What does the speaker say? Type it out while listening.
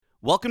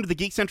Welcome to the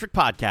Geekcentric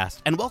Podcast,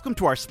 and welcome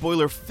to our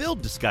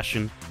spoiler-filled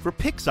discussion for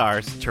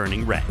Pixar's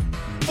Turning Red.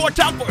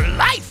 Four-Town for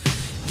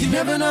life! You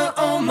never know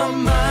on my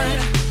mind,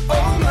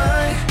 oh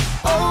my,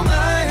 oh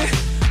my.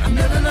 I'm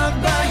never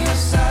not by your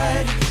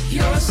side,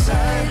 your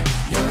side,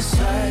 your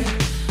side.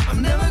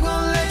 I'm never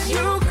gonna let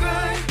you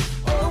cry,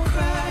 oh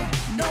cry,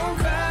 no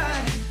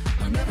cry.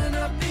 I'm never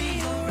not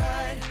be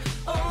alright,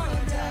 oh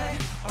I'll die,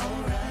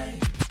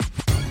 alright.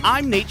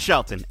 I'm Nate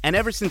Shelton, and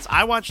ever since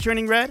I watched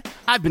Turning Red,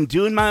 I've been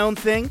doing my own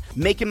thing,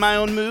 making my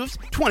own moves,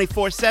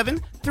 24/7,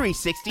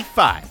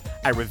 365.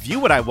 I review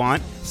what I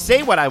want,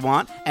 say what I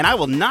want, and I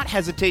will not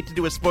hesitate to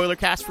do a spoiler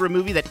cast for a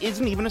movie that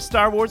isn't even a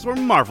Star Wars or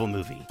Marvel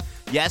movie.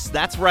 Yes,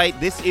 that's right,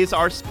 this is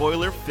our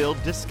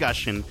spoiler-filled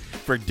discussion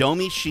for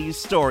Domee Shi's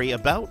story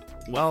about,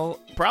 well,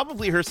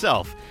 probably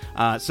herself.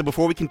 So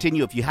before we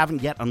continue, if you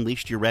haven't yet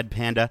unleashed your red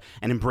panda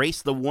and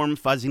embraced the warm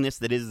fuzziness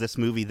that is this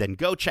movie, then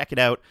go check it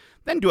out,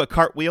 then do a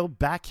cartwheel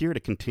back here to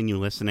continue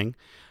listening.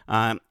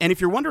 And if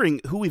you're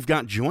wondering who we've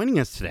got joining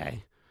us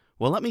today,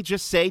 well, let me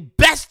just say,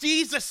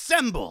 besties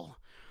assemble!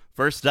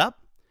 First up,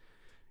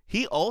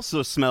 he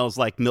also smells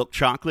like milk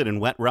chocolate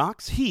and wet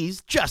rocks.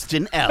 He's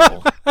Justin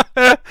L.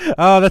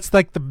 Oh, that's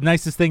like the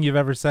nicest thing you've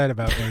ever said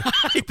about me.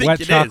 I think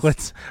Wet it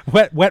chocolates.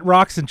 Wet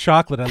rocks and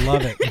chocolate. I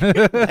love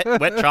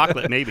it. wet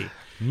chocolate, maybe.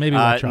 Maybe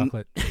wet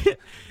chocolate.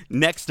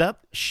 Next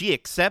up, she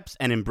accepts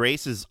and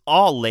embraces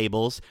all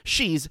labels.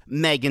 She's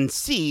Megan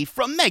C.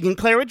 from Megan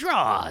Clara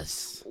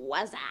Draws.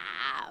 What's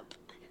up?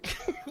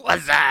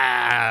 What's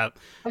up?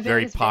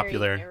 Very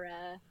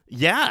popular.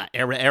 Yeah,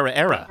 era.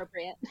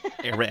 Appropriate.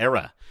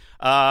 era.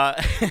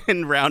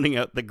 And rounding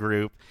out the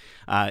group,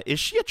 is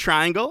she a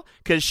triangle?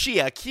 Because she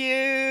a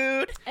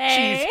cute.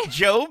 Hey. She's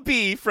Joe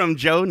B. from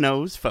Joe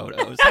Knows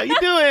Photos. How you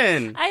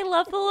doing? I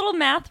love the little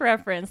math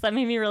reference. That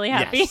made me really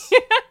happy. Yes.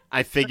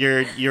 I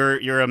figured you're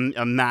a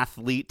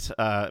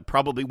mathlete.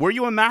 Probably. Were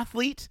you a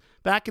mathlete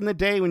back in the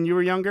day when you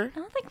were younger? I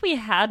don't think we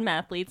had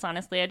mathletes,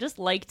 honestly. I just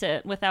liked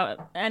it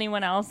without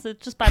anyone else.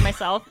 It's just by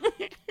myself.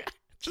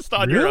 Just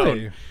on your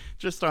own.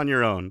 Just on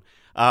your own.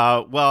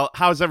 Well,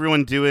 how's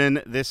everyone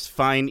doing this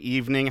fine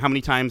evening? How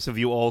many times have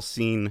you all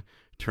seen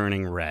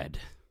Turning Red?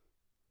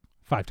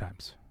 5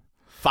 times.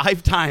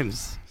 5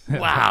 times.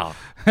 Wow.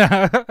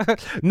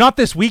 Not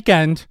this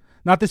weekend.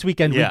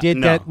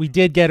 Yeah, we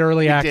did get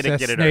early access. Did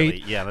get it Nate.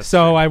 early. Yeah, that's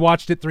so true. I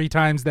watched it 3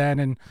 times then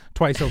and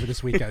twice over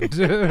this weekend.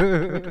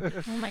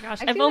 Oh my gosh.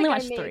 I've only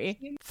watched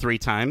 3. 3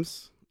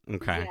 times?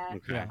 Okay. Yeah,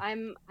 Okay.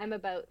 I'm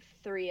about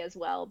 3 as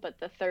well, but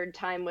the third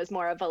time was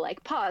more of a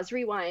like pause,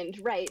 rewind,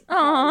 right.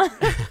 Aw.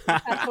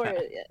 Fast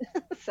forward.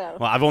 So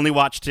Well, I've only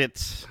watched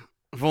it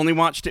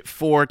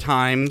 4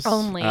 times.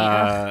 Only.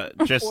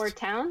 Just 4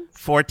 towns.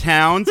 4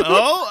 towns.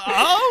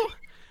 Oh.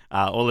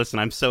 Well, listen,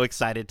 I'm so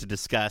excited to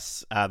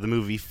discuss the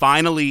movie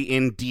finally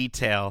in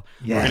detail.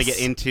 Yes. We're going to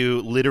get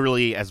into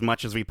literally as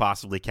much as we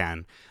possibly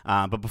can.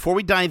 But before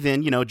we dive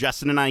in,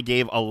 Justin and I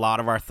gave a lot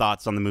of our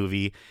thoughts on the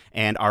movie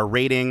and our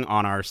rating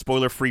on our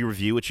spoiler-free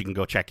review, which you can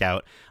go check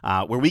out,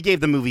 where we gave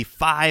the movie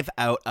 5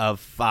 out of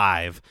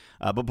 5.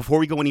 But before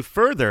we go any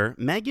further,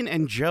 Megan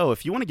and Joe,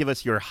 if you want to give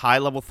us your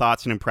high-level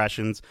thoughts and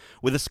impressions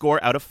with a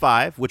score out of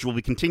 5, which we'll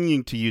be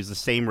continuing to use the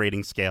same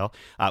rating scale,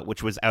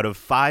 which was out of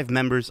 5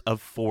 members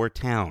of 4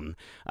 Town.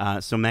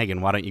 So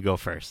Megan, why don't you go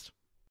first?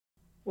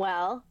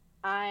 Well,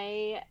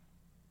 I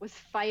was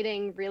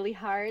fighting really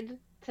hard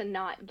to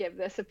not give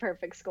this a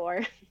perfect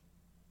score,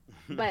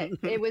 but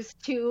it was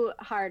too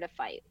hard a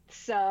fight.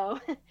 So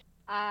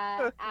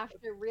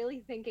after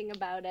really thinking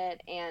about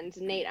it, and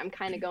Nate, I'm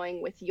kind of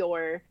going with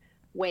your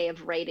way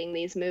of rating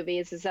these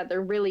movies, is that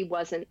there really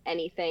wasn't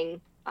anything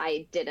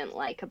I didn't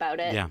like about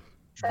it. Yeah.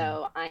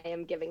 So I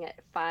am giving it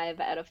 5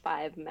 out of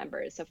 5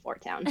 members of 4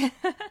 Town.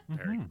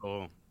 Very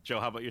cool. Joe,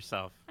 how about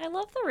yourself? I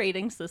love the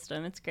rating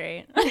system. It's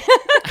great.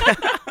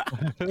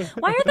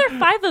 Why are there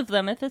 5 of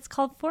them if it's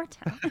called 4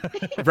 Town?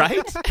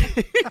 Right? So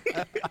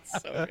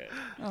good.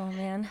 Oh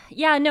man.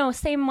 Yeah, no,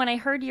 same. When I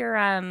heard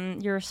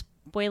your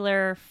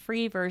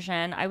spoiler-free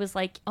version, I was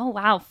like, oh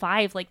wow,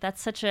 5. Like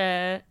that's such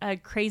a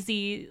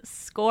crazy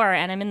score.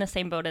 And I'm in the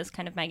same boat as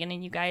kind of Megan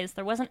and you guys.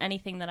 There wasn't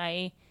anything that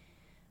I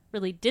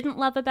really didn't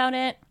love about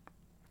it.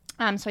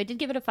 So I did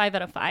give it a 5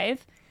 out of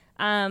 5.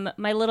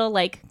 My little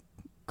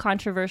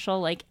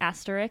controversial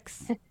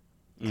asterisks,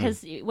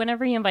 because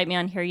whenever you invite me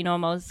on here,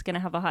 I'm always gonna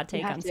have a hot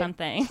take on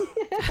something.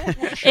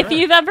 If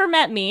you've ever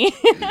met me,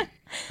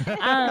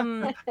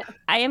 I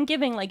am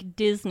giving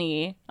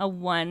Disney a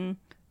 1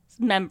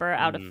 member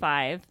out of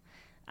 5,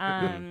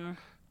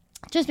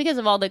 just because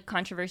of all the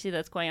controversy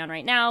that's going on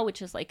right now,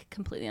 which is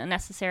completely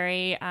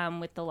unnecessary,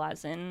 with the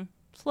laws in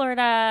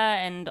Florida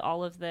and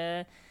all of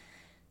the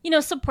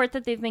support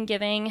that they've been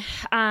giving.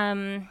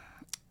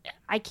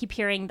 I keep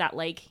hearing that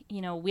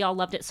we all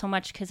loved it so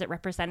much because it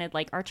represented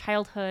our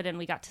childhood, and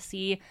we got to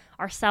see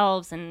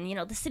ourselves and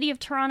the city of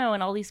Toronto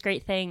and all these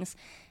great things.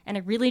 And I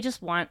really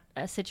just want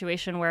a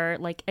situation where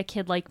a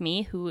kid like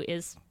me, who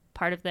is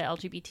part of the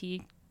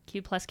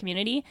LGBTQ plus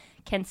community,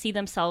 can see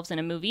themselves in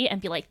a movie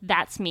and be like,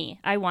 that's me,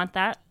 I want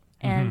that.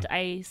 And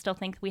I still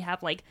think we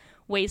have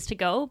ways to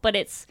go, but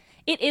it's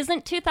it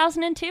isn't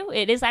 2002.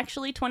 It is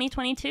actually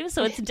 2022,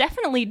 so it's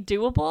definitely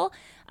doable.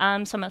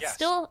 So I'm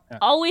still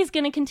always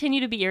going to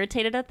continue to be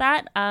irritated at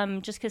that,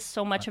 just because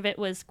so much of it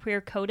was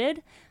queer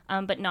coded,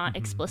 but not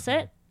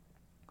explicit.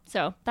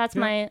 So that's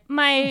my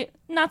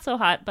not so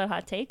hot but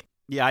hot take.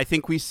 Yeah, I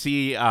think we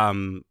see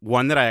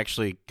one that I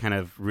actually kind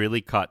of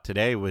really caught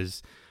today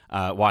was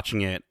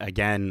watching it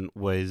again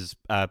was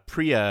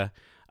Priya.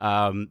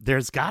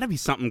 There's got to be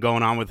something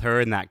going on with her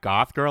and that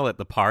goth girl at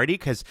the party,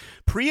 because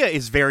Priya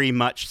is very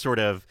much sort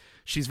of,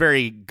 she's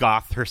very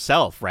goth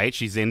herself, right?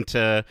 She's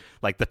into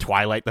like the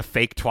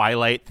fake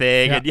Twilight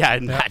thing,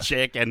 and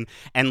magic, and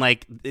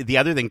like the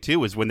other thing too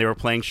was when they were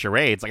playing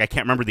charades. Like I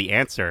can't remember the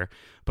answer,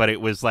 but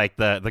it was like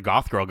the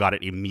goth girl got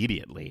it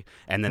immediately,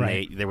 and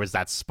then there was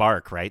that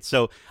spark, right?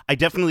 So I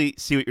definitely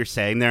see what you're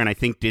saying there, and I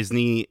think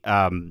Disney,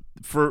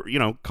 for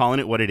calling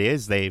it what it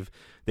is, they've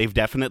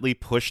definitely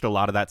pushed a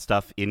lot of that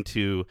stuff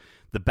into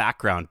the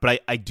background.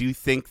 But I do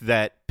think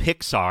that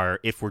Pixar,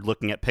 if we're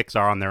looking at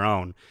Pixar on their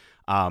own,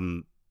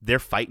 they're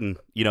fighting.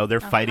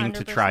 They're fighting 100%.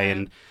 To try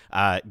and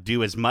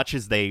do as much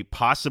as they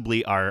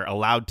possibly are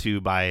allowed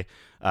to by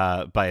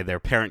their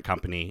parent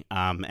company.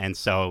 And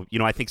so,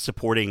 I think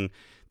supporting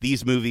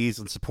these movies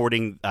and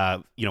supporting,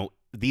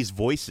 these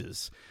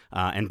voices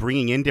and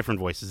bringing in different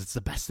voices, it's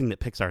the best thing that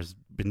Pixar's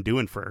been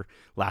doing for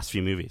last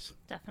few movies.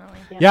 Definitely.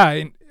 Yeah,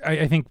 and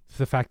I think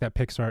the fact that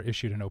Pixar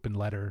issued an open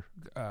letter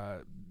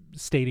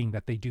stating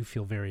that they do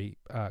feel very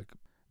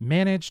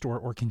managed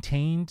or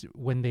contained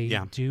when they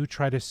do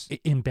try to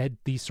embed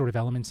these sort of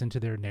elements into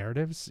their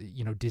narratives.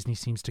 Disney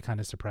seems to kind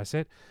of suppress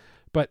it.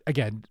 But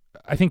again,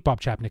 I think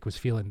Bob Chapek was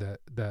feeling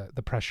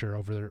the pressure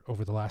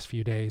over the last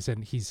few days,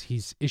 and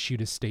he's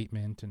issued a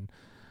statement and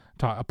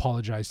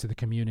apologized to the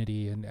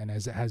community, and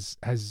has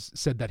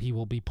said that he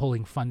will be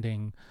pulling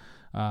funding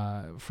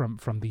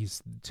from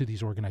these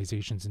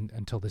organizations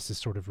until this is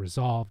sort of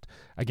resolved.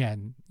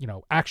 Again,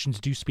 actions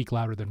do speak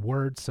louder than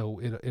words, so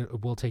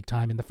it will take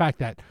time. And the fact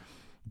that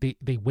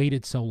they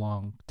waited so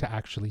long to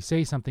actually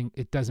say something,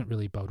 it doesn't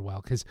really bode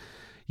well, because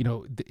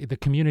the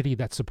community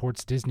that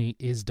supports Disney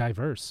is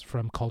diverse,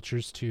 from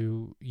cultures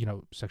to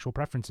sexual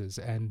preferences,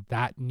 and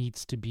that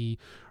needs to be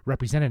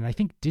represented. And I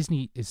think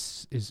Disney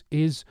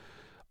is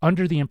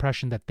under the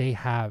impression that they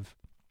have,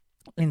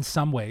 in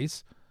some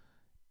ways,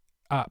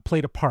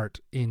 played a part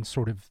in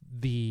sort of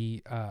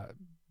the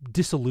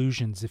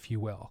disillusions, if you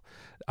will,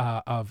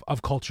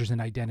 of cultures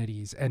and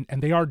identities, and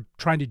they are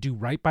trying to do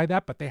right by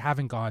that, but they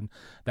haven't gone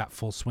that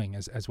full swing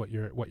as what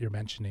you're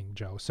mentioning,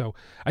 Joe. So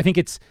I think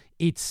it's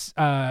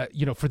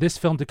for this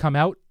film to come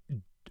out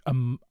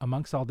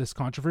amongst all this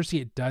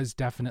controversy, it does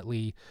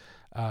definitely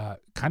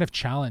kind of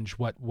challenge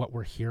what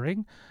we're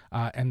hearing,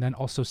 and then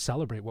also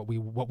celebrate what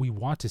we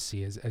want to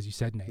see, as you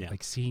said, Nate,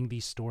 like seeing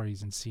these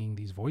stories and seeing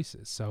these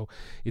voices. So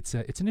it's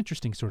an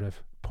interesting sort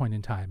of point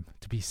in time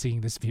to be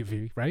seeing this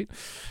movie, right?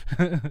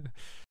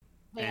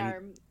 They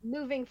are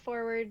moving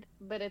forward,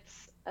 but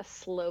it's a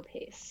slow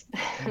pace.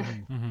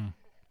 And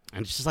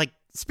it's just like,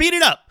 speed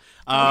it up.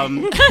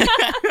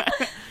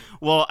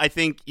 Well, I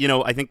think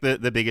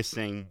the biggest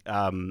thing,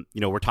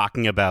 we're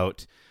talking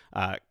about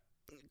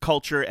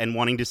culture and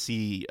wanting to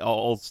see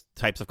all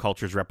types of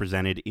cultures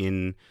represented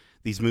in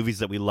these movies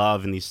that we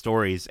love and these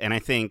stories. And I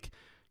think,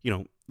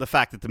 the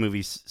fact that the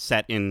movie's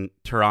set in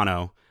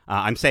Toronto,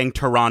 I'm saying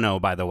Toronto,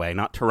 by the way,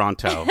 not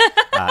Toronto,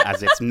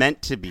 as it's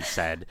meant to be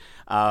said.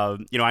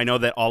 I know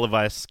that all of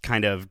us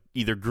kind of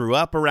either grew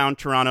up around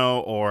Toronto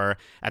or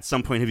at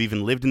some point have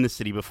even lived in the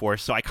city before.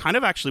 So I kind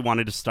of actually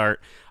wanted to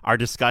start our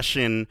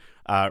discussion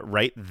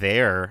right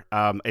there.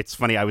 It's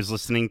funny, I was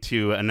listening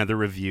to another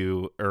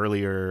review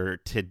earlier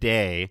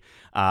today,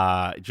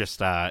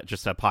 just a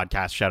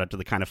podcast, shout out to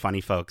the Kind of Funny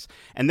folks,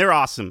 and they're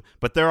awesome,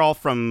 but they're all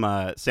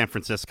from San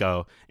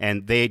Francisco,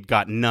 and they'd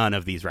got none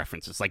of these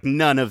references, like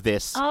none of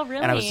this. Oh,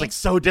 really? And I was like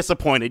so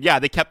disappointed. Yeah,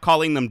 they kept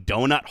calling them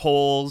donut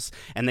holes,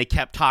 and they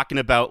kept talking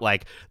about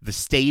like the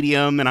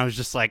stadium, and I was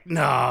just like,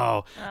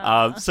 no.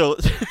 So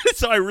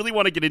I really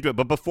want to get into it,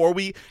 but before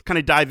we kind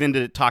of dive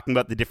into talking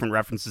about the different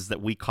references that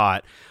we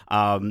caught,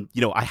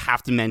 I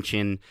have to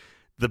mention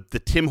the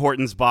Tim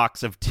Hortons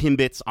box of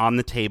Timbits on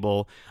the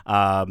table,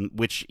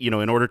 which, in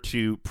order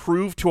to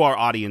prove to our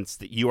audience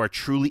that you are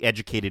truly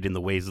educated in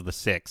the ways of the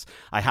six,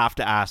 I have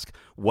to ask,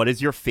 what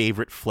is your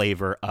favorite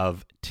flavor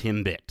of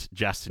Timbit?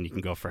 Justin, you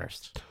can go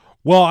first.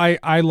 Well,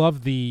 I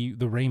love the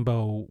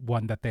rainbow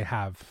one that they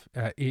have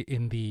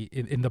in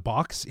the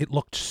box. It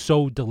looked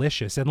so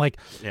delicious, and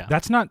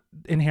that's not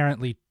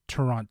inherently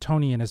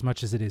Torontonian as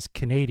much as it is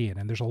Canadian,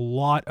 and there's a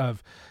lot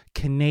of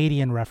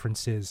Canadian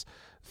references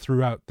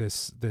throughout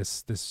this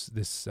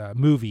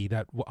movie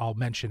that I'll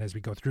mention as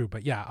we go through.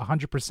 But yeah,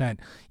 100%.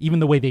 Even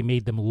the way they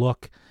made them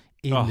look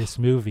in this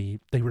movie,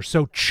 they were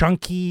so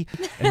chunky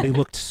and they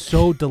looked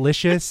so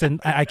delicious. And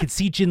I could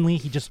see Jin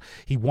Lee.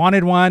 He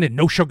wanted one, and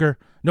no sugar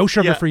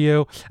for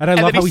you. And I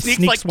love how he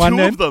sneaks like one two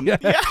in. of them. Yeah.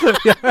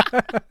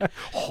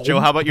 Joe,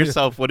 how about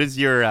yourself? What is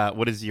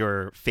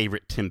your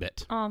favorite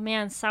Timbit? Oh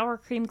man, sour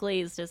cream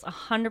glazed is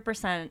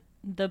 100%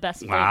 the best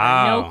flavor,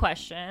 Wow. no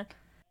question.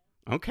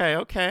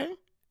 Okay.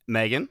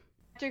 Megan?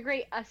 They're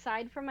great.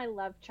 Aside from I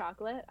love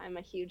chocolate, I'm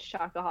a huge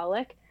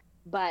chocoholic,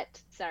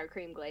 but sour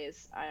cream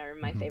glaze are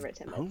my favorite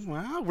Timbits. Oh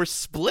wow, we're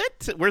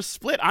split.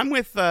 I'm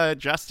with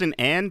Justin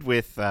and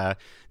with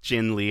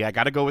Jin Lee. I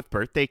got to go with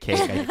birthday cake.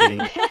 I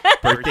think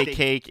birthday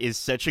cake is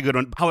such a good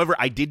one. However,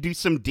 I did do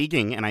some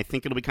digging, and I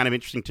think it'll be kind of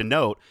interesting to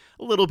note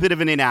a little bit of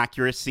an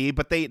inaccuracy,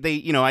 but they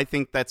I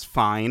think that's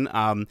fine.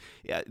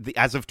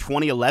 As of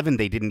 2011,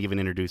 they didn't even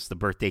introduce the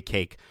birthday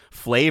cake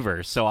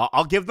flavor, so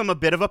I'll give them a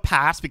bit of a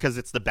pass because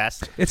it's the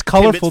best. It's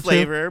colorful Timbits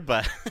flavor,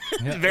 but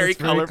very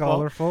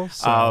colorful.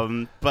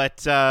 So.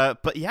 But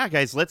yeah,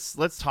 guys,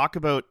 let's talk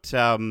about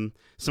some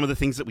of the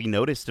things that we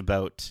noticed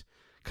about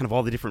kind of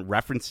all the different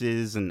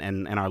references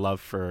and our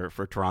love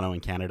for Toronto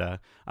and Canada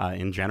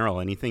in general.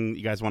 Anything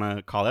you guys want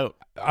to call out?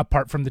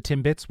 Apart from the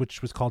Timbits,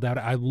 which was called out,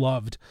 I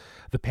loved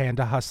the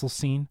Panda Hustle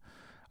scene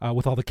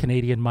with all the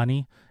Canadian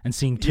money and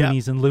seeing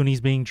toonies and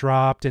loonies being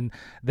dropped and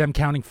them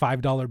counting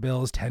 $5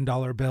 bills,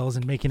 $10 bills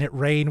and making it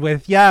rain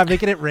with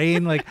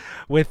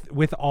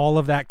with all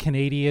of that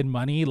Canadian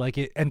money, like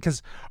it. And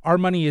because our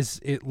money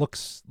it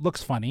looks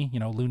funny,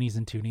 loonies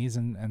and toonies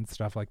and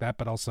stuff like that,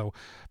 but also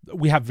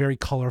we have very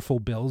colorful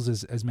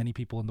bills, as many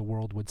people in the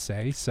world would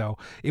say. So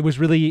it was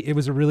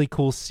a really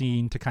cool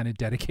scene to kind of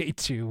dedicate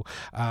to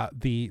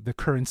the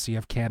currency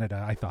of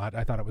Canada. I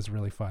thought it was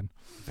really fun.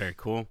 Very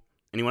cool.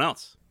 Anyone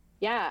else?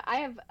 Yeah, I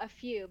have a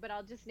few, but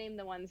I'll just name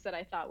the ones that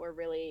I thought were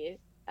really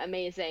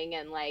amazing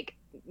and like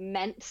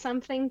meant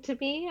something to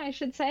me, I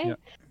should say.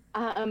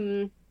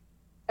 Yeah.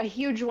 A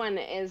huge one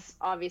is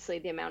obviously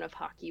the amount of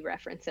hockey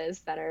references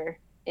that are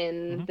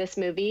in this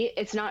movie.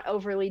 It's not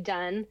overly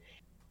done.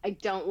 I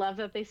don't love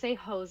that they say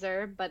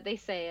hoser, but they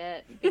say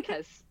it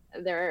because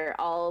they're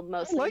all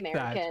mostly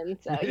American.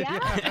 So yeah.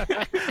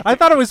 I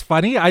thought it was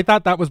funny. I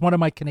thought that was one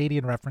of my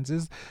Canadian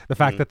references, the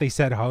fact that they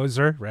said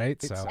hoser,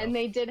 right? So. And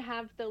they did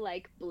have the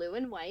like blue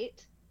and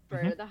white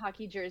for the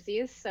hockey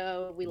jerseys,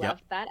 so we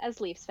loved that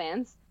as Leafs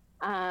fans.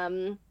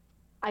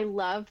 I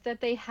love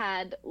that they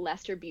had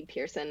Lester B.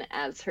 Pearson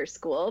as her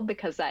school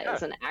because that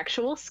is an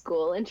actual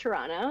school in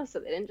Toronto, so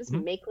they didn't just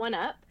make one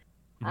up.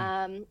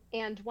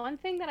 And one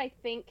thing that I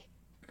think,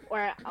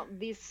 or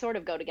these sort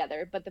of go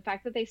together, but the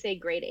fact that they say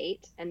grade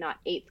 8 and not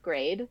 8th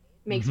grade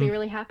makes me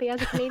really happy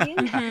as a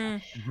Canadian.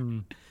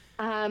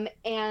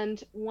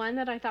 And one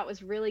that I thought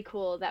was really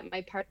cool that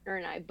my partner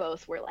and I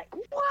both were like,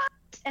 what?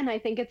 And I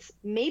think it's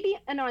maybe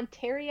an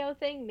Ontario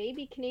thing,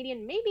 maybe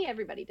Canadian, maybe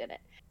everybody did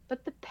it.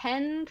 But the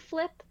pen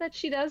flip that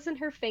she does in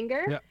her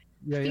finger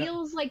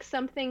feels like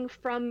something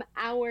from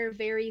our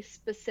very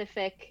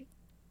specific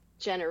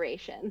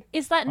generation.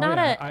 Is that not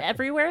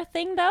everywhere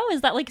thing though?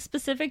 Is that like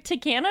specific to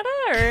Canada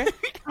or?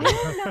 I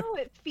don't know.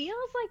 It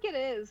feels like it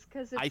is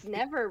because it's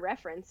never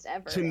referenced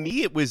ever. To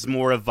me, it was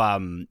more of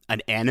an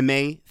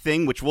anime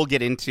thing, which we'll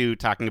get into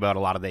talking about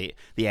a lot of the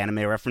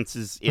anime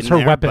references in her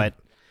there. Weapon. But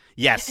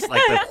yes,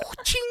 like the.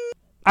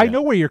 I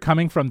know where you're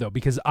coming from though,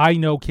 because I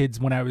know kids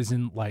when I was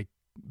in like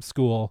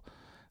school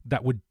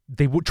that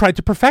they would try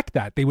to perfect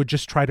that. They would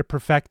just try to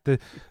perfect the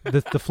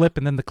flip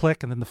and then the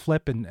click and then the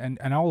flip and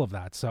all of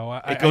that. So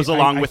it goes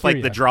along with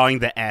like the drawing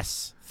the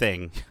S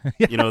thing.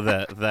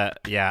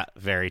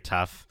 Very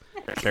tough.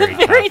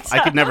 Very tough. I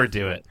could never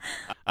do it.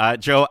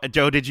 Joe,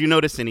 did you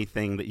notice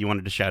anything that you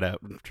wanted to shout out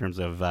in terms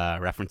of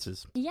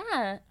references?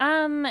 Yeah.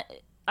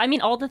 I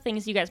mean, all the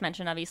things you guys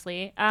mentioned,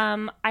 obviously.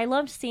 I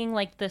loved seeing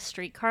like the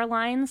streetcar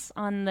lines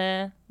on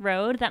the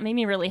road. That made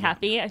me really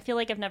happy. I feel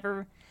like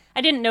I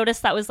didn't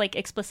notice that was like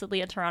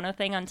explicitly a Toronto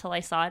thing until I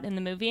saw it in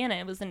the movie, and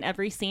it was in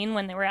every scene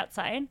when they were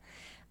outside.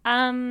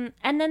 And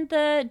then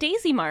the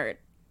Daisy Mart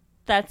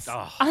that's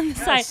on the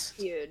side.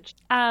 Huge.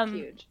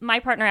 Huge. My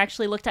partner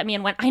actually looked at me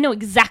and went, I know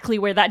exactly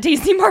where that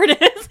Daisy Mart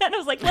is. And I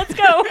was like, let's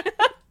go.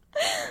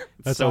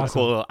 That's so awesome.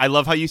 Cool. I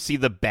love how you see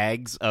the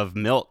bags of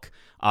milk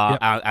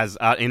as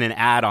in an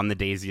ad on the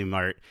Daisy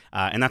Mart,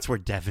 and that's where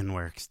Devin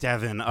works.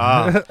 Devin, his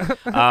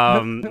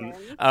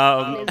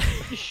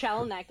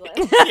shell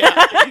necklace.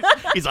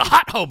 He's a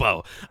hot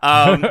hobo.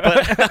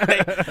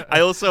 But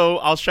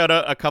I'll shout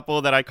out a couple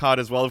that I caught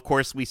as well. Of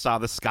course, we saw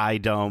the Sky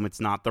Dome.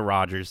 It's not the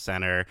Rogers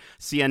Center.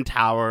 CN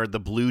Tower, the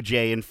Blue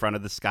Jay in front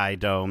of the Sky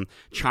Dome,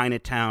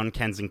 Chinatown,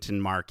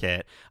 Kensington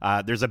Market.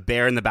 There's a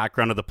bear in the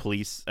background of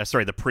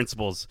the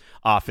principal's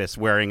office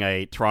wearing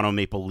a Toronto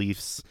Maple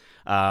Leafs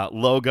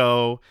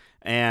logo,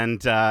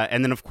 and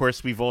then of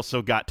course we've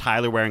also got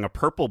Tyler wearing a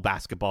purple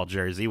basketball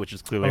jersey, which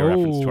is clearly a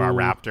reference to our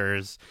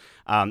Raptors.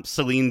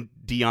 Celine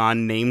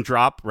Dion name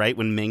drop right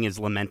when Ming is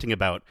lamenting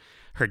about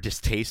her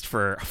distaste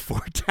for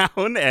Fort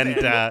Town,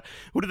 and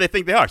who do they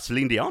think they are?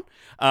 Celine Dion.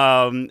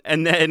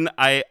 And then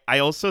I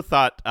also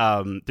thought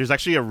there's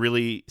actually a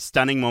really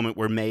stunning moment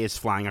where May is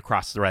flying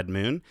across the red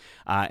moon,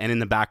 and in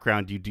the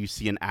background you do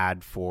see an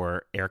ad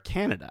for Air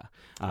Canada,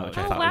 which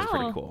I thought was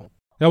pretty cool.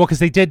 No, well, because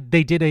they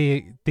did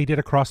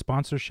a cross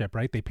sponsorship,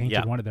 right? They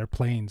painted one of their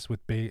planes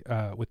with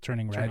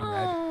turning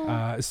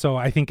red. So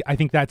I think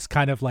that's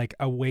kind of like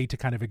a way to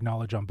kind of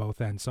acknowledge on both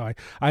ends. So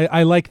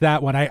I like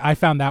that one. I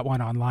found that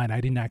one online.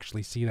 I didn't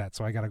actually see that,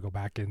 so I got to go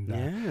back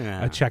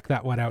and check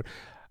that one out.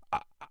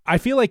 I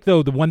feel like,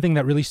 though, the one thing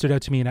that really stood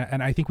out to me,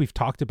 and I think we've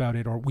talked about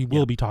it, or we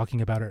will be talking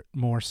about it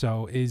more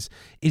so, is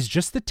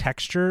just the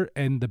texture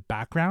and the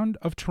background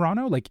of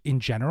Toronto, like in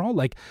general.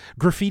 Like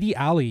Graffiti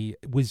Alley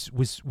was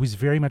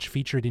very much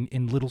featured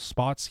in little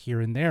spots here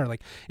and there.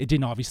 Like it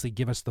didn't obviously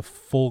give us the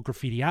full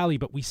Graffiti Alley,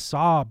 but we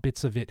saw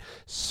bits of it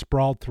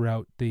sprawled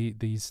throughout the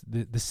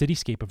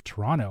cityscape of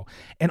Toronto.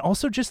 And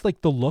also just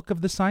like the look of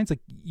the signs,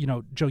 like, you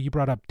know, Joe, you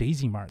brought up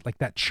Daisy Mart, like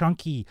that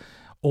chunky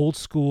old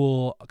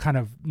school kind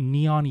of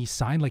neon-y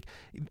sign, like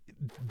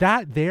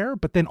that there,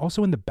 but then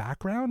also in the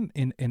background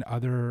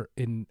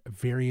in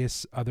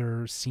various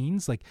other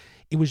scenes, like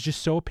it was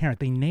just so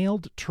apparent. They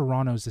nailed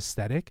Toronto's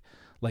aesthetic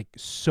like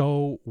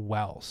so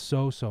well.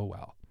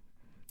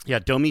 Yeah,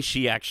 Domi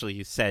Shi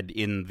actually said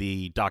in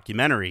the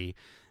documentary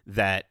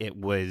that it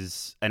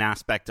was an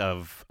aspect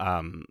of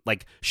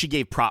like she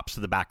gave props to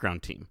the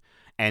background team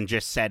and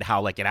just said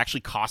how like it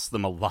actually cost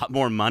them a lot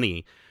more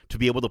money to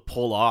be able to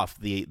pull off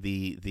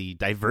the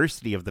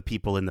diversity of the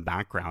people in the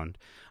background.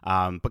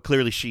 But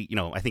clearly she, you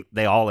know, I think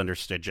they all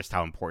understood just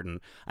how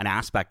important an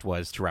aspect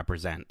was to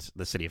represent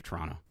the city of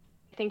Toronto.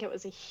 I think it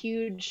was a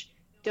huge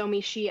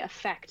Domi Shi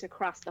effect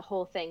across the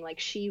whole thing. Like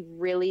she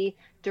really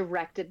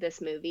directed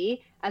this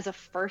movie as a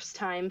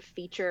first-time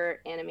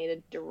feature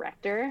animated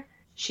director.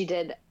 She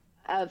did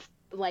a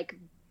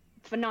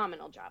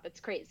phenomenal job. It's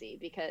crazy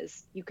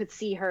because you could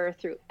see her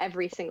through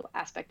every single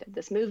aspect of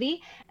this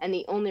movie, and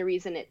the only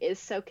reason it is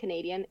so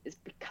Canadian is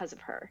because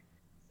of her.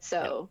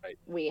 So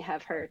we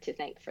have her to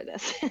thank for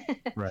this.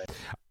 Right.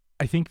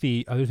 I think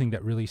the other thing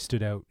that really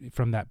stood out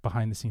from that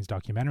behind the scenes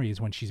documentary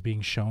is when she's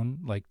being shown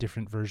like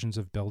different versions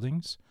of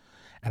buildings.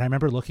 And I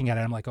remember looking at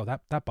it, I'm like, oh,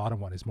 that bottom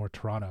one is more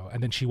Toronto.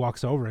 And then she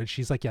walks over and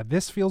she's like, yeah,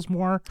 this feels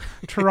more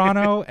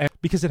Toronto. And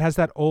because it has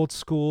that old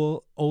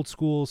school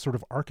sort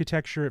of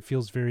architecture. It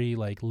feels very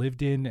like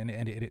lived in, and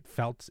it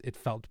felt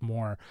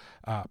more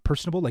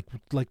personable,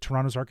 like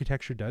Toronto's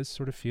architecture does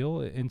sort of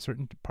feel in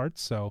certain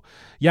parts. So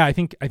yeah, I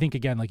think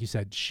again, like you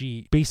said,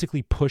 she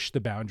basically pushed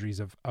the boundaries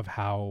of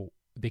how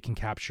they can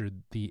capture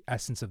the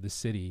essence of the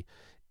city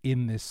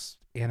in this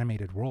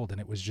animated world, and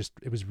it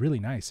was really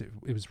nice.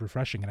 It was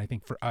refreshing, and I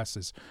think for us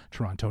as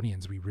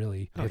Torontonians,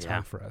 it's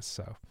hard for us.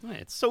 So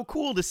it's so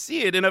cool to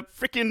see it in a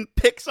freaking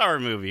Pixar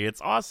movie.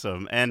 It's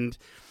awesome. And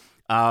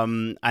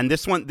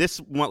this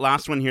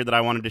last one here that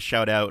I wanted to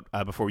shout out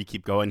before we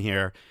keep going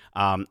here,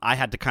 I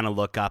had to kind of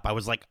look up. I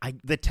was like,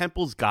 the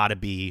temple's got to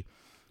be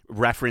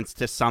reference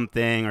to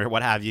something or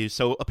what have you.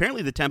 So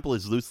apparently the temple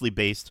is loosely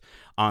based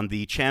on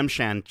the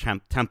Chamshan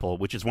Temple,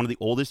 which is one of the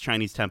oldest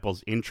Chinese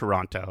temples in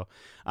Toronto.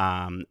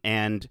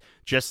 And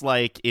just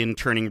like in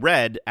Turning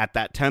Red, at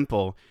that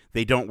temple,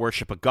 they don't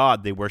worship a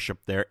god, they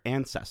worship their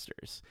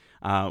ancestors,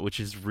 which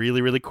is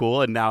really, really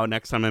cool. And now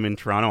next time I'm in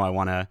Toronto,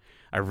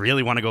 I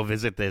really want to go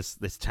visit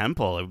this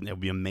temple. It would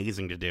be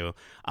amazing to do.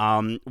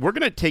 We're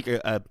going to take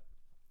a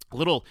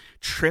little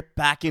trip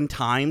back in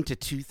time to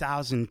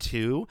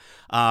 2002,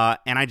 and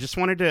I just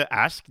wanted to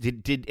ask,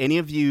 did any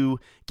of you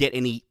get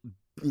any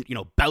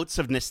bouts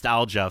of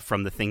nostalgia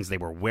from the things they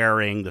were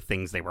wearing, the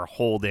things they were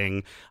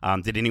holding?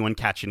 Did anyone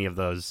catch any of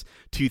those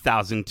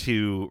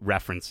 2002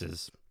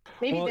 references?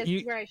 Maybe this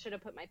is where I should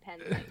have put my pen.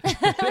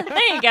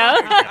 There you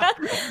go.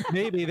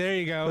 Maybe there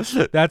you go.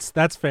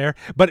 That's fair.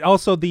 But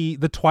also the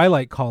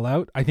Twilight call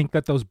out. I think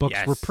that those books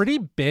were pretty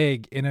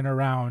big in and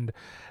around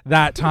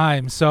that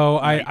time. So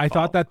I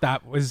thought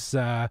that was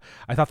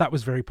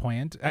very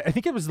poignant. I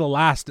think it was the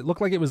last. It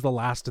looked like it was the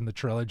last in the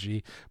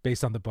trilogy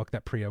based on the book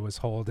that Priya was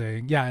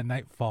holding. Yeah,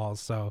 Night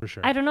Falls. So for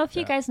sure. I don't know if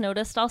you guys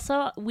noticed.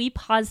 Also, we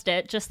paused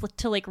it just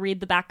to like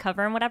read the back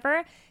cover and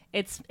whatever.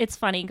 It's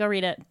funny. Go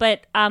read it.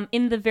 But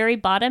in the very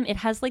bottom, it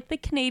has like the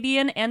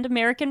Canadian and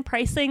American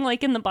pricing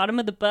like in the bottom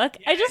of the book.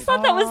 I just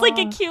thought that was like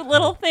a cute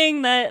little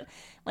thing that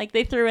like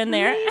they threw in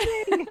there.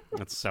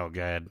 That's so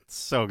good.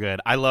 So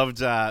good. I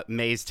loved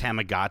May's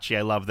Tamagotchi.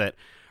 I love that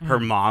her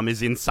mom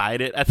is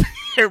inside it.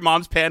 Her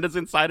mom's panda's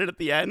inside it at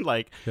the end.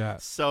 Like,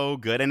 so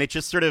good. And it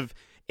just sort of...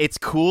 It's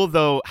cool,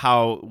 though,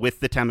 how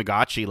with the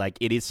Tamagotchi, like,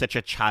 it is such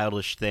a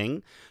childish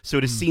thing. So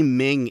to see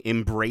Ming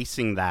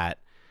embracing that,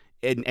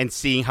 and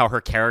seeing how her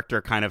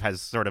character kind of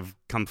has sort of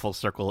come full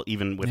circle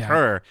even with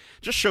her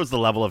just shows the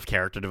level of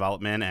character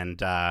development. And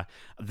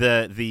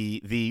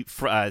the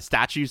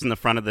statues in the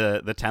front of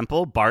the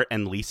temple, Bart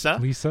and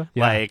Lisa,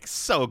 like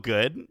so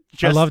good.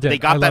 I loved it. They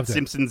got that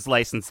Simpsons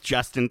license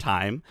just in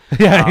time.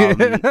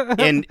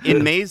 In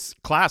May's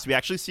class, we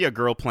actually see a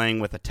girl playing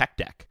with a tech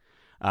deck,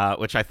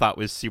 which I thought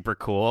was super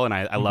cool. And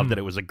I love that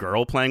it was a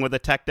girl playing with a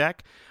tech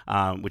deck,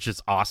 which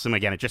is awesome.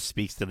 Again, it just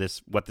speaks to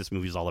what this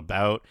movie's all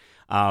about.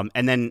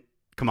 And then,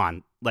 come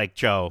on, like,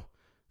 Joe,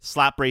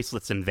 slap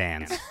bracelets and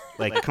Vans.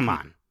 Like, come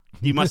on.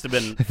 You must have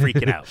been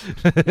freaking out.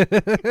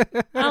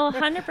 Oh,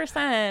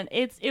 100%.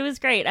 It was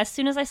great. As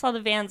soon as I saw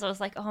the Vans, I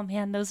was like, oh,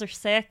 man, those are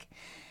sick.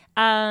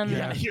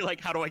 You're like,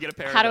 how do I get a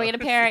pair? How do I get a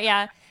pair?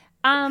 Yeah.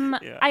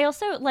 I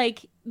also,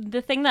 like,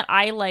 the thing that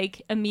I,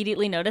 like,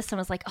 immediately noticed and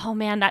was like, oh,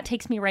 man, that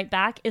takes me right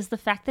back is the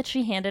fact that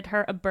she handed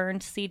her a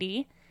burned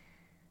CD.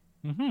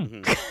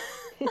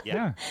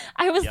 Yeah.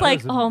 I was Yeah,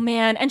 like, that was oh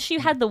man. And she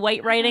had the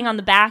white writing on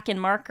the back and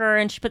marker,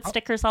 and she put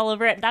stickers all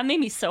over it. That made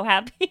me so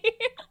happy.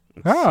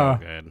 It's Ah.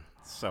 so good.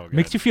 So good.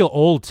 Makes you feel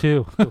old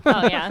too. Oh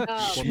yeah.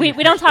 Oh. We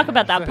don't talk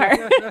about that part.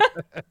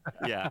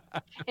 Yeah.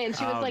 And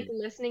she was like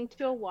listening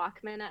to a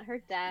Walkman at her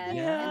desk.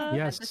 Yeah. And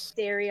Yes. the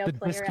stereo The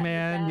player at her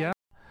Discman, desk. yeah.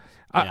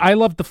 Yeah. I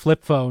love the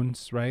flip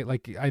phones, right?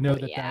 Like I know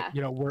that yeah. that,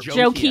 you know, we're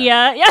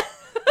Jokia. Yeah.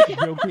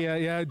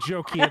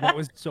 Jokia, that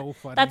was so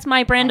funny. That's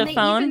my brand And of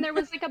they even, phone. there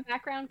was like a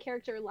background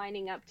character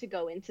lining up to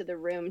go into the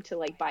room to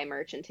like buy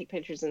merch and take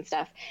pictures and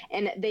stuff.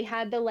 And they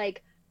had the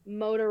like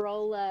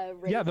Motorola.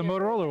 Yeah, the Razr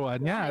Motorola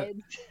one, yeah.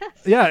 slides.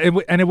 Yeah,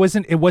 and it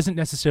wasn't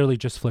necessarily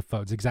just flip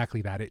phones.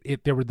 Exactly that.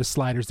 It there were the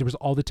sliders. There was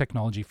all the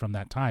technology from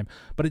that time,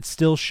 but it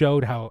still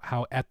showed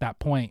how at that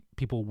point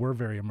people were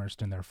very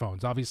immersed in their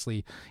phones.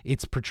 Obviously,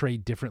 it's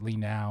portrayed differently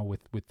now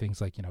with things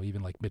like, you know,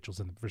 even like Mitchell's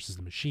and versus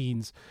the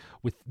Machines,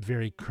 with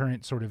very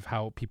current sort of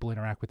how people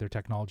interact with their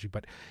technology.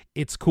 But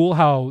it's cool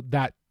how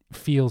that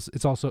feels.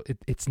 It's also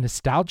it's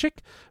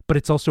nostalgic, but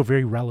it's also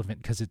very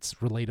relevant because it's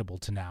relatable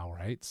to now,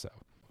 right? So.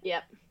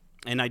 Yep.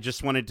 And I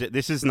just wanted to,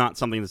 this is not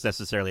something that's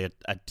necessarily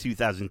a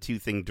 2002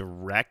 thing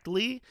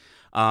directly,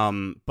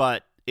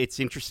 but it's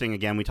interesting.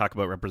 Again, we talk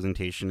about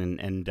representation,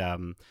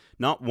 and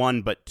not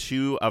one, but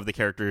two of the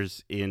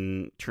characters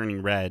in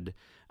Turning Red,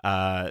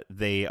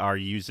 they are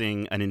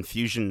using an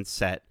infusion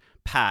set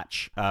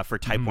patch for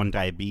type 1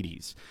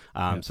 diabetes.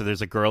 So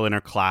there's a girl in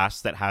her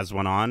class that has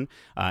one on,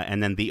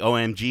 and then the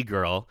OMG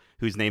girl,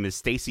 whose name is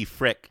Stacy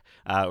Frick,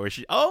 where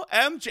she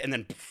OMG, and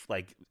then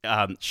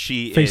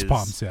she Face is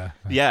palms,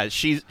 yeah,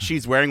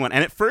 she's wearing one.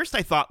 And at first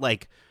I thought,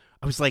 like,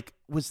 I was like,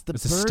 was the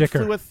It's a bird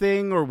sticker. flu a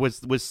thing, or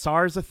was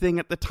SARS a thing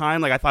at the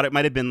time? Like, I thought it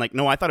might have been like,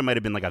 no, I thought it might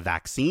have been like a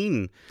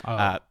vaccine, like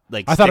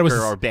I sticker thought it was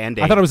or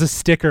Band-Aid. I thought it was a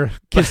sticker.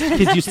 Kids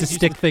used to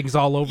stick things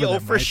all over Yo,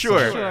 them. for right?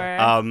 sure.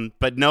 Sure.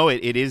 But no,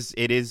 it is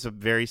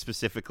very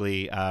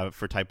specifically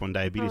for type 1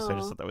 diabetes. So I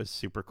just Oh. thought that was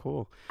super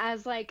cool.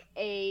 As like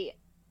a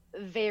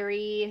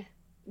very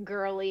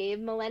girly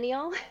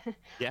millennial,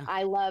 Yeah.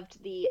 I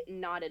loved the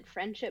knotted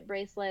friendship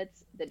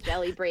bracelets, the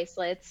jelly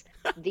bracelets,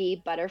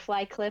 the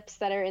butterfly clips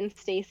that are in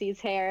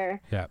Stacy's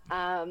hair, Yeah.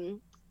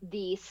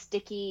 the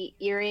sticky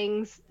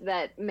earrings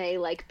that May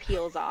like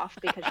peels off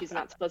because she's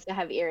not supposed to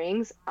have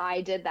earrings.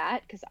 I did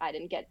that because I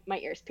didn't get my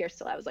ears pierced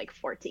till I was like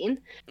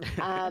 14.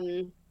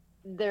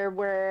 There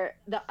were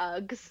the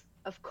Uggs,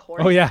 of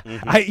course. Oh yeah,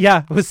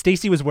 Mhm. Was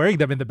Stacy was wearing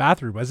them in the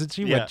bathroom, wasn't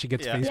she? Yeah, When she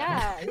gets yeah.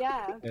 face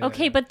Yeah.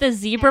 Okay, but the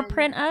zebra And-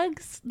 print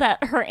Uggs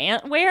that her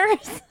aunt wears.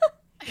 Yes.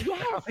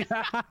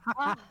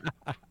 Oh,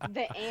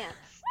 the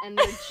ants and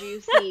their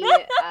juicy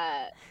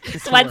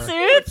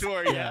Sweatsuits.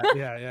 Tour,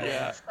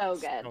 yeah. so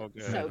good. So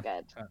good. So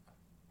good.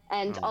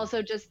 And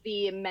also just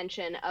the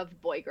mention of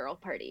boy girl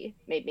party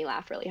made me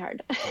laugh really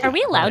hard. Are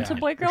we allowed to Yeah,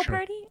 boy for girl sure.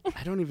 party?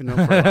 I don't even know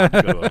if we're allowed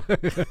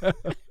to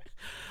go.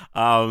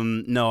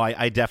 No,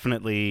 I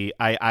definitely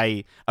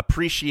I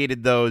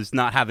appreciated those,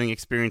 not having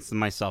experienced them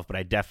myself, but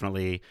I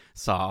definitely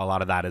saw a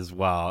lot of that as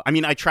well. I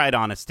mean, I tried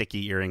on a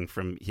sticky earring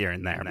from here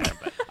and there,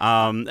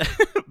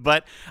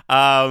 but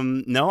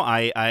no,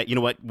 I you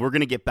know what, we're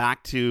gonna get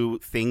back to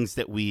things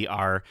that we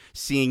are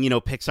seeing. You know,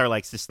 Pixar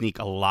likes to sneak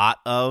a lot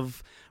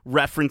of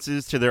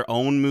references to their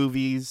own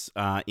movies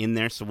in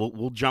there, so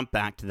we'll jump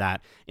back to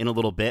that in a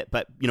little bit.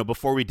 But you know,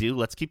 before we do,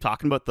 let's keep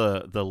talking about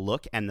the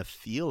look and the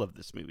feel of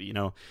this movie. You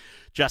know,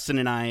 Justin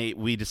and I,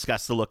 we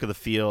discussed the look and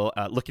feel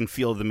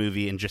of the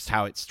movie, and just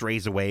how it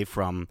strays away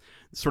from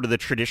sort of the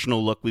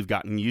traditional look we've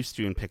gotten used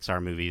to in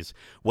Pixar movies.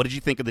 What did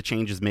you think of the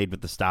changes made with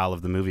the style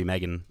of the movie,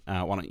 Megan?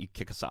 Why don't you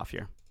kick us off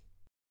here?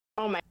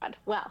 Oh my god.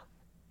 Well,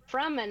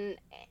 from an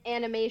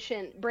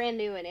brand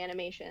new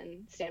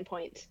animation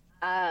standpoint,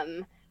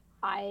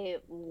 I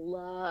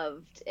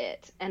loved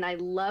it, and I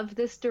love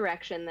this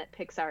direction that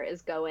Pixar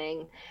is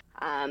going.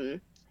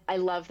 I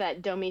love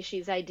that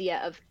Domishi's idea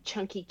of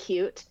chunky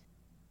cute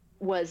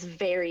was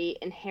very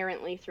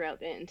inherently throughout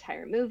the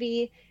entire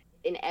movie,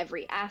 in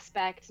every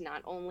aspect,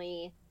 not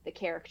only the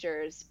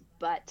characters,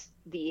 but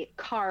the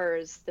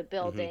cars, the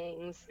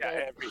buildings,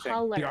 the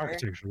color. The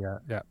architecture,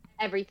 yeah.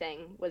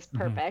 Everything was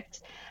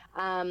perfect.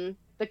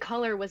 The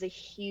color was a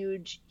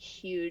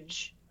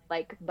huge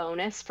like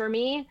bonus for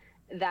me,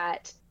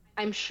 that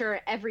I'm sure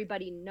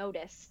everybody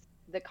noticed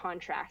the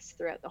contrast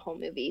throughout the whole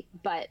movie,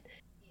 but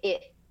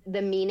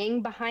the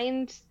meaning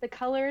behind the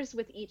colors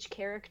with each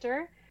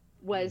character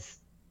was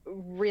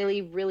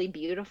really, really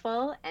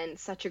beautiful, and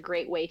such a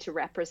great way to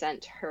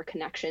represent her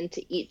connection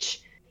to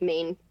each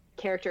main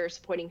character,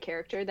 supporting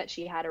character that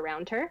she had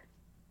around her.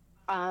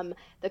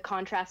 The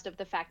contrast of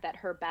the fact that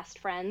her best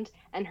friend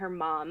and her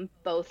mom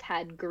both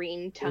had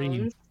green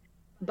tones,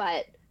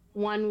 but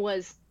one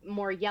was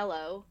more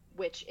yellow,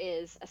 which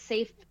is a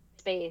safe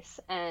space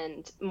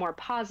and more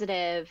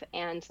positive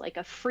and like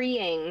a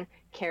freeing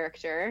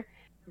character,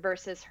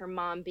 versus her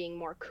mom being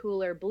more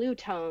cooler blue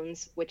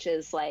tones, which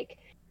is like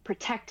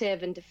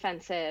protective and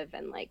defensive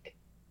and like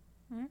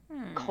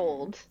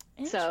cold.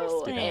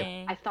 So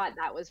I thought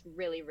that was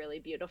really, really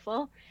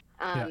beautiful.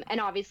 And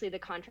obviously the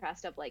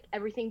contrast of like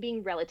everything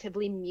being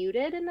relatively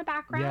muted in the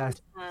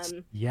background,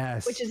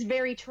 which is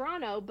very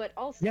Toronto, but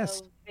also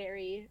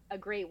very a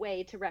great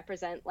way to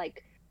represent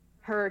like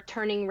her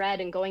turning red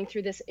and going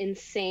through this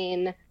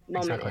insane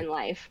moment in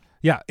life.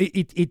 Yeah,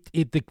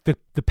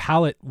 the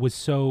palette was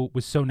so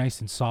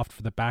nice and soft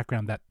for the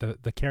background that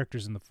the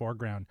characters in the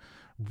foreground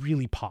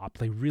really pop.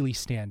 They really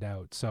stand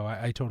out. So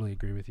I totally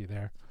agree with you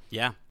there.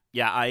 Yeah.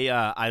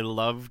 I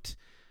loved,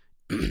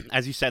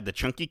 as you said, the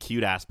chunky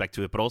cute aspect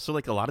to it, but also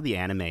like a lot of the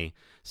anime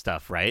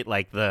stuff, right?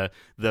 Like the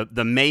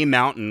May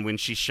Mountain when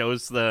she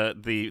shows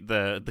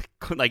the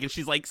like, and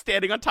she's like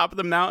standing on top of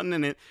the mountain,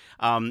 and it.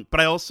 But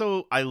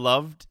I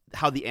loved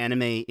how the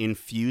anime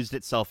infused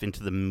itself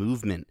into the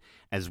movement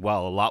as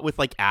well. A lot with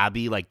like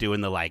Abby, like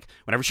doing the like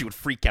whenever she would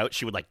freak out,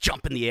 she would like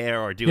jump in the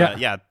air or do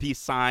a peace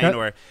sign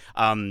or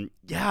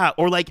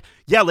like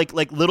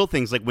little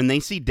things like when they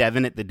see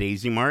Devin at the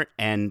Daisy Mart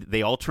and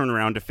they all turn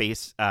around to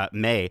face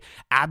May.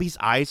 Abby's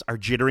eyes are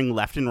jittering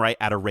left and right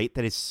at a rate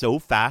that is so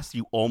fast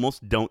you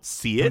almost don't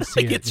see it.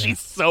 She's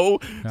so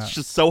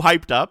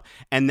hyped up.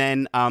 And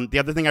then the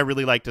other thing I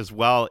really liked as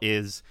well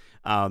is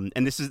and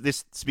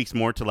this speaks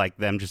more to like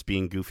them just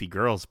being goofy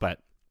girls, but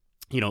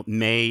you know,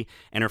 May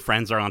and her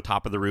friends are on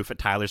top of the roof at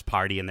Tyler's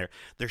party, and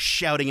they're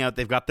shouting out.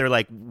 They've got their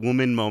like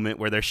woman moment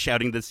where they're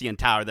shouting to the CN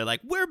Tower. They're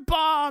like, "We're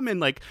bomb!" And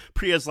like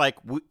Priya's like,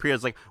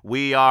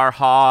 "We are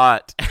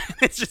hot."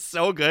 It's just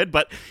so good.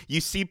 But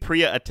you see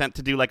Priya attempt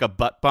to do like a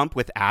butt bump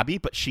with Abby,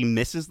 but she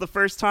misses the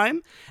first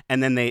time,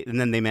 and then they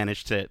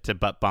manage to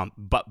butt bump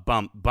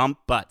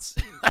butts.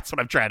 That's what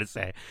I'm trying to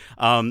say.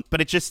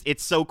 But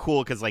it's so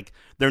cool because like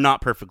they're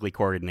not perfectly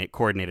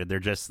coordinated. They're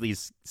just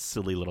these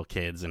silly little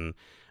kids and.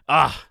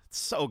 It's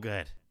so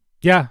good.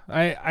 Yeah,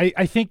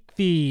 I think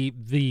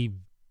the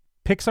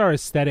Pixar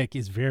aesthetic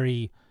is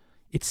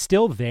it's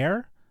still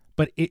there,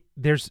 but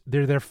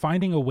they're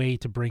finding a way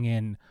to bring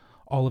in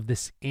all of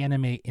this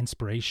anime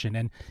inspiration,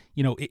 and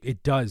you know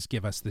it does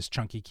give us this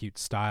chunky cute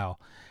style,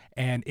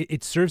 and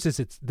it serves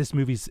as this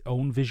movie's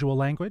own visual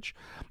language.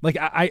 Like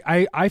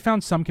I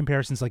found some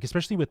comparisons, like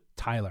especially with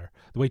Tyler,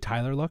 the way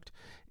Tyler looked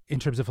in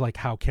terms of like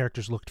how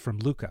characters looked from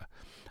Luca.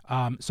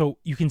 So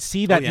you can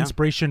see that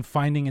inspiration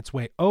finding its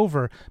way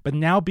over, but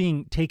now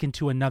being taken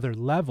to another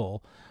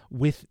level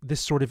with this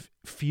sort of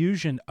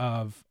fusion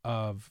of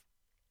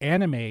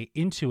anime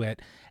into it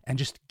and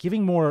just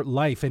giving more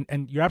life.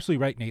 And you're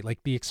absolutely right, Nate.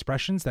 Like the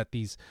expressions that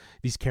these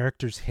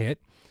characters hit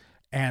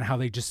and how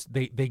they just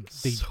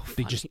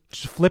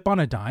flip on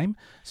a dime.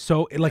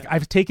 So like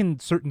I've taken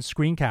certain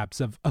screen caps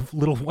of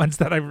little ones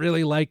that I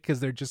really like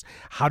because they're just,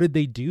 how did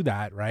they do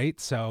that? Right.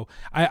 So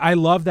I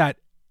love that.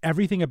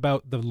 Everything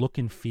about the look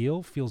and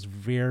feel feels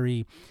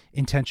very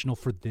intentional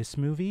for this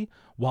movie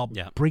while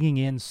bringing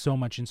in so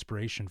much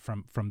inspiration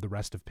from the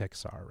rest of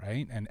Pixar,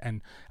 right?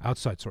 And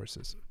outside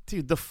sources.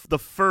 Dude, the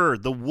fur,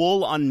 the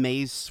wool on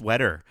May's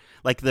sweater,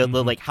 like the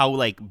like how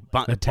like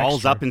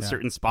balls up in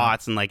certain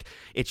spots, and like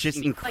it's just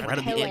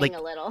incredible. Like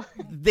a little.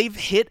 They've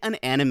hit an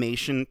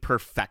animation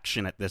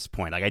perfection at this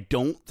point. Like I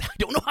don't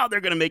know how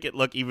they're gonna make it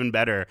look even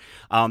better.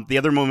 The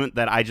other moment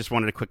that I just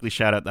wanted to quickly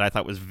shout out that I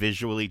thought was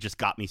visually just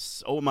got me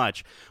so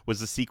much was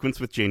the sequence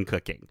with Jane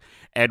cooking,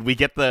 and we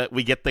get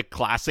the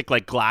classic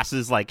like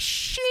glasses like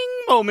shing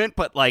moment,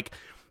 but like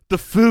the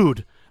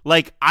food.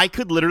 Like, I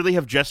could literally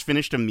have just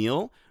finished a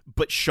meal,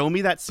 but show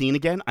me that scene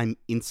again, I'm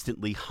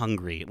instantly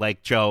hungry.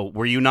 Like, Joe,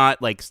 were you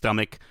not, like,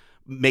 stomach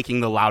making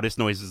the loudest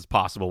noises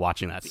possible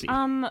watching that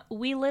scene?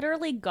 We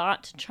literally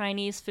got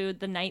Chinese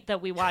food the night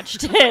that we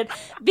watched it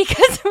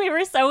because we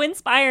were so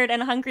inspired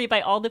and hungry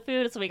by all the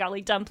food. So we got,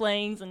 like,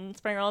 dumplings and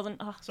spring rolls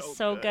and,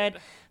 so good.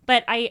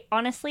 But I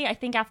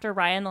think after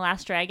Raya and the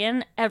Last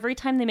Dragon, every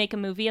time they make a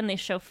movie and they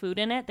show food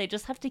in it, they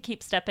just have to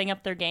keep stepping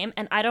up their game.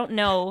 And I don't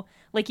know,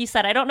 like you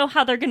said, I don't know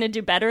how they're going to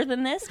do better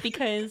than this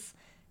because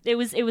it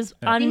was unbelievable.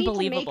 They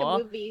need to make a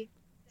movie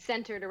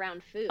centered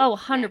around food. Oh,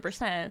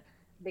 100%.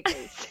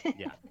 Because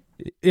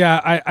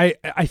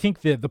I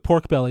think the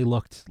pork belly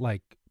looked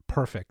like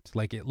perfect.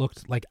 Like it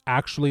looked like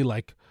actually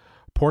like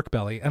pork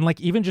belly, and like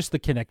even just the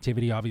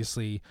connectivity,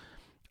 obviously,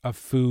 of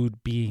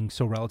food being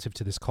so relative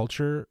to this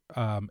culture.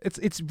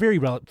 It's very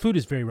food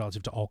is very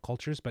relative to all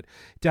cultures, but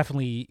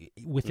definitely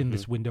within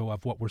this window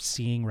of what we're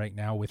seeing right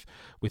now with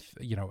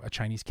you know a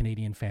Chinese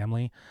Canadian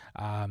family.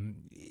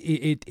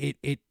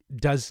 It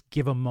does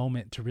give a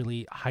moment to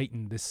really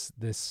heighten this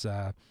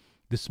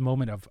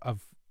moment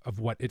of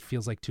what it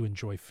feels like to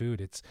enjoy food.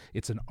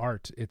 It's an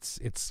art. It's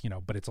you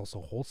know, but it's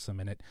also wholesome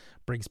and it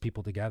brings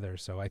people together.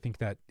 So I think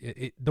that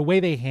the way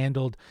they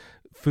handled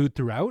food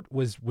throughout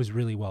was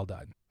really well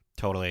done.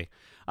 Totally.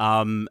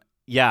 I'm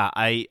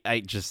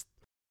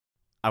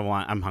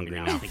hungry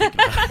now.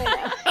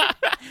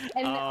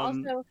 And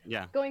also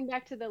going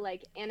back to the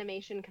like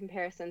animation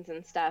comparisons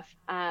and stuff,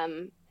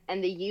 and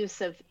the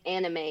use of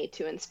anime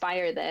to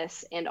inspire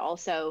this, and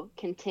also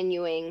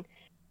continuing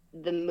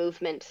the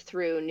movement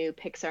through new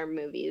Pixar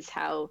movies,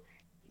 how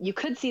you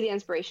could see the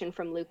inspiration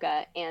from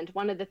Luca, and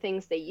one of the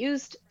things they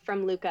used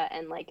from Luca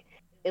and like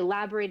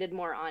elaborated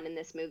more on in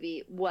this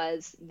movie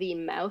was the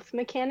mouth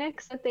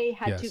mechanics that they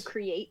had to Yes.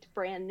 create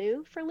brand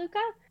new for Luca,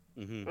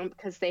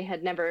 because they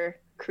had never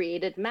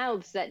created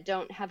mouths that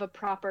don't have a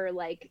proper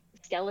like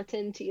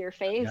skeleton to your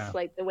face, Yeah.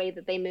 like the way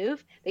that they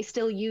move. They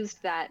still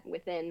used that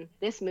within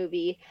this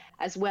movie,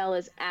 as well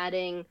as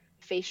adding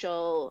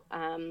facial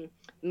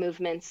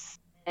movements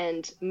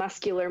and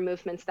muscular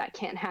movements that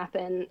can't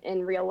happen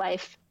in real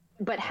life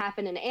but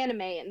happen in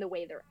anime, and the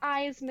way their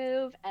eyes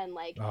move, and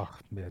like Oh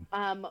man.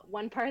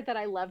 one part that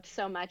I loved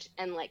so much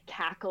and like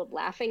cackled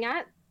laughing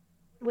at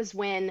was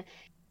when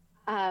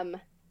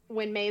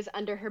May's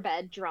under her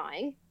bed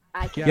drawing.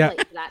 I can Yeah.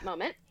 relate to that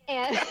moment.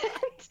 And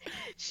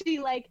she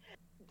like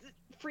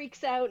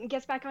freaks out and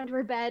gets back onto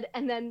her bed,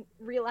 and then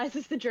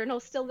realizes the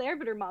journal's still there,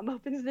 but her mom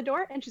opens the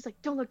door and she's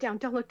like, "Don't look down,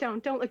 don't look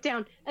down, don't look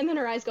down." And then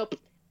her eyes go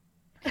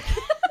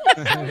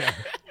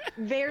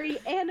very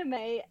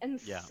anime and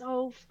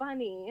so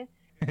funny.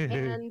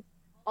 And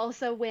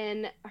also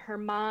when her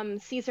mom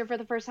sees her for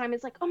the first time,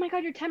 it's like, "Oh my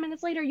god, you're 10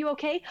 minutes late. Are you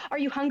okay? Are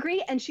you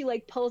hungry?" And she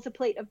like pulls a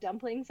plate of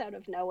dumplings out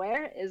of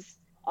nowhere, is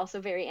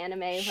also very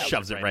anime.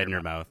 Shoves it right in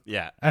her mouth.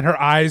 Yeah. And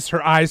her eyes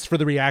for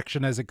the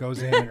reaction as it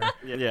goes in,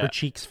 and her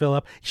cheeks fill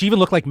up. She even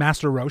looked like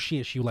Master Roshi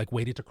as she like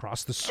waited to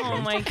cross the street. Oh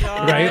my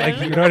god! Right,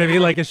 like, you know what I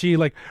mean? Like, as she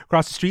like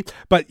crossed the street,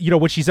 but you know,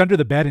 when she's under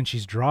the bed and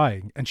she's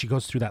drawing, and she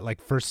goes through that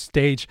like first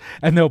stage,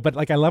 and no, but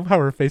like I love how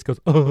her face goes,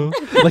 oh,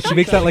 like she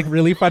makes that like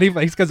really funny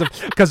face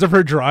because of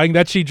her drawing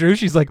that she drew.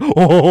 She's like,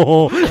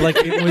 oh, like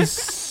it was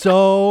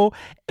so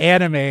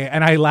anime,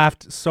 and I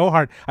laughed so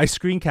hard. I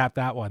screen capped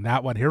that one.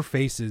 Her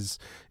face is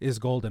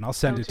golden. I'll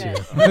send it to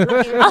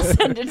you. I'll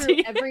send it to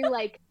you. Every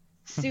like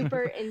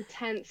super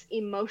intense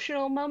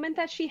emotional moment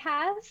that she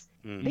has,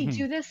 they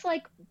do this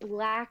like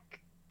black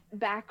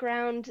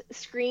background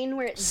screen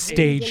where it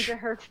zooms into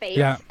her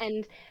face,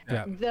 and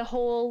the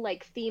whole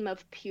like theme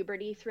of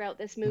puberty throughout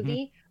this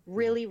movie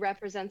really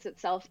represents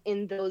itself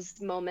in those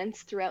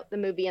moments throughout the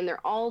movie, and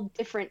they're all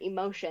different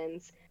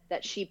emotions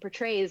that she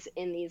portrays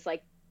in these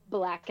like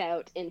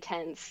blackout,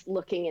 intense,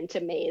 looking into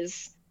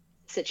May's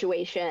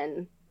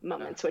situation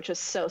moments, which is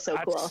so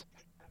cool.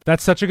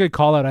 That's such a good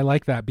call out. I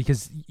like that,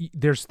 because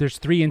there's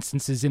 3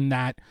 instances in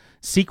that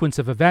sequence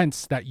of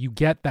events that you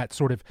get that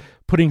sort of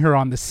putting her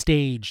on the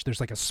stage. There's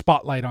like a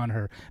spotlight on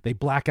her. They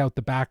black out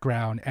the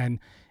background, and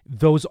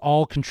those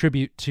all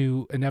contribute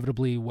to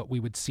inevitably what we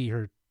would see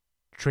her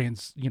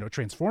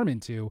transform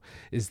into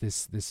is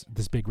this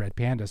big red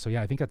panda. So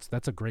yeah, I think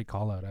that's a great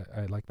call out.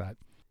 I like that.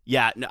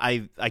 Yeah,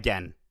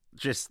 again,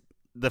 just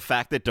the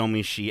fact that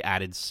Domee Shi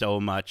added so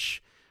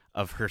much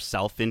of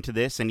herself into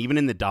this, and even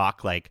in the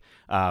doc, like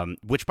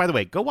which, by the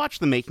way, go watch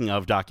the making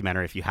of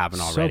documentary if you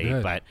haven't already. So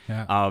good. But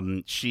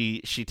Yeah.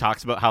 she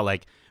talks about how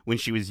like when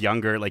she was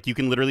younger, like you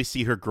can literally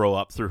see her grow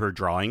up through her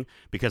drawing,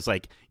 because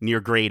like near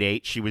grade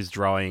 8 she was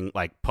drawing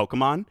like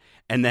Pokemon,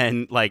 and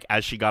then like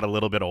as she got a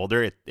little bit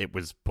older it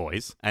was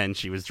boys, and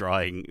she was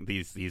drawing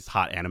these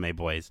hot anime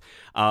boys.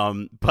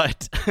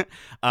 But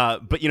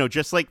you know,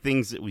 just like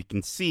things that we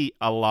can see,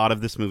 a lot of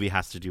this movie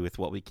has to do with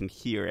what we can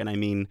hear. And I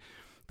mean,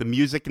 the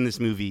music in this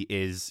movie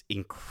is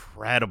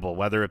incredible,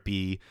 whether it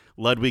be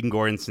Ludwig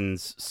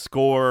Göransson's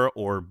score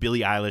or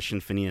Billie Eilish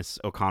and Phineas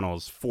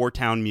O'Connell's Four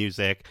Town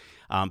music.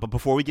 But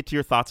before we get to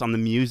your thoughts on the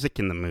music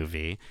in the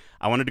movie,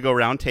 I wanted to go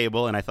round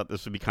table, and I thought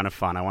this would be kind of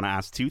fun. I want to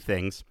ask 2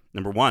 things.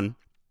 Number 1,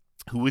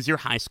 who was your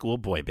high school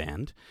boy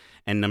band?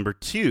 And number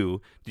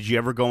 2, did you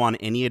ever go on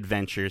any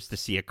adventures to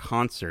see a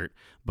concert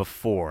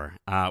before?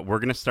 We're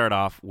going to start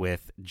off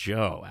with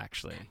Joe,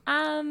 actually.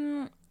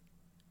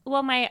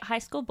 Well, my high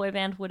school boy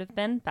band would have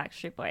been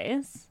Backstreet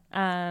Boys.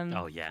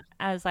 Oh, yeah.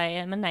 As I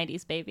am a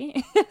 90s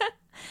baby.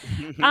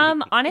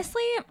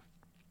 Honestly,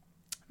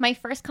 my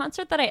first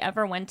concert that I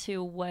ever went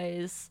to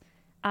was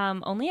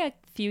only a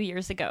few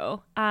years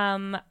ago.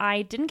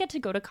 I didn't get to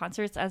go to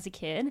concerts as a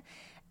kid,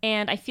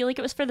 and I feel like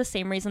it was for the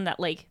same reason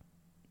that, like,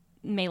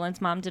 Maylin's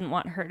mom didn't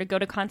want her to go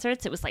to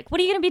concerts. It was like, what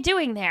are you going to be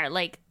doing there?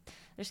 Like,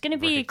 there's going to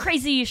be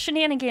crazy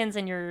shenanigans,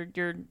 and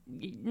you're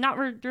not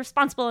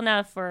responsible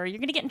enough, or you're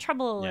going to get in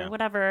trouble or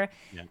whatever.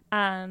 Yeah.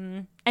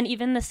 And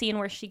even the scene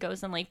where she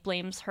goes and like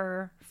blames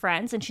her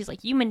friends, and she's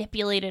like, you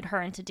manipulated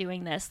her into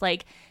doing this.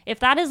 Like, if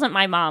that isn't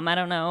my mom, I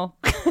don't know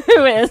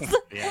who is.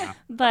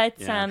 But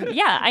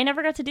I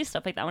never got to do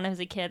stuff like that when I was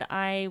a kid.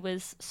 I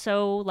was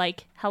so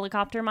like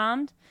helicopter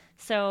mommed.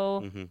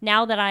 So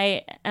now that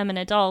I am an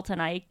adult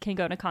and I can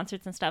go to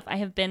concerts and stuff, I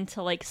have been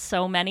to like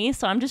so many.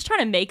 So I'm just trying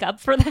to make up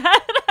for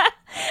that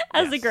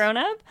as a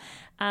grown-up.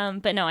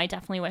 But no, I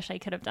definitely wish I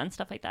could have done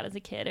stuff like that as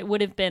a kid. It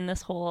would have been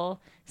this whole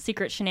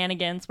secret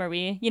shenanigans where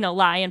we,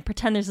 lie and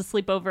pretend there's a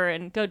sleepover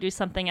and go do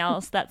something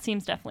else. That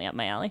seems definitely up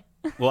my alley.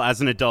 Well,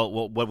 as an adult,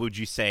 what would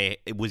you say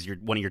it was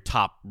one of your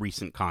top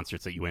recent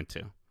concerts that you went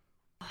to?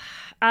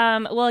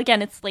 Well,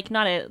 again, it's like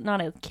not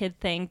a kid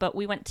thing, but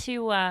we went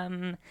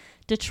to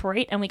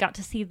Detroit and we got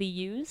to see The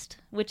Used,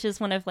 which is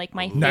one of like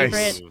my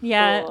favorite,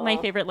 my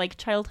favorite like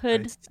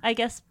childhood, I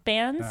guess,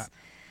 bands.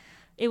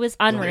 It was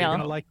unreal.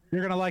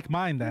 You're gonna like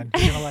mine then.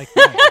 You're gonna like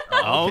mine.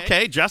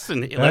 Okay,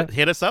 Justin,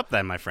 hit us up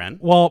then, my friend.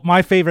 Well,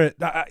 my favorite,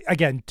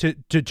 again,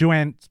 to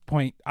Joanne's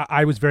point,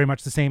 I was very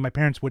much the same. My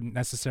parents wouldn't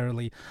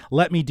necessarily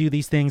let me do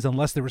these things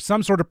unless there was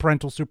some sort of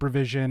parental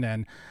supervision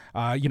and,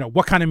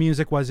 what kind of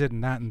music was it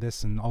and that and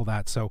this and all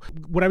that. So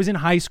when I was in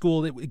high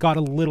school, it got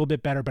a little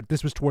bit better, but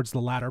this was towards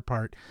the latter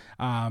part.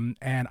 And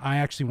I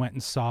actually went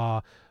and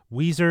saw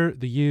Weezer,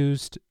 The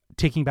Used,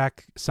 Taking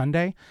Back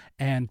Sunday,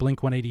 and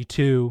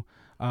Blink-182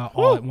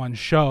 all at one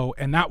show,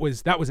 and that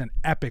was an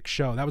epic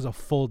show. That was a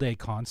full day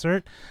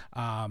concert,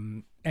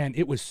 and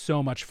it was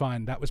so much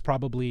fun. That was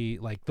probably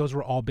like those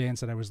were all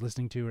bands that I was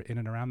listening to in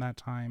and around that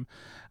time,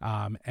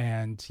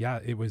 and yeah,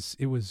 it was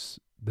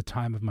the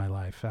time of my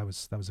life. That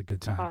was a good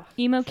time.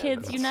 Emo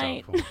kids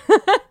unite. So cool.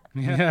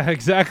 Yeah,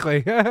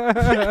 exactly.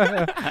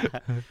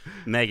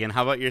 Megan,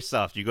 how about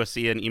yourself? Did you go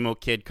see an emo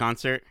kid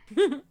concert?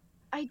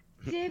 I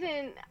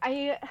didn't.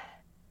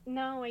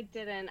 No, I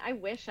didn't. I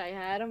wish I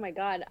had. Oh my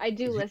god. I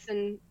do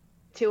listen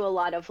to a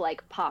lot of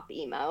like pop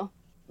emo.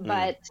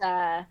 But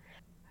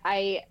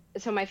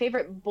so my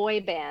favorite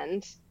boy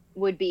band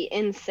would be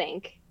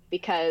NSYNC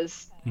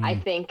because I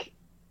think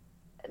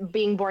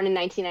being born in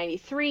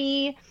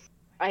 1993,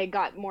 I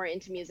got more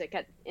into music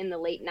in the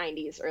late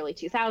 90s, early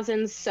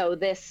 2000s, so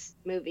this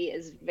movie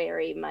is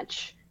very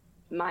much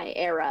my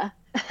era.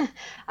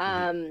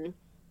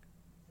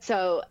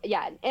 So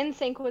yeah,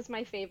 NSYNC was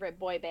my favorite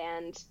boy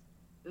band.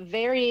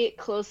 Very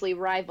closely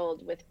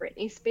rivaled with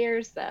Britney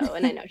Spears, though,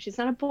 and I know she's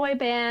not a boy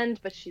band,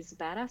 but she's a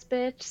badass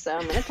bitch, so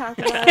I'm gonna talk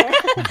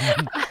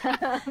about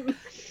her.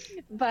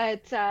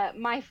 But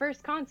my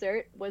first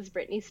concert was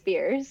Britney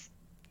Spears,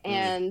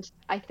 and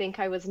I think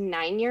I was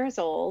 9 years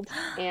old,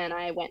 and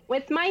I went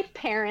with my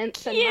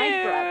parents and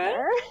my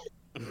brother.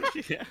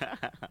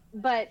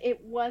 But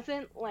it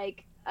wasn't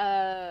like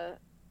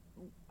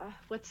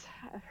what's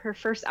her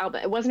first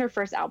album? It wasn't her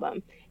first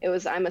album. It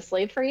was "I'm a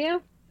Slave for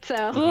You."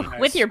 So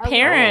with your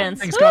parents.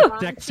 Things got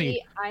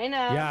sexy. I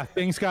know. Yeah,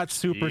 things got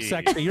super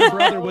sexy. Your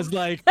brother was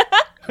like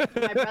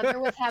my brother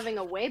was having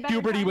a way better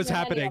puberty time was than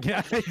happening. any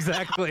of Yeah,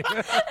 exactly.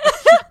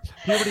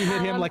 Puberty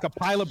hit him like a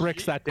pile of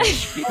bricks that day.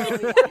 Oh, yeah.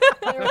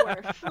 There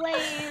were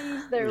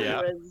flames. There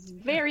was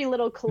very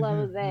little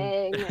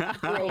clothing.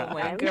 Oh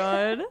my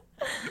god.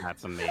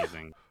 That's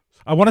amazing.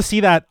 I want to see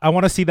that. I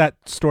want to see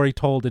that story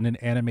told in an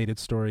animated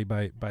story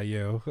by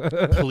you.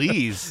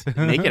 Please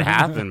make it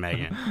happen,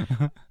 Megan.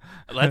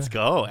 Let's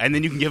go. And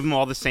then you can give him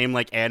all the same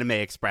like anime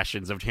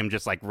expressions of him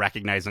just like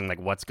recognizing like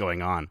what's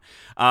going on.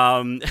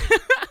 I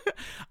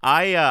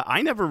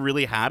never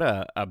really had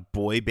a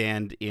boy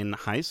band in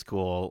high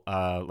school.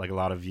 Like a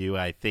lot of you,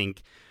 I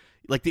think.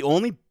 Like the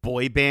only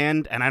boy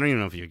band, and I don't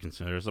even know if you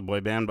consider this a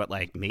boy band, but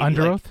like maybe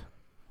Under like, Oath.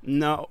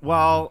 No,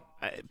 well,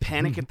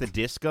 Panic at the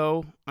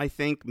Disco, I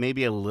think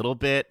maybe a little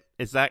bit.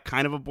 Is that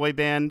kind of a boy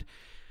band?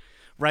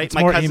 Right, it's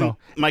more emo.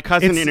 My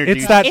cousin introduced.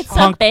 It's that It's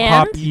punk a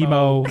band? pop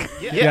emo.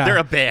 Yeah, they're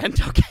a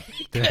band. Okay.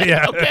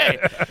 Yeah. Okay.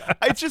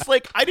 It's just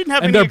like I didn't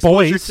have And any they're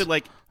exposure boys. to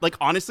like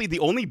honestly the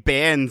only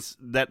band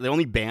that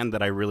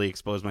I really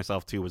exposed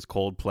myself to was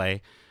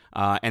Coldplay.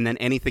 And then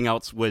anything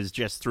else was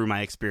just through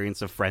my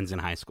experience of friends in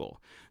high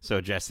school. So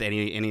just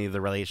any of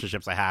the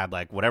relationships I had,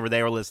 like whatever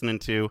they were listening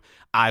to,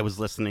 I was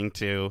listening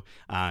to,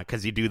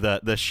 because you do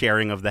the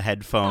sharing of the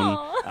headphone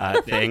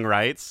thing,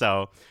 right?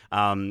 So,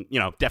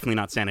 definitely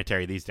not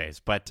sanitary these days.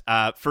 But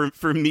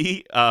for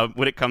me,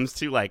 when it comes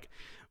to like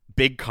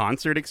big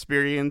concert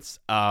experience,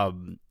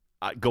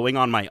 going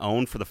on my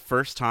own for the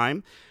first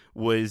time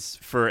was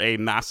for a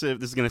massive,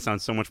 this is going to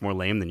sound so much more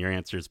lame than your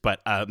answers,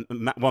 but,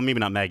 well, maybe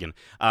not Megan,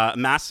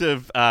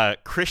 massive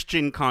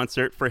Christian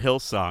concert for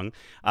Hillsong,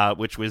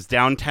 which was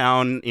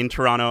downtown in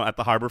Toronto at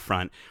the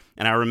Harbourfront.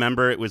 And I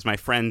remember it was my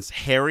friends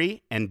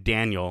Harry and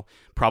Daniel,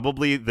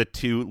 probably the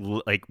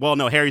two, like, well,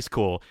 no, Harry's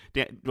cool.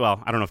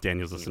 Well, I don't know if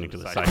Daniel's listening to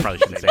this, so I probably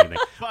shouldn't say anything.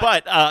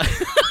 But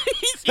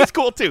he's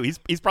cool, too.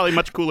 He's probably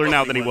much cooler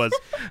now than he was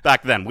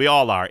back then. We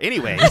all are.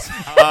 Anyways,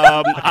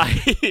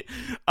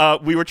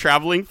 we were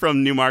traveling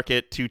from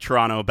Newmarket to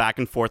Toronto back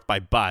and forth by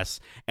bus,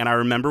 and I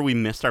remember we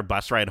missed our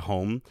bus ride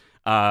home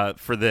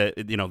for and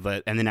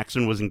the next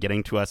one wasn't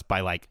getting to us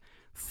by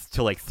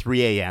till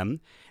 3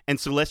 a.m., and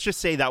so let's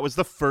just say that was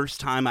the first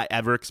time I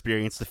ever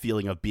experienced the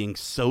feeling of being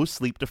so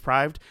sleep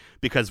deprived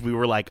because we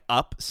were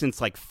up since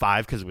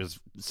 5 because it was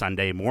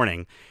Sunday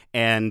morning.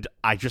 And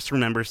I just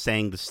remember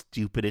saying the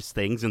stupidest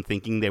things and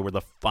thinking they were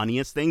the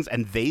funniest things.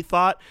 And they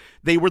thought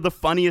they were the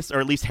funniest, or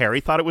at least Harry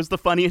thought it was the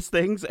funniest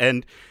things.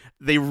 And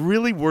they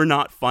really were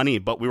not funny,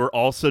 but we were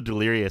all so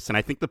delirious. And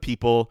I think the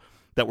people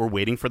that were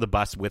waiting for the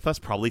bus with us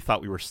probably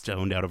thought we were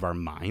stoned out of our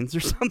minds or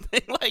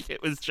something.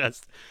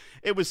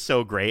 It was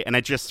so great. And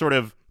I just sort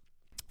of,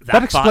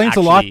 that explains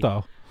a lot,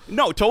 though.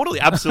 No, totally,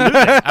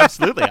 absolutely,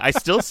 absolutely. I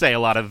still say a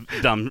lot of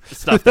dumb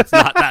stuff that's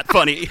not that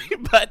funny,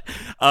 but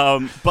I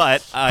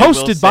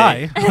hosted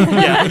by,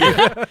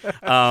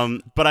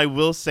 but I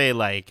will say,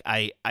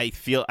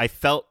 I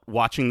felt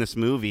watching this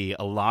movie,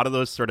 a lot of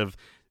those sort of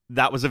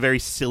that was a very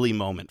silly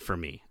moment for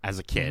me as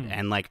a kid,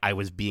 and like I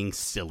was being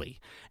silly,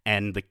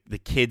 and the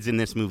kids in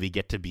this movie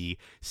get to be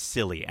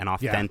silly and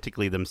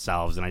authentically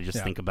themselves, and I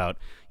just think about,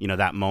 you know,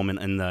 that moment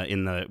in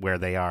the where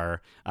they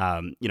are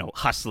you know,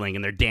 hustling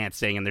and they're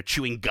dancing and they're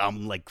chewing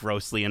gum like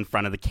grossly in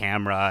front of the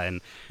camera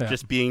and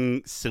just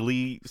being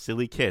silly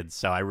kids.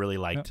 So I really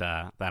liked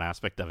that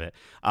aspect of it.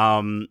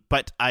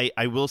 But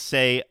I will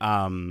say,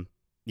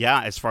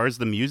 as far as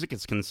the music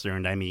is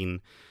concerned, I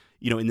mean,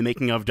 you know, in the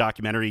making of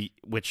documentary,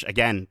 which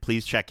again,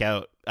 please check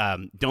out,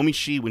 Domee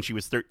Shi, when she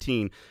was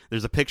 13,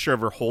 there's a picture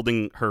of her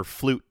holding her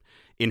flute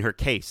in her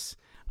case.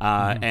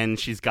 And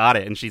she's got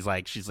it, and she's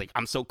like,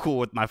 I'm so cool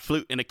with my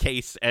flute in a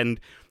case. And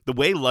the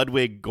way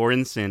Ludwig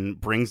Göransson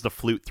brings the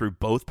flute through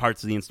both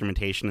parts of the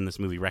instrumentation in this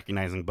movie,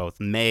 recognizing both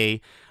May,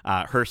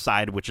 her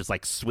side, which is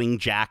like swing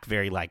jack,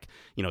 very like,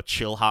 you know,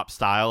 chill hop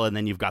style, and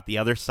then you've got the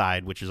other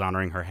side, which is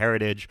honoring her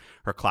heritage,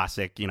 her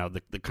classic, you know,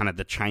 the kind of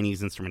the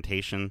Chinese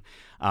instrumentation.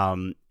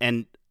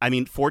 And I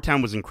mean, Four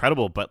Town was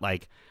incredible, but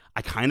like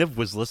I kind of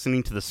was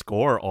listening to the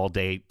score all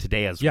day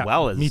today as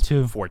well as me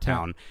too. Four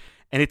Town,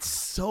 and it's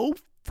so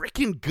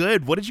freaking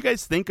good. What did you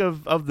guys think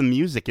of the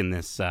music in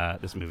this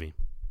this movie?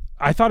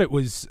 I thought it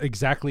was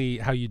exactly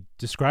how you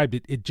described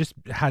it. It just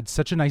had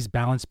such a nice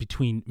balance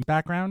between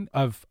background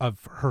of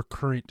her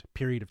current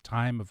period of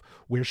time, of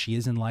where she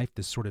is in life,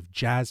 this sort of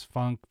jazz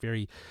funk,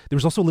 there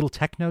was also a little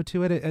techno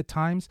to it at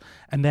times.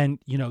 And then,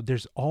 you know,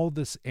 there's all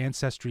this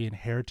ancestry and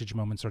heritage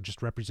moments are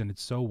just represented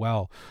so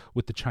well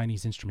with the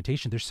Chinese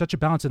instrumentation. There's such a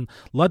balance. And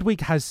Ludwig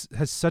has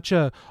such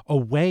a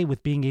way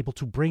with being able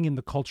to bring in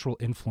the cultural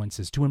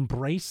influences, to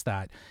embrace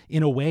that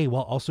in a way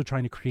while also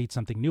trying to create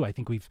something new. I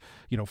think we've,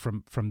 you know,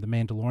 from the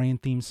Mandalorian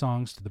theme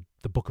songs to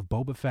the Book of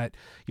Boba Fett,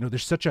 you know,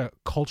 there's such a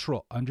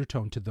cultural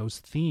undertone to those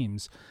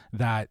themes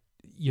that,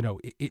 you know,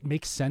 it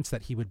makes sense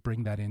that he would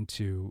bring that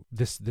into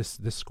this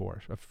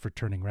score for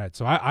Turning Red.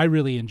 So I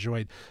really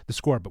enjoyed the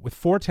score. But with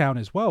Four Town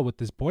as well, with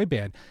this boy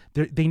band,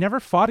 they never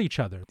fought each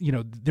other. You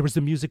know, there was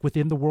the music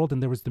within the world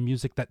and there was the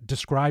music that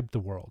described the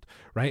world,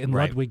 right? And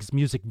Ludwig's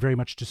music very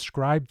much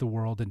described the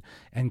world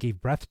and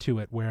gave breath to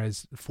it,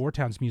 whereas Four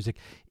Town's music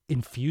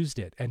infused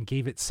it and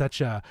gave it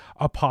such a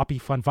poppy,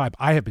 fun vibe.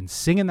 I have been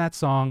singing that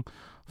song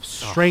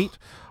straight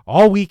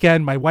all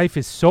weekend. My wife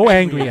is so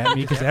angry at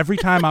me because every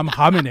time I'm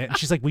humming it, and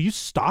she's like, will you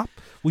stop?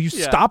 Will you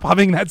stop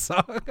humming that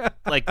song?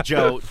 Like,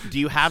 Joe, do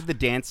you have the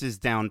dances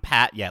down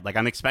pat yet? Like,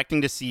 I'm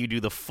expecting to see you do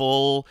the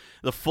full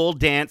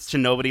dance to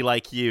Nobody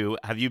Like You.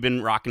 Have you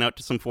been rocking out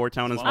to some Four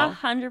Town as well?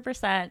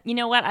 100%. You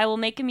know what? I will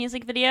make a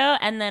music video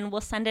and then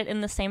we'll send it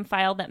in the same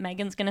file that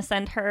Megan's going to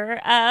send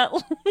her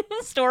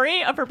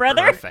story of her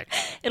brother. Perfect.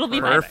 It'll be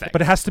perfect.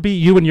 But it has to be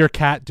you and your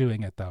cat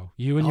doing it, though.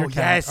 You and your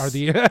cat are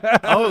the...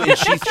 Oh, and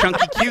she's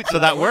chunky cute, so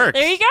that works.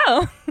 There you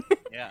go.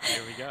 Yeah,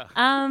 there we go.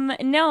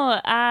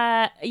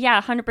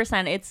 Yeah,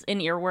 100%. It's an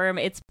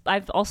earworm.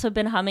 I've also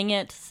been humming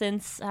it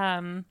since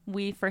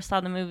we first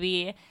saw the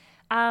movie.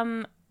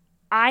 I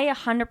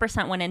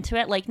 100% went into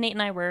it. Like, Nate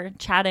and I were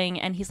chatting,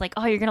 and he's like,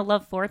 "Oh, you're gonna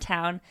love Four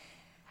Town,"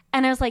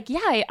 and I was like,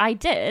 "Yeah, I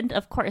did.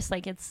 Of course.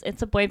 Like, it's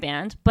a boy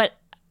band, but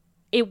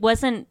it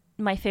wasn't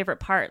my favorite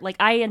part. Like,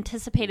 I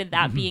anticipated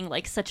that being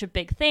like such a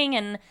big thing,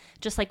 and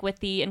just like with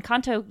the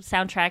Encanto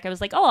soundtrack, I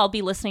was like, oh, I'll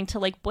be listening to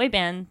like boy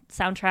band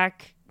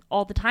soundtrack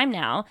all the time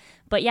now.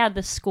 But yeah,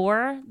 the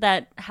score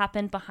that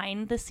happened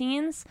behind the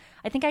scenes,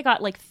 I think I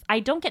got like, I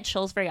don't get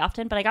chills very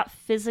often, but I got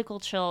physical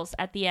chills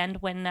at the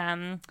end when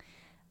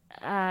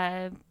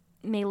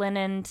Meilin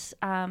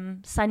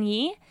and Sun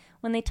Yi,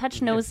 when they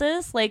touch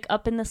noses like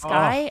up in the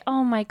sky.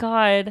 Oh my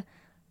god,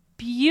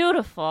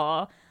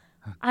 beautiful.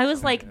 I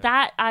was like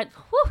that.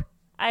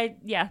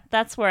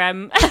 That's where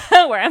I'm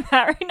where I'm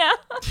at right now.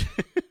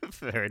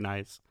 Very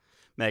nice.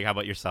 Meg, how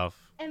about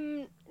yourself?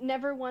 I'm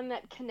never one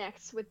that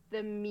connects with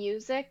the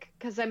music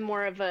because I'm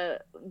more of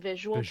a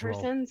visual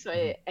person. So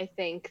I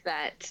think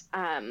that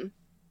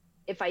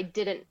if I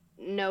didn't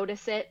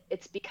notice it,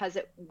 it's because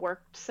it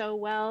worked so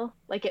well.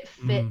 Like, it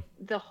fit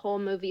the whole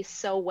movie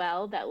so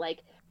well that like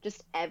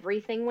just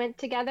everything went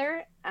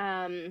together.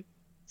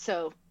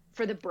 So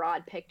for the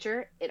broad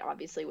picture, it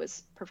obviously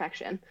was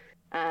perfection.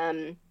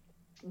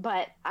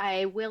 But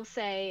I will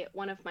say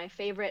one of my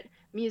favorite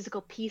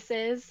musical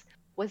pieces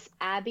was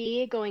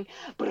Abby going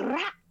brah.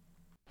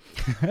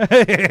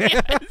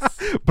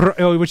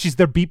 Which is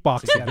their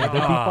beatboxing. Their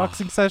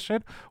beatboxing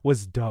session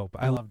was dope.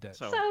 I loved it.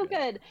 So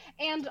good.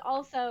 And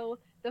also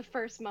the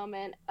first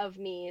moment of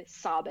me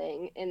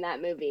sobbing in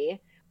that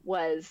movie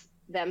was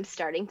them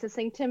starting to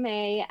sing to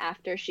May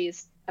after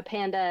she's a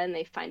panda and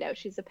they find out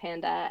she's a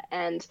panda,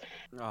 and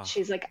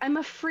she's like, I'm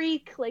a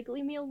freak, like,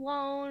 leave me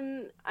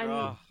alone.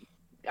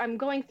 I'm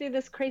going through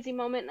this crazy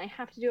moment and I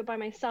have to do it by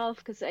myself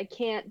because I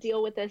can't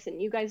deal with this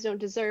and you guys don't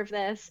deserve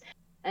this.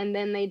 And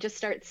then they just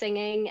start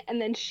singing, and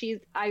then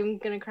I'm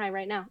gonna cry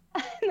right now.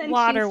 And then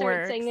she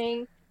starts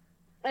singing,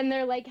 and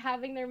they're like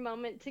having their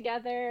moment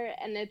together,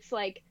 and it's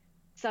like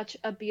such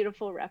a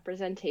beautiful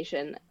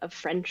representation of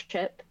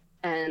friendship,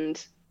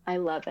 and I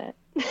love it.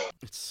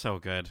 It's so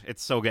good.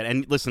 It's so good.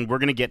 And listen, we're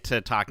gonna get to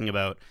talking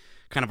about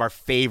kind of our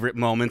favorite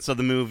moments of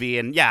the movie.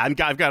 And yeah, I've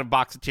got a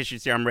box of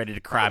tissues here. I'm ready to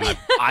cry my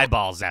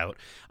eyeballs out.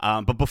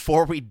 But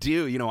before we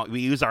do, we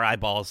use our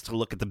eyeballs to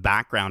look at the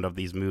background of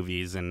these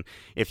movies. And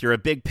if you're a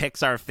big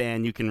Pixar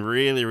fan, you can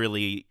really,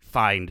 really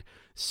find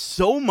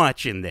so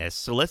much in this.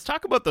 So let's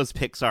talk about those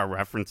Pixar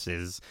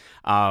references.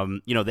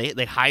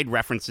 They hide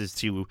references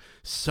to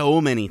so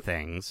many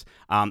things.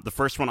 The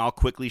first one I'll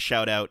quickly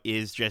shout out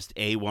is just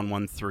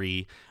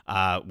A113,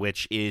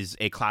 which is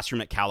a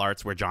classroom at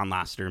CalArts where John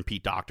Lasseter and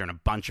Pete Docter and a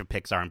bunch of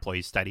Pixar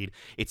employees studied.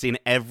 It's in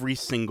every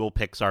single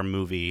Pixar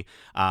movie.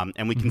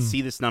 And we can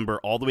see this number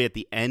all the way at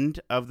the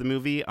end of the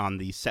movie on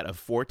the set of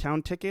Four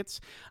Town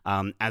tickets,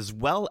 as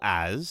well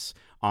as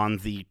on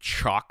the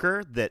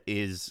chalker that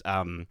is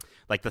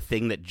like the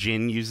thing that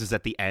Jin uses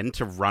at the end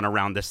to run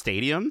around the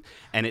stadium,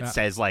 and it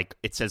says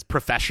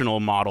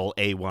professional model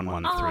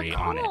A113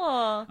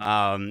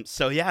 on it.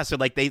 So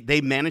like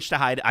they managed to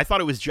hide. I thought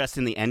it was just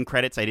in the end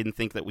credits. I didn't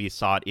think that we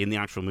saw it in the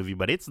actual movie,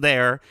 but it's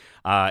there.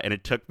 And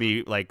it took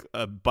me like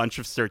a bunch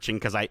of searching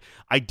because I'm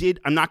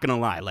not gonna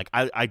lie, like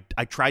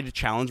I tried to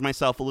challenge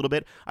myself a little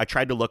bit. I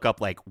tried to look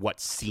up like what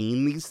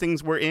scene these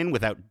things were in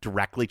without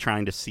directly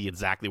trying to see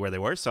exactly where they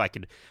were, so I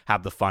could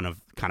have the fun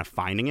of kind of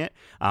finding it.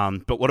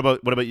 But what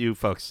about you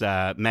folks?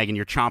 Megan,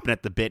 you're chomping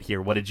at the bit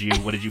here. What did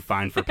you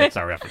find for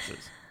Pixar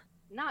references?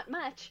 Not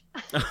much.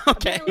 Okay.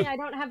 Apparently I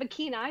don't have a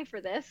keen eye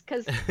for this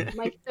because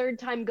my third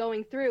time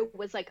going through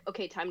was like,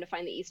 okay, time to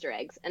find the Easter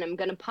eggs. And I'm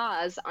going to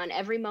pause on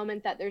every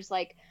moment that there's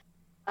like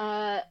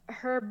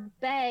her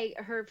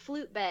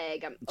flute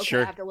bag. Okay,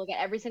 sure. I have to look at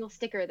every single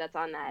sticker that's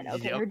on that.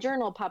 Okay, Yep. Her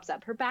journal pops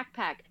up, her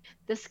backpack,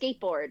 the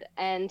skateboard.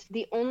 And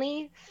the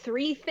only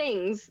 3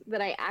 things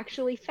that I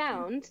actually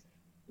found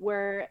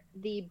were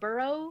the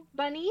Burrow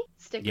Bunny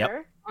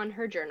sticker on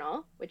her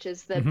journal, which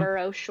is the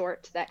Burrow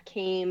short that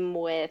came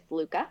with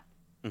Luca.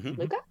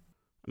 Luca?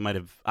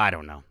 I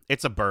don't know.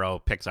 It's a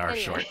Burrow Pixar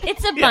short.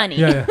 It's a bunny.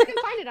 Yeah. You can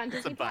find it on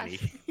Disney It's a bunny.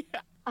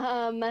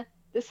 Plus.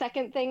 The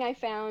second thing I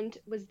found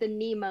was the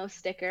Nemo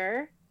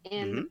sticker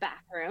in the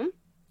bathroom.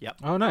 Yep.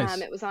 Oh, nice.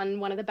 It was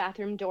on one of the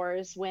bathroom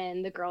doors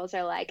when the girls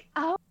are like,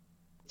 "Oh,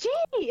 gee,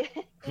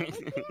 it was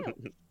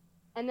you."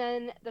 And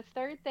then the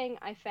third thing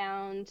I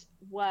found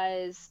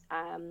was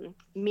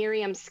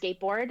Miriam's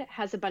skateboard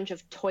has a bunch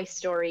of Toy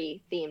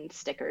Story themed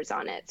stickers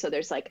on it. So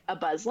there's like a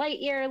Buzz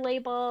Lightyear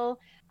label.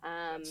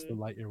 It's the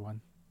Lightyear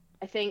one.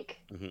 I think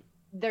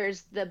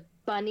there's the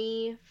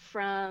bunny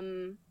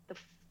from the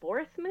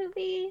 4th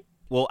movie.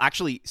 Well,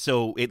 actually,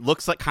 so it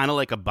looks like kind of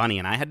like a bunny,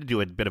 and I had to do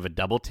a bit of a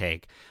double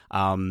take.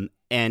 And,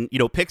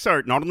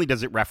 Pixar, not only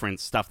does it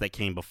reference stuff that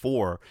came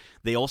before,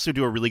 they also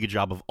do a really good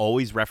job of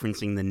always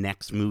referencing the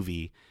next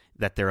movie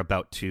that they're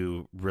about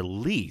to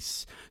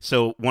release.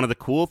 So one of the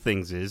cool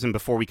things is, and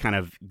before we kind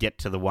of get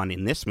to the one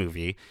in this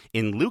movie,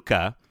 in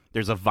Luca,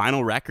 there's a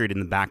vinyl record in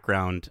the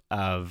background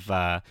of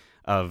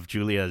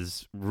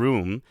Julia's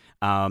room,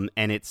 and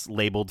it's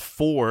labeled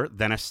 4,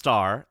 then a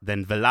star,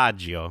 then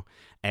Villaggio,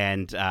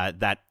 and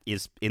that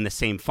is in the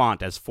same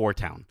font as Four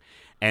Town.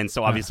 And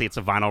so obviously it's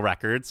a vinyl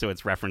record, so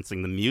it's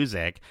referencing the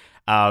music,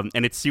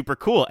 and it's super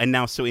cool. And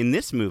now, so in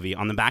this movie,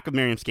 on the back of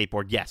Miriam's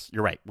skateboard, yes,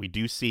 you're right, we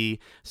do see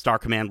Star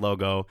Command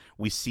logo.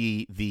 We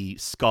see the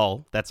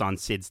skull that's on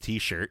Sid's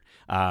T-shirt.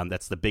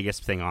 That's the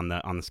biggest thing on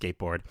the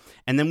skateboard.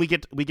 And then we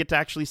get to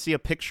actually see a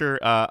picture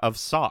of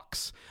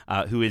Socks,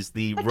 who is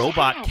the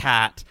robot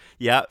cat,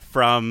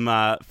 from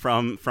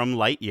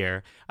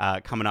Lightyear,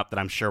 coming up, that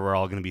I'm sure we're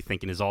all going to be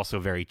thinking is also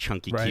very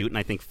chunky, cute, and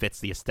I think fits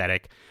the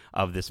aesthetic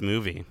of this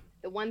movie.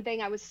 The one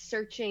thing I was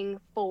searching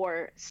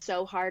for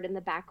so hard in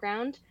the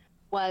background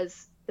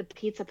was the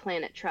Pizza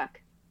Planet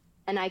truck,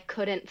 and I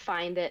couldn't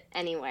find it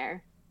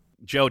anywhere.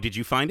 Joe, did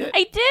you find it?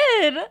 I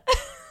did.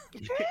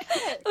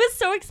 I was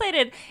so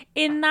excited.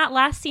 In that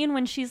last scene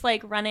when she's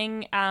like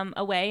running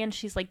away and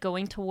she's like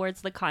going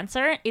towards the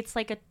concert, it's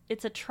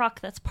a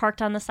truck that's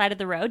parked on the side of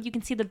the road. You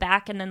can see the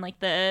back and then like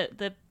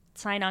the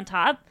sign on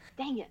top.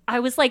 Dang it. I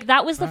was like,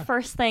 that was the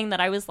first thing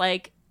that I was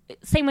like,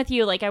 same with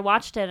you. Like I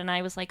watched it and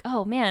I was like,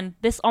 oh man,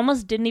 this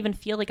almost didn't even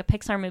feel like a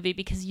Pixar movie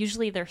because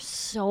usually they're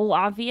so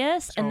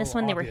obvious, and this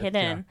one they were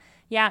hidden.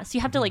 Yeah, so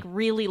you have to like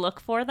really look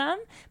for them.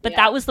 But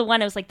that was the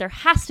one I was like, there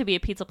has to be a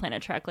Pizza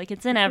Planet truck. Like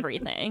it's in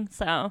everything.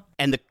 So.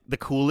 And the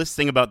coolest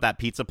thing about that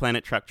Pizza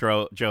Planet truck,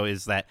 Joe,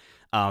 is that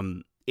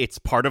it's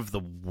part of the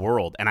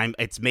world, and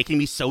it's making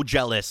me so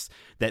jealous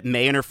that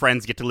May and her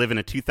friends get to live in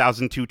a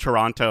 2002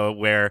 Toronto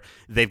where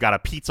they've got a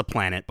Pizza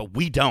Planet, but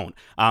we don't,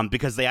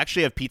 because they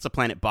actually have Pizza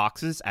Planet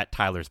boxes at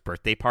Tyler's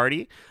birthday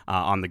party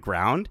on the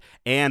ground,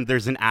 and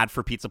there's an ad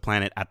for Pizza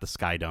Planet at the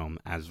Sky Dome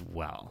as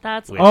well.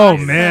 That's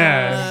awesome.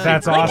 Man,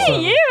 that's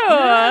awesome. Look at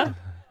you.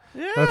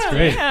 Yeah, that's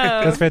great.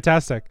 That's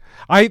fantastic.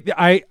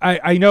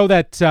 I know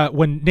that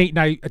when Nate and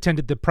I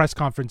attended the press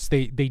conference,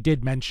 they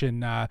did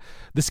mention the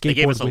skateboard. They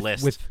gave us a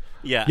list.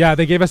 Yeah,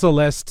 they gave us a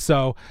list.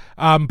 So,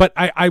 but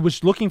I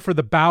was looking for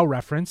the Bao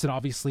reference, and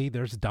obviously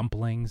there's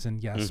dumplings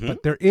and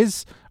but there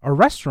is a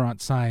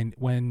restaurant sign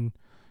when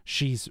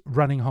she's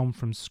running home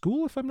from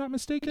school, if I'm not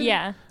mistaken.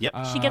 Yeah.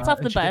 Yep. She gets off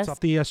the She bus. gets off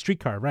the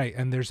streetcar, right?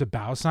 And there's a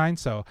bow sign,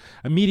 so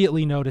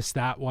immediately noticed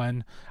that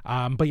one.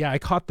 But yeah, I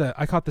caught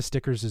the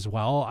stickers as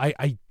well.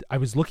 I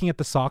was looking at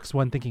the socks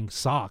one, thinking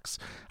socks.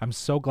 I'm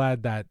so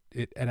glad that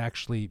it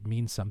actually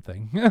means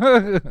something.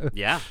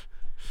 Yeah.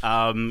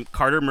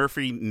 Carter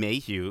Murphy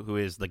Mayhew, who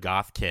is the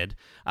goth kid,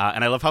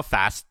 and I love how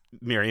fast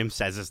Miriam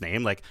says his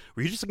name. Like,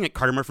 were you just looking at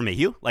Carter Murphy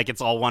Mayhew? Like,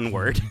 it's all one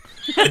word.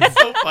 It's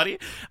so funny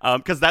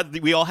because that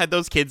we all had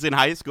those kids in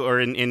high school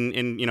or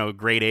in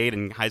grade 8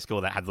 in high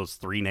school that had those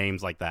 3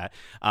 names like that.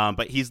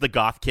 But he's the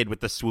goth kid with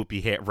the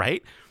swoopy hair,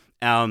 right?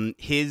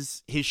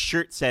 His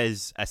shirt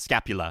says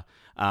scapula.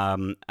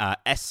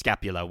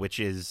 Escapula, which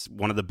is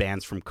one of the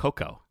bands from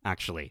Coco,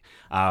 actually,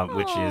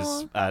 which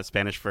is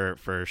Spanish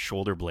for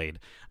shoulder blade,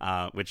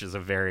 which is a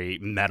very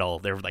metal.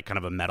 They're like kind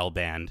of a metal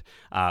band.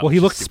 Well, he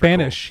looked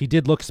Spanish. Cool. He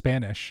did look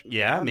Spanish.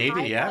 Yeah,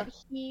 maybe. I thought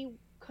he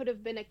could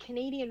have been a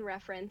Canadian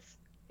reference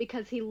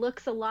because he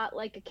looks a lot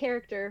like a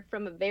character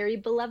from a very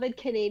beloved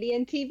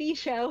Canadian TV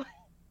show.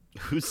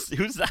 Who's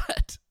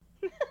that?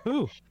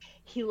 Who?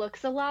 He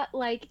looks a lot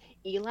like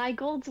Eli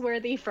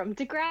Goldsworthy from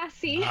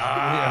Degrassi.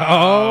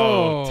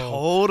 Oh,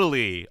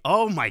 totally.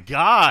 Oh my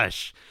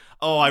gosh.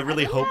 Oh, I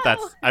really hope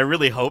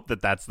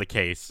that's the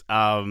case.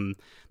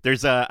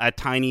 There's a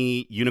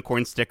tiny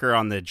unicorn sticker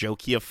on the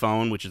Jokia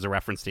phone, which is a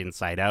reference to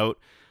Inside Out.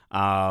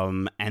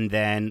 And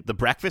then the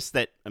breakfast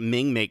that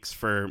Ming makes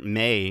for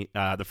May,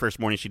 the first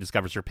morning she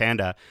discovers her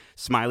panda,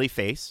 smiley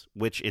face,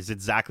 which is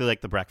exactly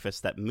like the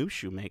breakfast that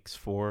Mushu makes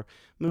for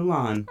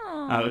Mulan,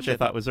 which I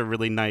thought was a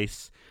really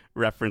nice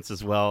reference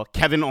as well.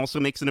 Kevin also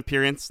makes an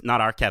appearance, not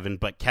our Kevin,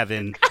 but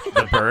Kevin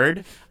the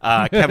bird.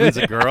 Kevin's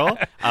a girl.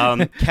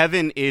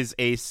 Kevin is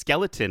a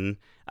skeleton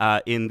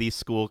in the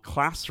school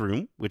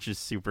classroom, which is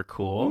super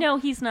cool. No,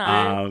 he's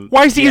not.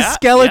 Why is he a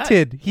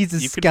skeleton? Yeah. He's a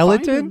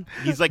skeleton?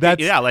 He's like,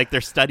 like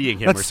they're studying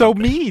him. That's so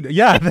mean.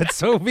 Yeah, that's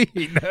so mean.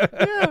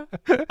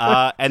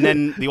 Yeah. And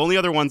then the only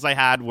other ones I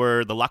had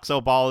were the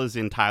Luxo ball is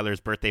in Tyler's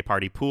birthday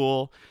party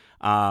pool.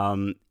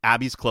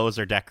 Abby's clothes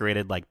are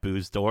decorated like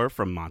Boo's door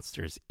from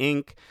Monsters,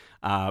 Inc.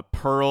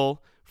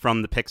 Pearl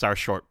from the Pixar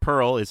short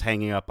Pearl is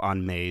hanging up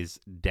on May's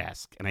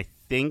desk. And I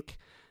think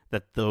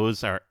that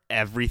those are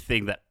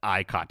everything that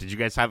I caught. Did you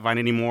guys find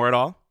any more at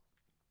all?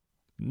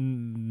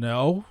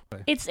 No.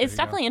 It's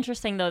definitely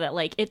interesting, though, that,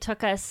 like, it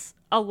took us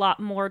a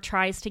lot more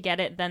tries to get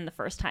it than the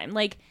first time.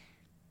 Like,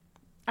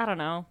 I don't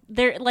know.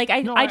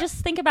 I just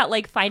think about,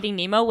 like, Finding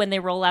Nemo when they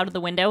roll out of the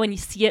window and you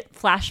see it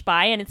flash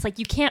by, and it's like,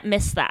 you can't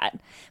miss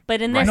that.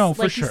 But in this,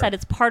 you said,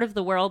 it's part of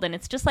the world, and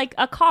it's just like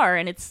a car,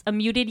 and it's a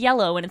muted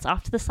yellow, and it's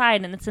off to the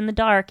side, and it's in the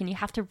dark, and you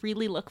have to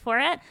really look for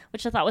it,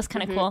 which I thought was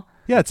kind of cool.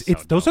 Yeah,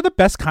 it's those are the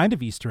best kind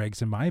of Easter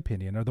eggs, in my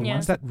opinion, are the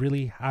ones that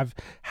really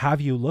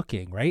have you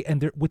looking, right?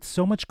 And there, with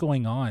so much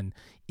going on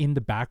in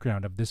the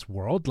background of this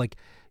world, like,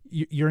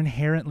 you're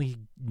inherently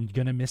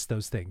gonna miss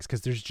those things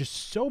because there's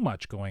just so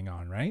much going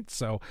on, right?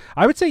 So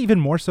I would say even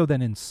more so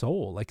than in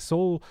Soul. Like,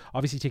 Soul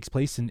obviously takes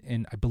place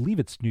in I believe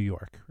it's New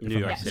York. New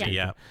York City,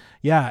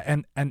 yeah.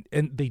 And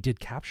they did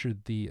capture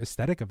the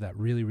aesthetic of that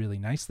really, really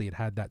nicely. It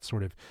had that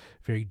sort of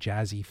very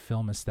jazzy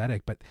film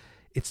aesthetic, but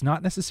it's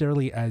not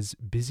necessarily as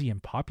busy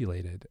and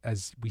populated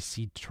as we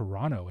see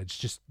Toronto. It's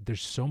just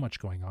there's so much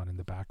going on in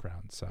the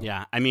background. So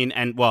yeah, I mean,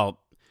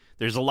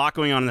 there's a lot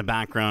going on in the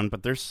background,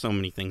 but there's so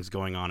many things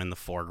going on in the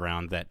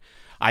foreground that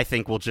I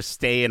think will just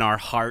stay in our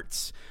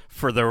hearts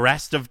for the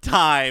rest of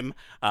time.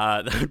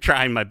 I'm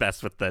trying my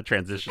best with the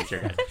transitions here,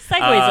 guys.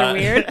 Segues are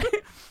weird.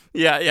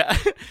 Yeah.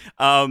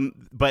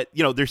 But,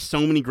 there's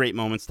so many great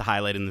moments to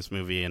highlight in this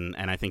movie. And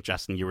I think,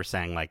 Justin, you were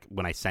saying, like,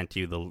 when I sent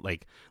you the,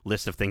 like,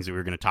 list of things that we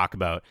were going to talk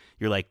about,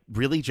 you're like,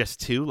 really,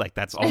 just 2? Like,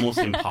 that's almost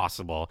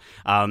impossible.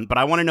 But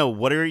I want to know,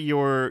 what are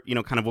your,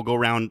 we'll go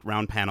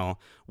round panel.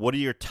 What are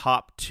your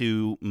top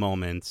 2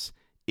 moments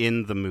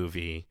in the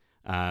movie?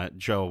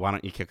 Joe, why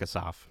don't you kick us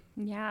off?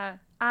 Yeah.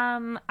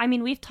 I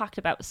mean, we've talked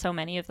about so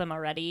many of them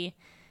already.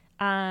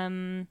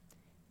 One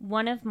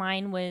of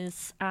mine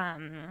was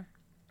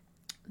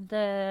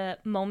the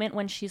moment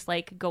when she's,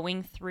 like,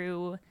 going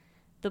through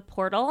the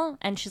portal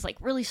and she's, like,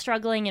 really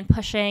struggling and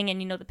pushing,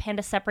 and, the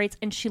panda separates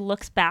and she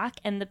looks back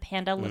and the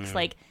panda looks,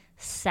 like,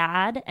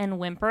 sad and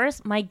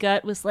whimpers. My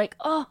gut was like,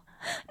 oh,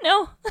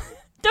 no,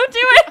 don't do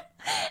it.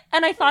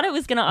 And I thought it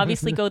was going to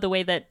obviously go the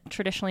way that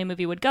traditionally a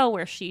movie would go,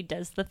 where she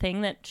does the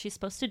thing that she's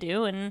supposed to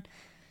do and,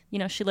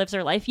 she lives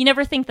her life. You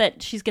never think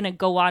that she's going to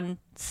go on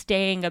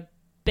staying a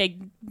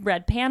big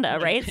red panda,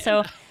 right?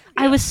 So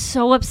I was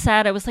so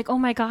upset. I was like, oh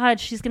my God,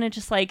 she's going to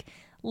just, like,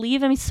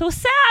 leave him. He's so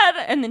sad.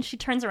 And then she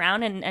turns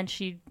around and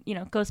she,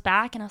 goes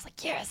back. And I was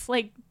like, yes,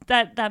 like,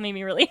 that made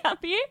me really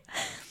happy.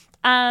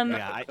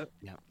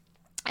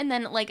 And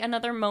then, like,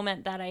 another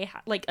moment that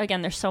like,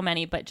 again, there's so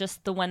many, but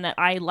just the one that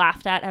I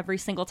laughed at every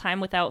single time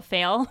without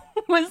fail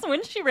was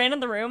when she ran in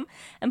the room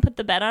and put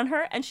the bed on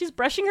her and she's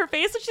brushing her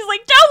face and she's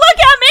like, don't look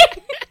at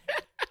me.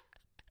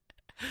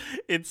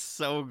 It's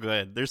so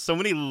good. There's so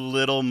many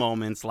little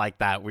moments like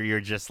that where you're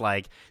just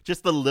like,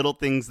 just the little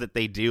things that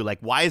they do. Like,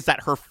 why is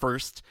that her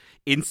first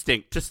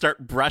instinct to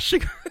start brushing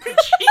her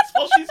cheek?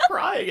 she's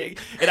crying.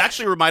 It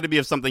actually reminded me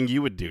of something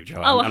you would do,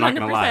 Joe. Oh, I'm not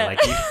gonna lie. 100%. Like,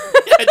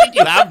 I think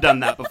you have done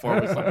that before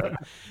with something.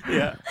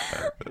 Yeah.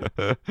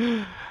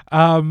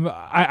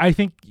 I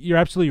think you're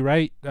absolutely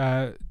right,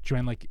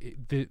 Joanne. Like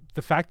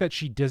the fact that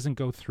she doesn't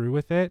go through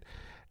with it,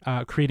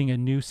 creating a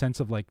new sense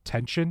of like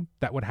tension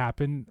that would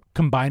happen,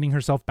 combining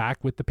herself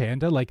back with the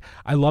panda. Like,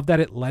 I love that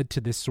it led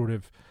to this sort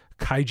of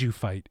kaiju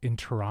fight in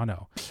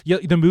Toronto. Yeah,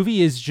 the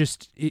movie is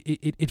just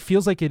it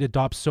feels like it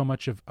adopts so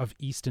much of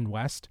East and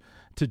West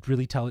to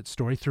really tell its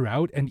story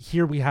throughout. And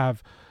here we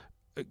have,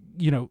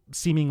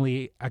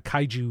 seemingly a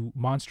kaiju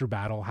monster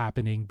battle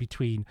happening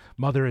between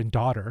mother and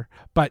daughter.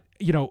 But,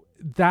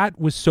 that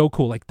was so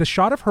cool. Like the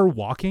shot of her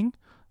walking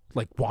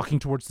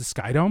towards the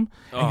Sky Dome,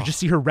 and you just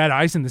see her red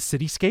eyes in the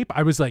cityscape.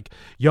 I was like,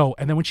 yo.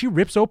 And then when she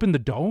rips open the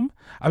dome,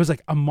 I was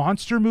like, a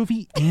monster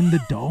movie in the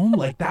dome?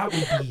 Like, that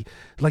would be,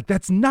 like,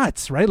 that's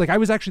nuts, right? Like, I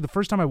was actually, the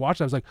first time I watched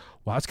it, I was like,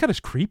 wow, that's kind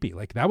of creepy.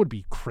 Like, that would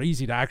be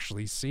crazy to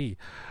actually see.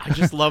 I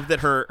just love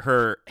that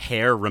her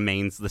hair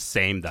remains the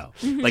same, though.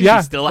 Like, Yeah,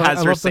 she still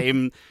has her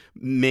same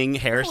Ming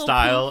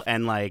hairstyle.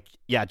 And, like,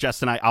 yeah,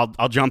 Justin,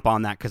 I'll jump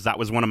on that, because that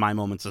was one of my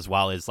moments as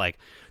well, is, like,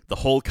 the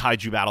whole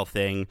kaiju battle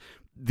thing.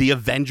 The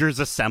Avengers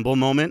Assemble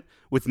moment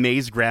with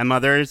May's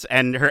grandmothers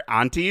and her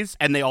aunties,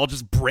 and they all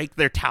just break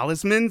their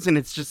talismans, and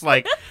it's just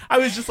like, I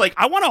was just like,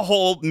 I want a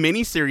whole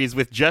miniseries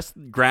with just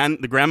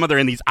the grandmother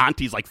and these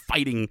aunties like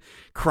fighting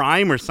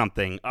crime or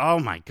something. Oh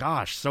my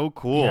gosh, so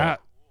cool. Yeah,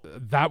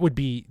 that would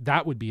be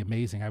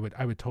amazing. I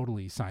would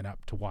totally sign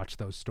up to watch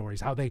those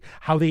stories. How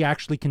they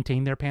actually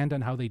contained their panda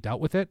and how they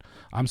dealt with it.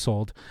 I'm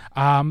sold.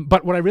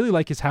 But what I really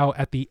like is how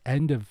at the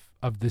end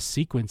of this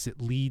sequence, it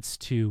leads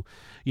to,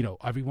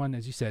 everyone,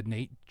 as you said,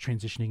 Nate,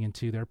 transitioning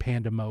into their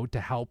panda mode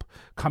to help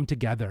come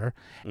together.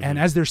 Mm-hmm. And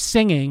as they're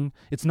singing,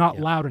 it's not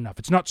loud enough.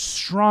 It's not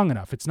strong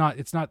enough. It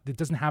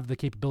doesn't have the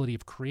capability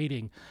of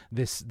creating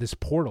this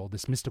portal,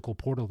 this mystical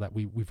portal that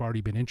we've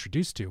already been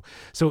introduced to.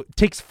 So it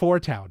takes Four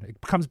Town. It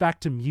comes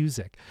back to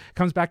music. It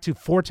comes back to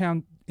Four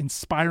Town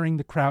inspiring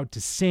the crowd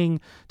to sing,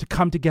 to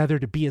come together,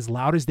 to be as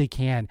loud as they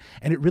can.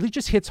 And it really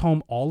just hits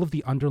home all of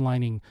the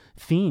underlining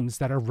themes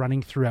that are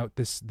running throughout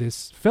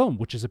this film,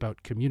 which is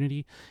about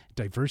community,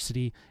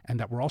 diversity, and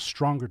that we're all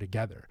stronger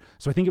together.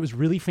 So I think it was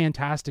really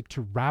fantastic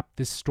to wrap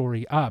this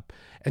story up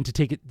and to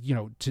take it,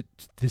 to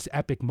this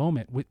epic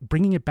moment, with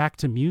bringing it back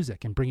to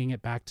music and bringing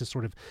it back to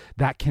sort of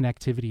that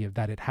connectivity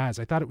that it has.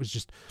 I thought it was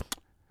just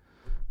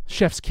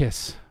chef's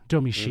kiss.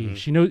 Domichi,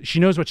 she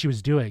knows what she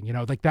was doing.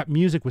 Like, that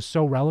music was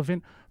so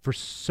relevant for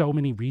so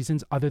many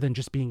reasons, other than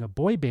just being a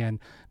boy band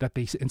that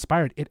they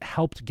inspired. It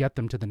helped get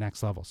them to the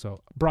next level.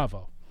 So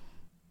bravo.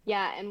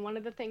 Yeah, and one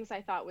of the things I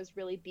thought was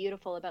really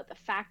beautiful about the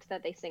fact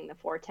that they sing the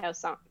Four Town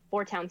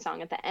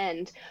song at the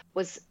end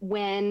was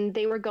when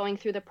they were going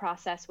through the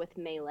process with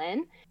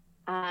Maylin.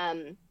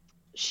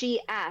 She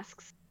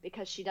asks,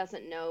 because she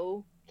doesn't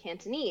know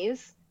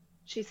Cantonese,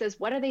 she says,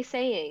 "What are they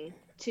saying?"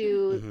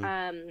 to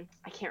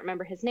I can't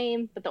remember his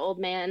name, but the old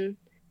man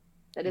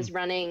that is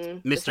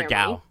running Mr.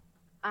 Gao.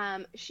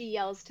 She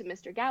yells to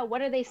Mr. Gao,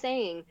 "What are they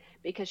saying?"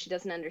 Because she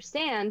doesn't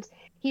understand.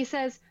 He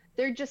says,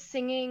 "They're just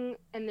singing,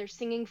 and they're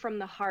singing from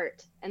the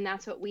heart, and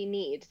that's what we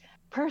need."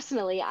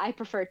 Personally, I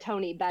prefer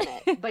Tony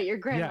Bennett, but your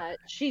grandma,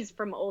 she's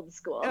from old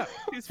school. Yeah,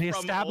 they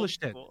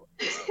established it.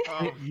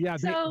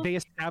 They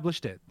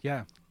established it.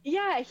 Yeah.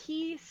 Yeah,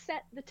 he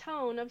set the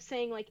tone of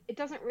saying, like, it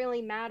doesn't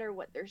really matter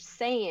what they're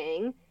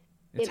saying.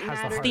 It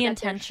matters the that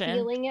intention. they're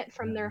feeling it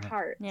from their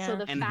heart. Yeah. So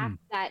the fact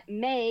that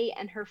May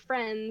and her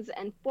friends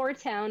and Four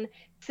Town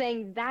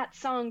sang that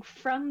song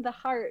from the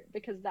heart,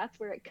 because that's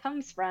where it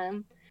comes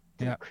from,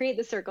 to create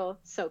the circle,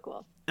 so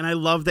cool. And I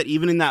love that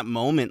even in that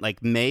moment,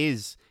 like, May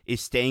is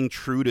staying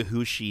true to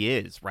who she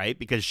is, right?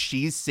 Because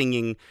she's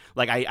singing,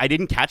 like, I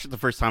didn't catch it the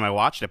first time I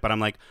watched it, but I'm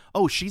like,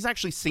 oh, she's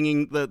actually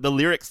singing the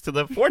lyrics to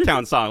the Four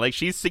Town song. Like,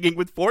 she's singing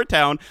with Four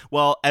Town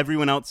while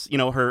everyone else,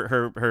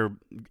 her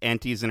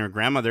aunties and her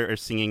grandmother are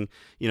singing,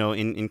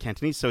 in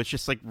Cantonese. So it's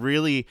just, like,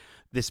 really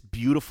this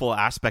beautiful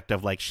aspect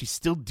of, like, she's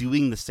still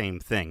doing the same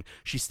thing.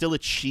 She's still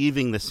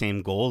achieving the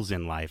same goals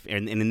in life.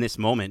 And in this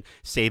moment,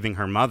 saving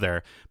her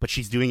mother, but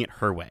she's doing it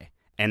her way.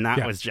 And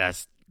that was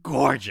just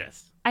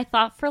gorgeous. I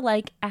thought for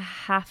like a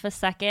half a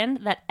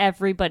second that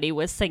everybody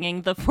was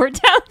singing the Four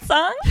Town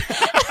song.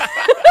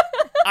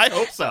 I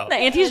hope so. The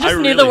aunties just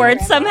knew the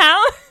words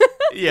somehow.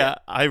 Yeah,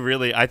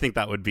 I think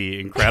that would be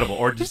incredible.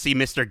 Or to see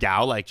Mr.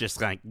 Gao, like, just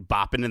like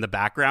bopping in the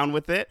background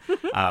with it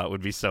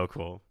would be so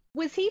cool.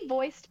 Was he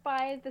voiced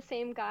by the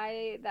same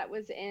guy that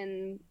was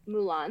in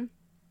Mulan?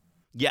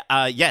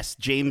 Yeah. Yes,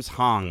 James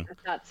Hong.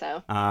 I thought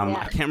so.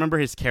 I can't remember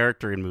his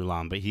character in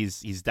Mulan, but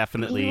he's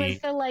definitely. He was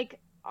the, like,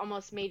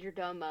 almost major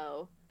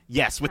domo.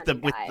 Yes,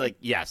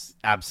 yes,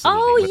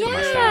 absolutely. Oh, with yeah. the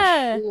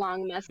mustache.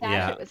 Long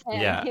mustache. It was him.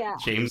 Yeah.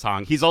 James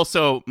Hong. He's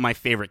also my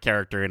favorite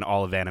character in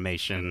all of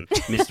animation,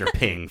 Mr.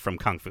 Ping from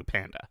Kung Fu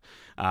Panda.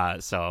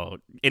 So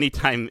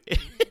anytime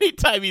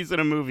he's in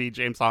a movie,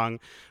 James Hong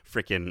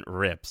freaking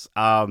rips.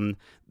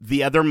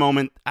 The other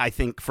moment, I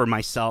think, for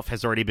myself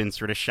has already been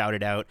sort of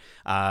shouted out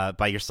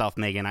by yourself,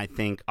 Megan. I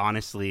think,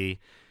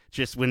 honestly,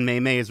 just when Mei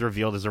Mei is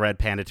revealed as a red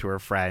panda to her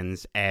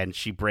friends and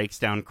she breaks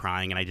down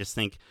crying. And I just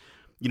think,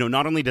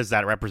 not only does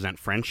that represent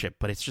friendship,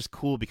 but it's just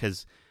cool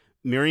because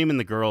Miriam and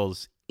the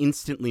girls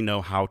instantly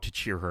know how to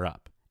cheer her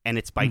up. And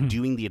it's by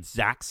doing the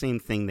exact same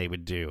thing they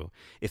would do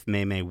if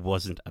Mei Mei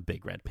wasn't a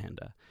big red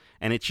panda.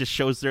 And it just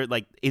shows they're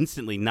like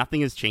instantly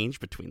nothing has changed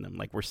between them.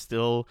 Like we're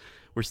still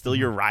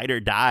your ride or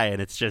die.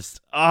 And it's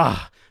just,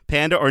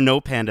 panda or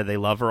no panda, they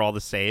love her all the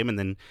same. And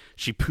then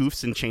she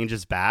poofs and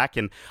changes back.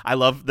 And I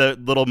love the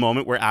little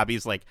moment where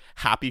Abby's like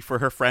happy for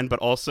her friend, but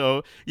she's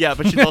also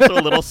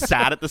a little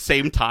sad at the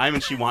same time.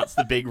 And she wants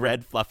the big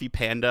red fluffy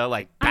panda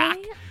like back.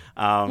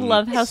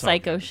 Love how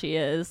psycho she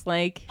is.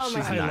 Like, Oh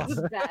my god, she's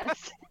the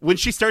best. when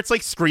she starts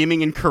like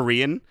screaming in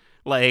Korean,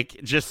 like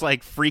just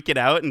like freaking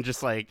out and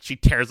just like she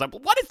tears up,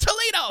 what is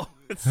Toledo?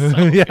 It's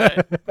so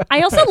good.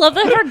 I also love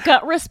that her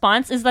gut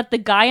response is that the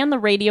guy on the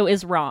radio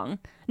is wrong.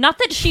 Not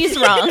that she's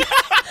wrong.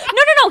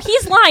 No,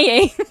 he's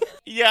lying.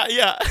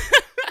 Yeah.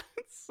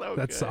 So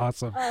That's good.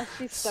 awesome. Oh,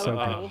 she's so So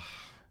funny.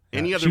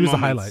 Any other she was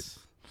moments? the highlight.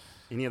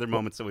 Any other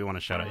moments that we want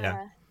to shout out?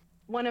 Yeah.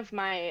 One of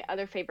my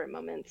other favorite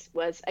moments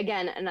was,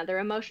 again, another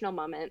emotional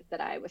moment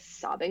that I was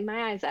sobbing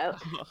my eyes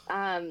out.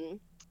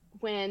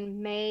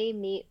 When Mei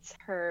meets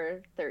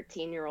her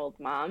 13-year-old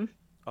mom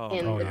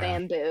in the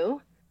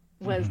bamboo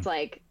was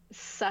like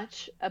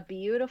such a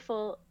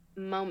beautiful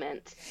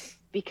moment,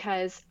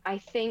 because I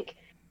think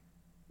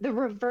the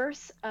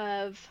reverse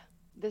of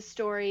the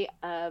story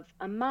of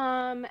a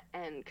mom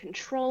and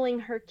controlling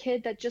her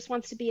kid that just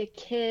wants to be a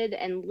kid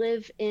and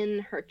live in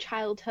her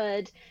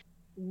childhood,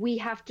 we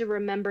have to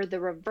remember the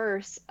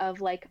reverse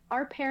of like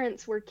our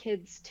parents were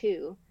kids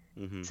too.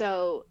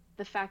 So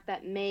the fact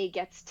that Mei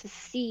gets to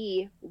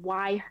see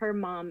why her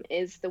mom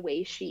is the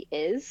way she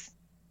is,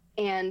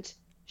 and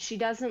she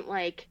doesn't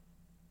like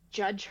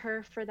judge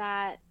her for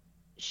that.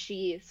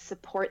 She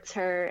supports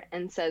her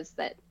and says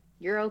that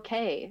you're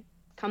okay.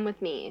 Come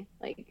with me.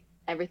 Like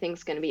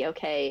everything's going to be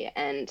okay.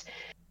 And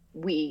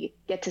we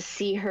get to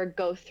see her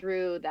go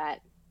through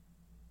that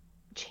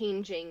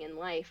changing in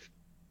life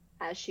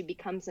as she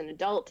becomes an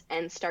adult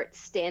and starts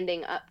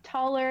standing up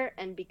taller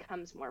and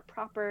becomes more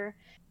proper,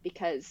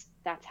 because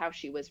that's how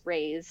she was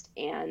raised.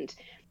 And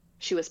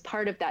she was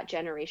part of that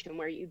generation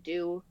where you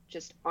do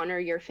just honor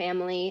your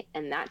family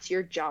and that's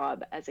your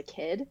job as a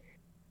kid.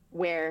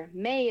 Where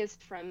Mei is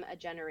from a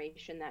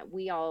generation that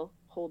we all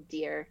hold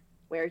dear,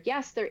 where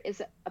yes, there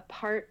is a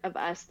part of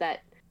us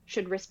that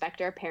should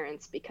respect our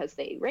parents because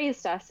they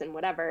raised us and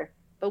whatever,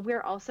 but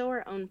we're also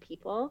our own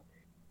people.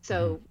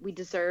 So we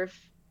deserve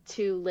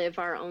to live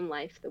our own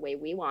life the way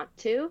we want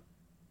to.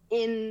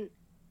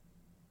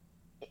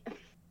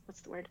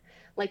 What's the word?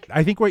 Like,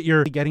 I think what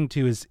you're getting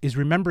to is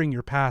remembering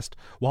your past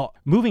while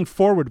moving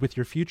forward with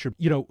your future.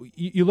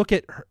 You look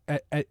at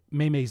at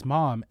Mei Mei's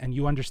mom and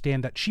you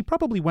understand that she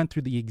probably went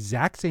through the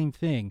exact same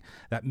thing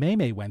that Mei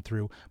Mei went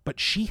through, but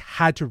she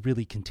had to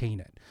really contain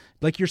it.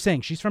 Like you're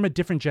saying, she's from a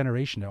different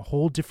generation, a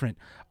whole different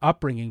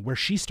upbringing, where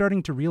she's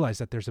starting to realize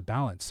that there's a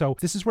balance. So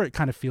this is where it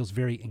kind of feels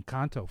very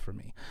Encanto for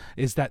me,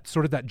 is that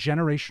sort of that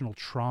generational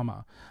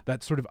trauma,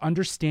 that sort of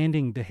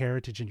understanding the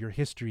heritage and your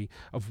history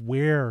of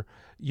where,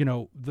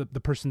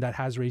 the person that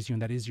has raised you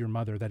and that is your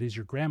mother, that is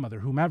your grandmother,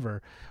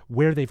 whomever,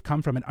 where they've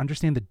come from, and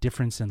understand the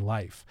difference in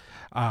life,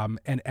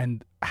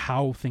 and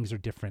how things are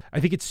different. I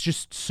think it's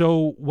just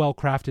so well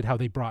crafted how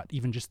they brought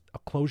even just a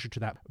closure to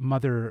that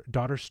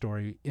mother-daughter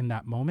story in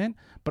that moment,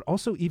 but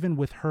also even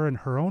with her and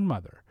her own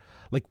mother.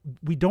 Like,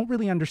 we don't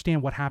really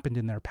understand what happened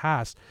in their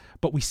past,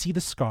 but we see the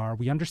scar.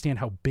 We understand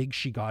how big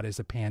she got as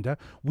a panda.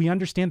 We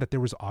understand that there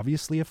was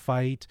obviously a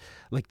fight.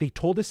 Like, they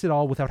told us it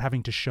all without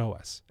having to show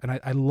us. And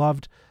I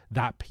loved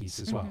that piece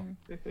as well.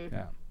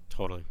 Yeah.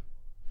 Totally.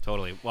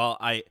 Well,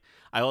 I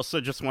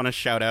also just want to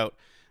shout out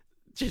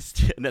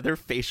just another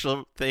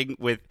facial thing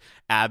with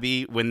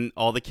Abby when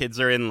all the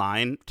kids are in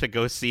line to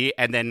go see,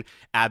 and then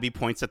Abby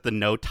points at the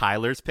No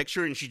Tyler's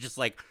picture, and she just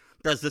like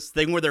does this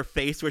thing with her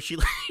face where she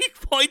like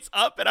points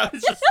up, and I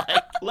was just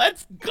like,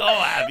 let's go,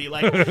 Abby.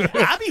 Like,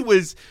 Abby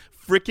was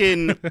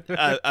freaking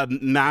a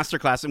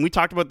masterclass, and we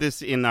talked about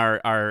this in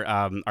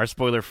our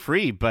spoiler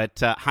free, but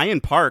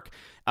Hyan Park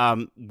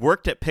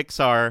worked at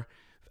Pixar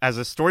as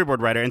a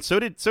storyboard writer, and so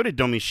did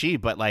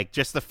Domichi. But like,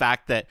 just the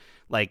fact that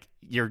like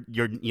you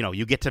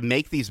get to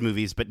make these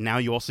movies, but now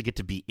you also get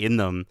to be in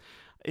them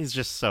is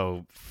just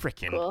so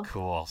freaking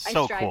cool.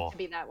 So I strive cool. to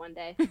be that one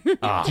day.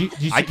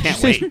 I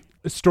can't wait.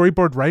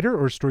 Storyboard writer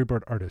or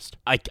storyboard artist?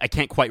 I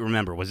can't quite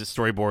remember. Was it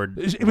storyboard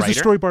writer? It was a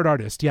storyboard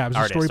artist. Yeah, it was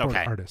artist, a storyboard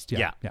okay. artist.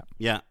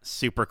 Yeah.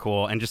 Super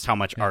cool. And just how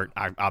much art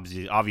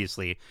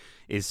obviously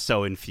is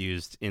so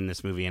infused in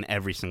this movie in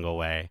every single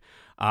way.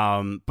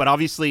 But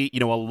obviously,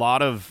 a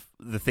lot of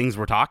the things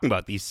we're talking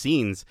about, these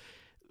scenes,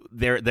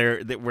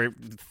 we're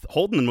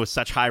holding them with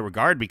such high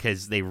regard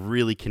because they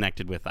really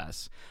connected with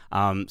us.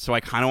 So I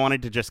kind of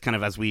wanted to just kind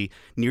of, as we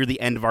near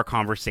the end of our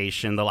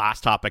conversation, the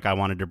last topic I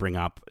wanted to bring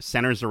up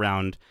centers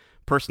around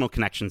personal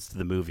connections to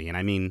the movie. And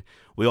I mean,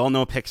 we all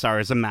know Pixar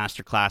is a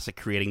masterclass at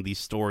creating these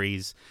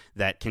stories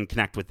that can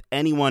connect with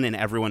anyone and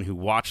everyone who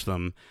watch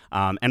them.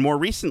 And more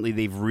recently,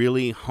 they've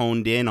really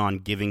honed in on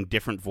giving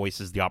different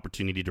voices the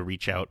opportunity to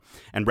reach out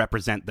and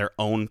represent their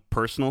own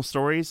personal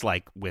stories,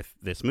 like with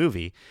this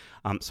movie.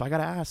 So I got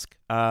to ask,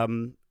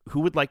 who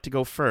would like to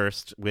go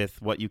first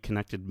with what you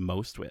connected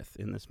most with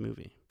in this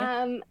movie?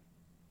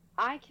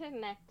 I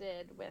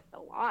connected with a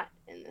lot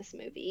in this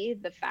movie.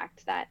 The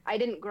fact that I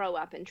didn't grow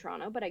up in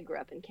Toronto, but I grew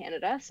up in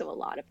Canada, so a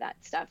lot of that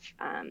stuff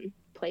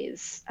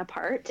plays a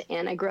part.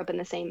 And I grew up in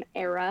the same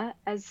era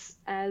as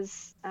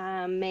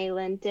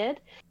May-Lin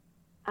did.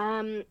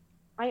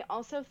 I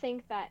also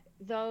think that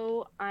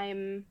though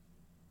I'm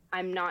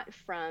not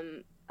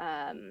from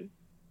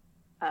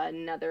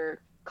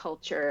another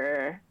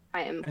culture,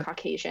 I am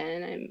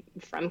Caucasian. I'm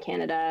from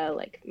Canada.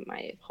 Like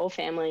my whole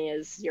family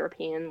is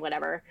European,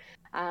 whatever.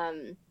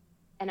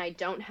 And I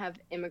don't have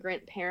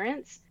immigrant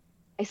parents.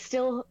 I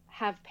still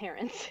have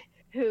parents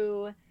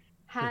who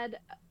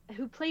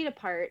played a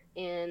part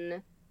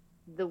in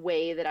the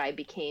way that I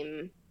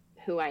became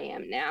who I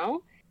am now.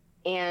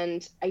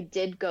 And I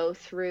did go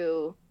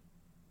through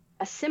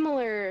a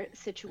similar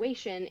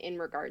situation in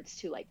regards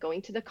to like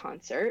going to the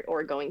concert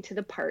or going to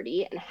the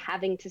party and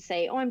having to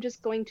say, oh, I'm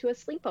just going to a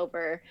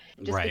sleepover,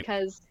 just Right.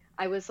 because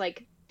I was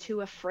like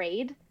too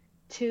afraid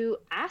to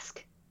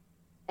ask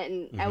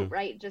and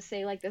outright just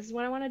say like, this is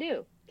what I want to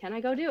do. Can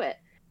I go do it?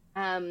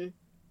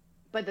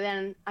 But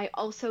then I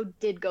also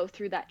did go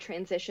through that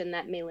transition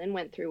that May-Lin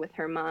went through with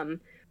her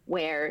mom,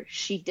 where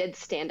she did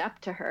stand up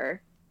to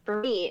her. For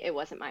me, it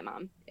wasn't my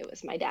mom, it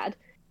was my dad.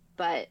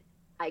 But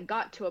I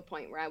got to a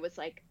point where I was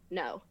like,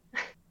 no,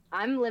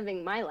 I'm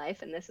living my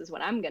life and this is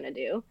what I'm going to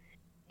do.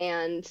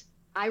 And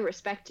I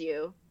respect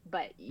you,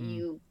 but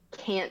you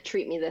can't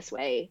treat me this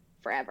way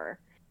forever.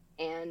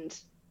 And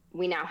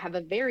we now have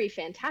a very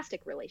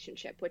fantastic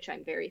relationship, which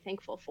I'm very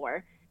thankful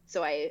for.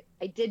 So I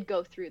did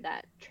go through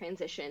that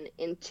transition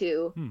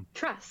into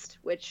trust,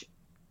 which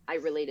I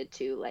related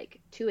to like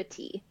to a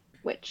T,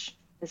 which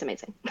is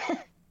amazing.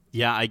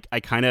 Yeah,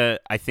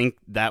 I think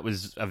that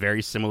was a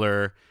very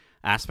similar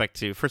aspect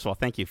to, first of all,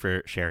 thank you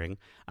for sharing.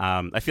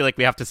 I feel like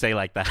we have to say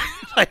like that,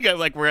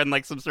 like we're in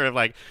like some sort of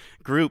like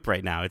group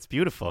right now. It's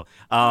beautiful.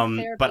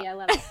 Therapy, but I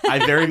love it. I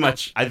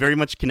very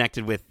much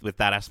connected with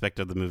that aspect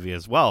of the movie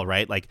as well,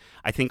 right? Like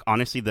I think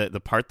honestly the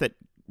part that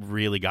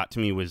really got to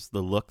me was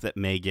the look that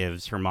May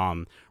gives her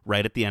mom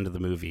right at the end of the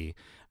movie.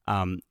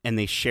 And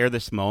they share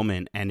this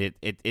moment, and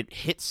it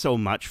hits so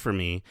much for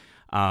me,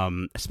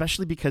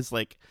 especially because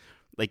like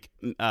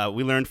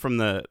we learned from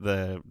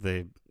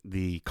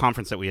the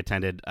conference that we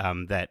attended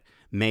that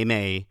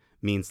May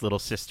means little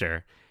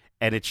sister,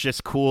 and it's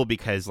just cool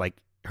because like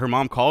her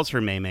mom calls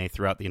her May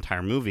throughout the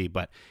entire movie,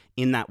 but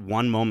in that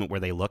one moment where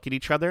they look at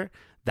each other,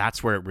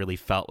 that's where it really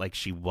felt like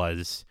she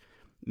was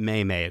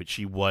May.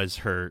 She was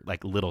her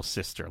like little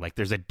sister. Like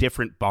there's a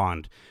different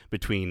bond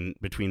between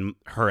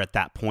her at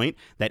that point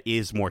that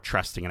is more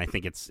trusting, and I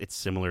think it's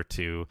similar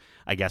to,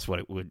 I guess, what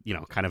it would, you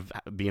know, kind of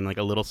being like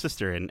a little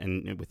sister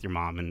and with your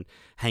mom and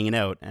hanging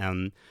out.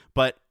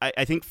 But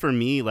I think for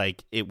me,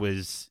 like it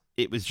was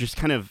just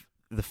kind of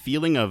the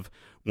feeling of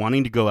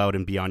wanting to go out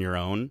and be on your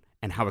own,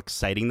 and how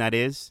exciting that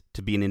is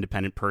to be an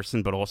independent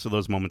person, but also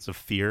those moments of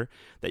fear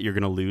that you're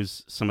going to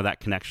lose some of that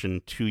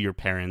connection to your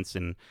parents,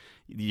 and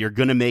you're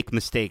going to make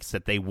mistakes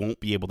that they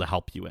won't be able to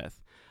help you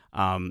with.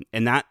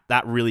 And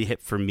that really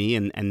hit for me.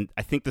 And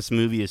I think this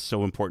movie is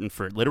so important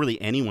for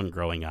literally anyone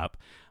growing up.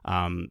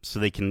 So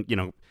they can, you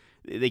know,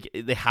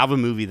 they have a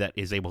movie that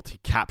is able to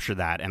capture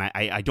that. And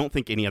I don't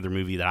think any other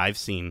movie that I've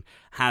seen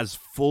has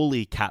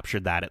fully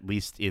captured that, at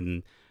least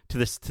to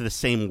the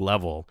same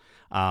level.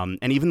 And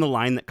even the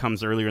line that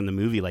comes earlier in the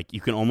movie, like you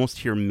can almost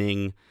hear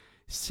Ming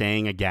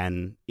saying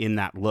again in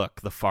that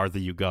look, the farther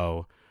you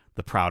go,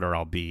 the prouder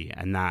I'll be.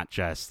 And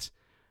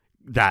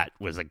that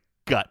was a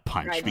gut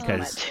punch, Right,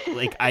 because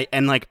so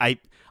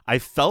I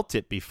felt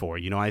it before,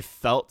 you know. I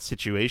felt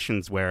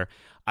situations where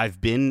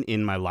I've been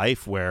in my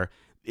life where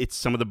it's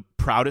some of the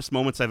proudest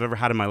moments I've ever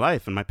had in my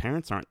life, and my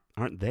parents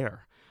aren't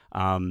there.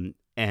 But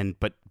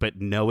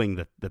knowing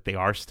that they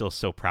are still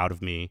so proud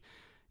of me,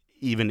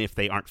 even if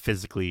they aren't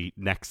physically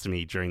next to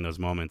me during those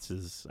moments,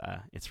 is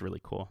it's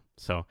really cool.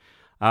 So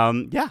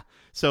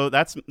so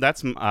that's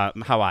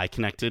how I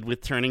connected with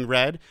Turning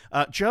Red.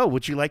 Joe,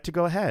 would you like to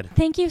go ahead?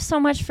 Thank you so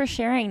much for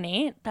sharing,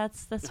 Nate.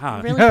 That's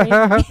really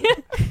great.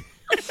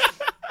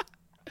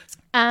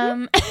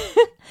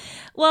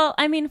 Well,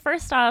 I mean,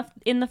 first off,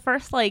 in the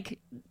first like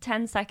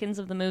 10 seconds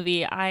of the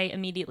movie, I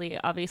immediately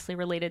obviously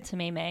related to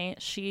May.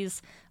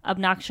 She's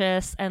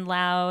obnoxious and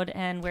loud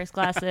and wears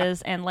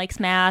glasses and likes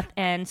math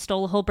and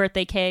stole a whole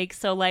birthday cake.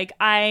 So like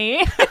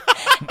I'm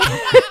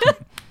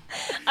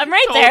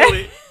right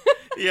Totally. there.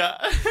 Yeah.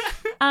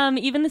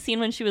 Even the scene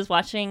when she was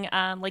watching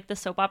like the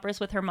soap operas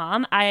with her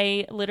mom,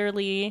 I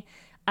literally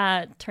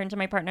turned to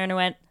my partner and I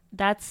went,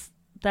 that's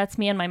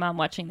me and my mom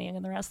watching The Young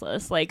and the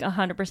Restless, like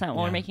 100%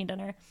 while we're making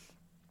dinner.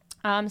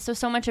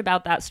 So much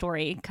about that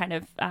story kind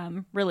of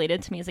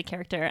related to me as a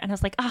character, and I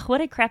was like, oh,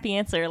 what a crappy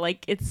answer.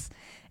 Like, it's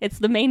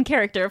the main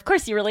character. Of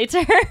course you relate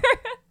to her.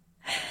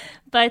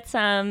 But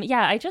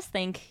yeah, I just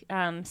think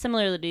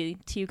similarly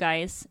to you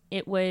guys,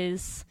 it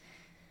was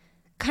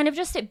kind of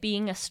just it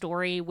being a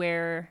story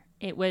where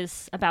it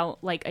was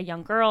about like a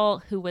young girl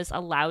who was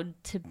allowed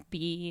to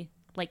be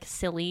like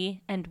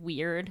silly and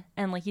weird,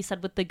 and like you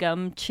said, with the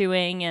gum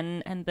chewing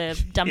and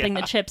the dumping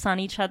the chips on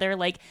each other,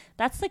 like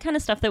that's the kind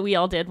of stuff that we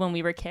all did when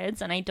we were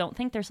kids, and I don't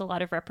think there's a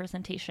lot of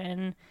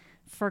representation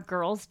for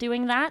girls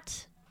doing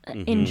that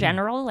in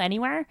general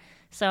anywhere.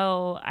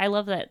 So I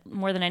love that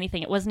more than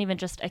anything. It wasn't even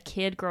just a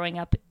kid growing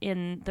up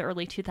in the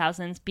early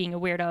 2000s being a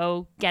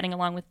weirdo, getting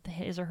along with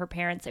his or her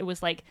parents. It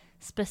was like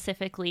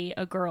specifically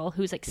a girl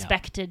who's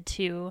expected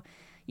to,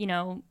 you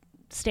know,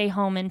 stay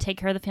home and take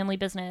care of the family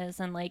business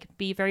and like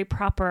be very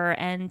proper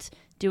and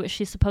do what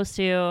she's supposed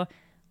to,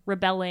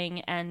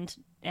 rebelling and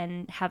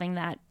having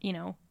that, you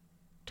know,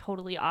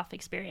 totally off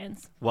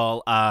experience.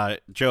 Well,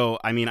 Joe,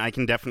 I mean, I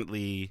can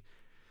definitely,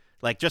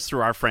 like, just through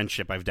our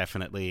friendship, I've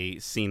definitely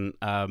seen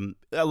a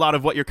lot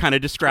of what you're kind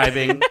of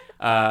describing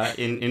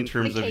in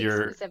terms of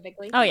your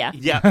specifically. Oh yeah,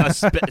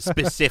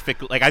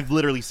 specific. Like, I've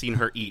literally seen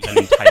her eat an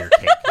entire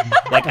cake.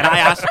 Like, and I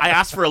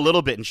asked for a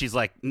little bit, and she's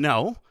like,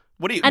 "No,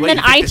 what do you?" And what, then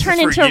you think I this turn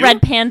is for into a you?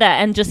 red panda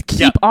and just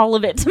keep all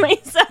of it to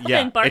myself. Yeah,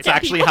 and bark it's at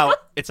actually people.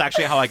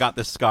 how I got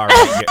this scar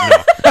right here.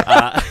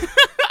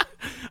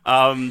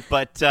 No.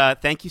 But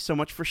thank you so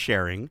much for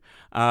sharing.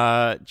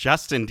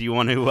 Justin, do you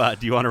want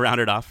to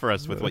round it off for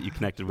us with what you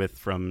connected with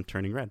from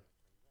Turning Red?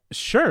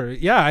 Sure.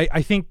 Yeah,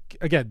 I think,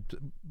 again,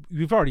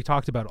 we've already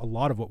talked about a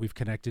lot of what we've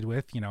connected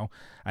with. You know,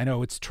 I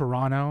know it's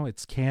Toronto,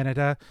 it's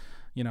Canada,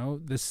 you know,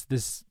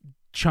 this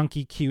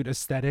chunky, cute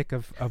aesthetic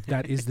of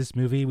that is this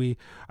movie.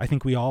 I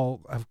think we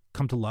all have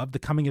come to love the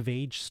coming of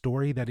age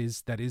story that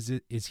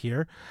is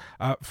here.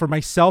 For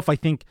myself, I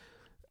think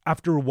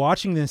after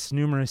watching this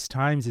numerous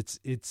times,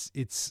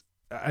 it's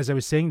as I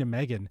was saying to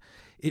Megan,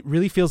 it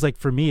really feels like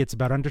for me, it's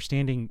about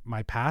understanding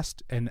my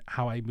past and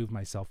how I move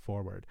myself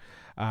forward.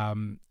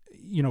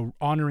 You know,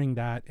 honoring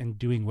that and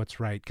doing what's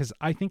right. Because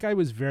I think I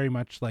was very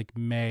much like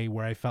May,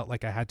 where I felt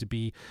like I had to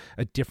be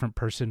a different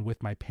person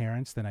with my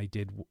parents than I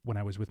did when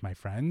I was with my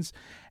friends.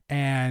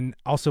 And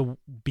also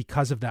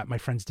because of that, my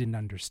friends didn't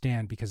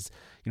understand, because,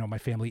 you know, my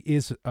family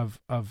is of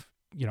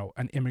you know,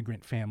 an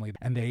immigrant family,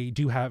 and they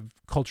do have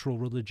cultural,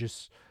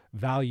 religious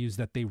values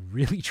that they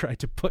really tried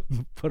to put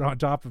on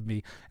top of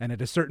me. And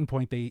at a certain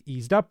point, they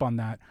eased up on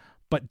that.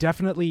 But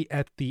definitely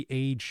at the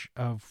age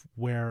of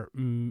where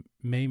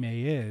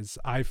May is,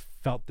 I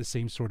felt the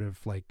same sort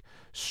of like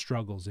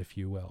struggles, if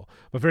you will.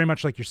 But very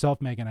much like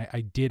yourself, Megan,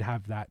 I did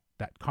have that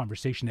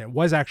conversation. It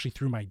was actually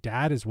through my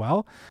dad as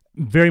well.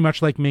 Very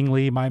much like Ming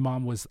Lee, my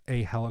mom was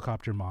a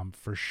helicopter mom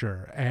for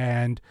sure.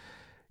 And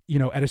you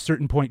know, at a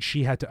certain point,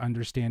 she had to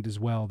understand as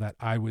well that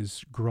I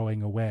was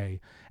growing away.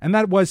 And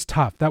that was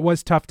tough. That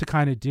was tough to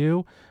kind of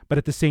do. But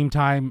at the same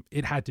time,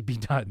 it had to be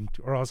done.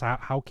 Or else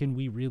how can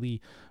we really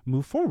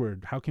move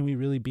forward? How can we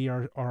really be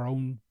our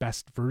own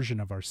best version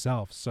of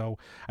ourselves? So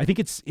I think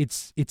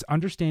it's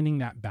understanding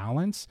that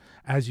balance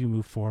as you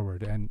move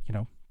forward, and, you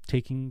know,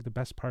 taking the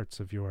best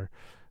parts of your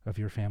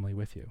family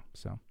with you.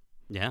 So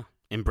yeah,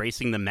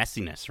 embracing the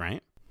messiness,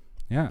 right?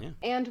 Yeah.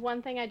 And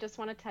one thing I just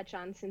want to touch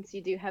on, since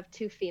you do have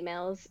two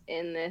females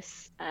in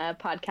this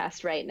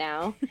podcast right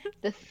now,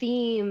 the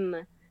theme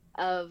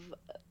of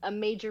a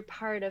major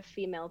part of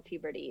female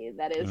puberty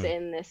that is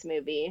in this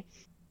movie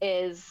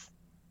is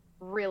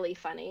really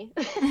funny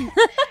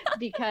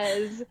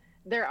because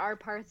there are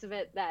parts of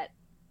it that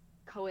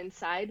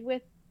coincide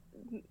with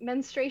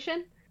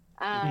menstruation.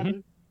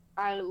 I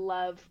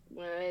love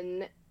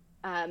when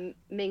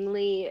Ming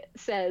Lee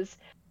says,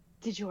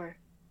 "Did your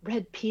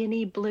red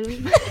peony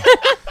bloom?"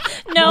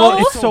 No. Well,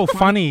 it's so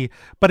funny,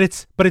 but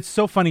it's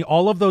so funny.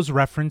 All of those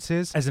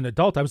references, as an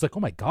adult, I was like, oh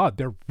my God,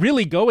 they're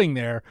really going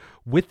there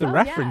with the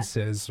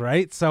references,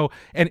 right? So,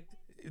 and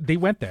they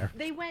went there.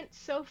 They went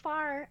so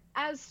far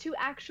as to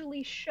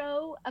actually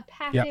show a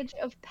package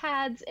of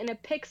pads in a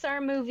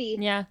Pixar movie.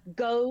 Yeah.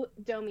 Go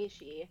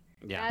Domishi.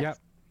 Yeah. That's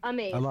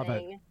amazing. I love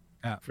it.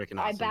 Yeah. Freaking awesome.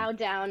 I bow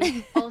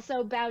down.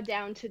 Also bow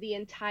down to the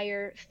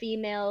entire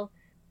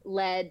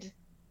female-led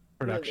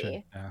Production.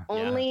 movie. Yeah.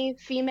 Only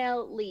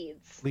female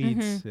leads.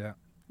 Yeah.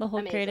 The whole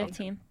Amazing. creative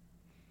team.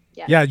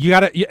 Yeah, you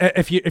gotta.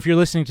 If you're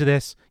listening to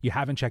this, you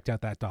haven't checked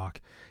out that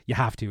doc. You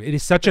have to. It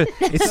is such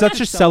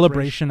a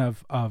celebration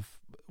of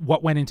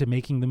what went into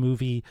making the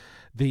movie,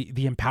 the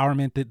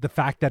empowerment, the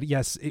fact that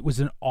yes, it was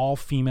an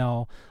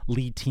all-female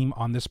lead team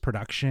on this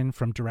production,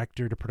 from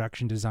director to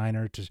production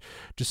designer to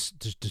just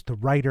the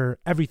writer,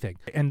 everything.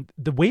 And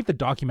the way the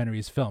documentary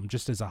is filmed,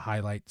 just as a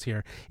highlight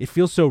here, it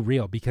feels so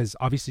real because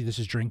obviously this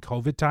is during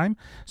COVID time,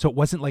 so it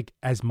wasn't like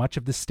as much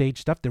of the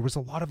stage stuff. There was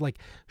a lot of like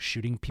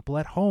shooting people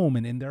at home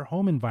and in their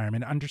home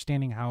environment,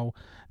 understanding how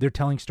they're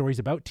telling stories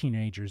about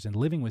teenagers and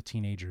living with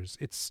teenagers.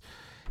 It's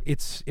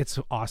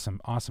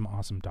awesome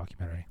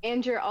documentary.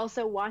 And you're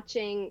also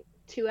watching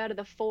 2 out of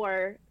the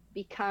 4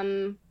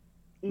 become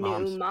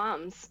new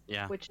moms,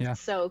 Yeah. which is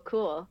so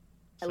cool.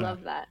 I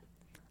love that.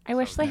 I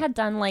wish they had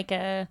done like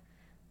a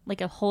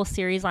whole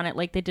series on it,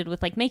 like they did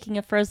with like Making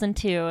of Frozen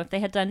 2. If they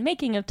had done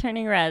Making of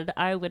Turning Red,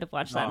 I would have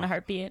watched that in a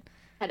heartbeat.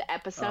 Had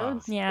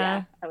episodes.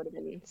 Yeah, I would have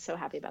been so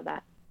happy about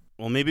that.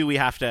 Well, maybe we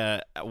have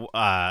to,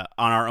 on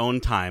our own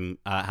time,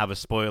 have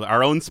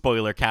our own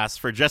spoiler cast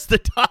for just the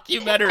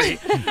documentary.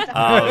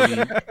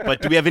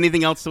 But do we have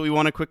anything else that we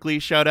want to quickly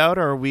shout out,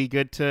 or are we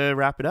good to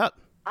wrap it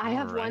up? I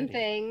have one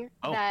thing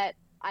that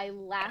I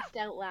laughed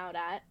out loud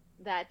at.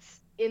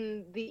 That's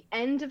in the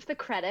end of the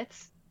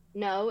credits.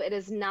 No, it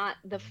is not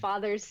the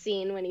father's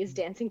scene when he's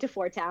dancing to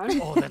Four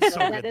Town. Oh, that's so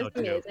that good, is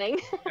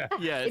amazing.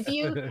 Yes. If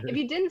you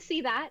didn't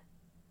see that,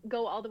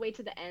 go all the way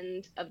to the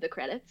end of the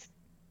credits.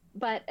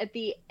 But at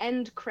the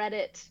end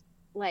credit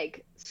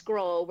like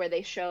scroll where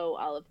they show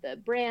all of the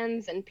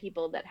brands and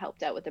people that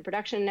helped out with the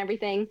production and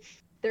everything,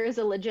 there is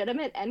a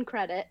legitimate end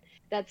credit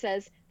that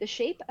says the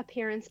shape,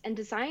 appearance, and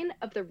design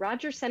of the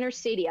Rogers Center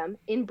Stadium,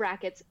 in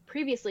brackets,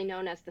 previously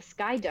known as the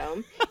Sky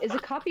Dome, is a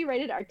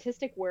copyrighted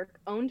artistic work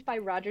owned by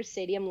Rogers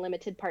Stadium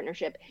Limited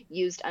Partnership,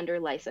 used under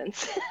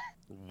license.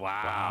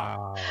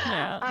 Wow.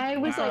 Yeah, I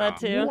was like, that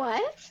too.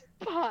 What?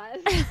 Pause.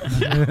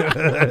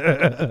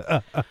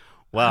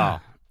 Well,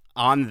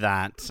 on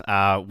that,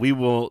 we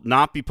will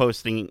not be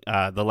posting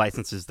the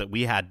licenses that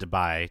we had to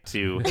buy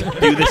to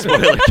do the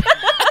spoiler cast.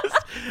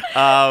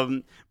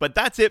 But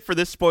that's it for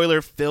this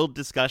spoiler-filled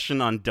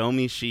discussion on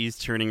Domee Shi's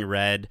Turning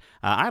Red.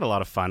 I had a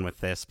lot of fun with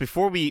this.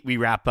 Before we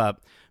wrap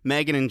up,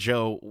 Megan and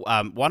Joe,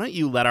 why don't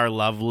you let our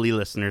lovely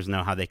listeners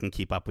know how they can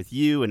keep up with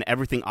you and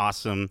everything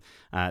awesome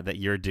that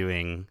you're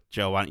doing.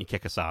 Joe, why don't you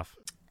kick us off?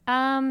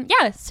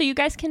 So you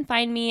guys can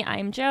find me.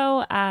 I'm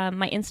Joe.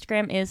 My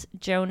Instagram is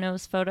Joe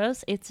Knows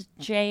Photos. It's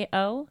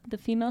J-O, the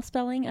female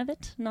spelling of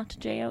it, not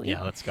J-O-E.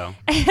 Yeah, let's go.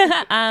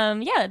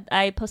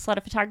 I post a lot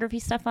of photography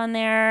stuff on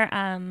there.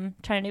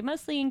 Trying to do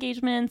mostly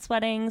engagements,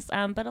 weddings,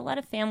 but a lot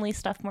of family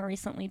stuff more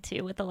recently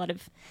too, with a lot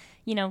of,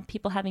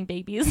 people having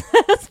babies,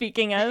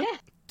 speaking of.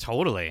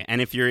 Totally.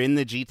 And if you're in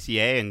the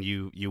GTA and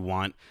you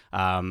want,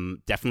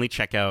 definitely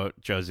check out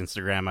Joe's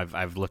Instagram.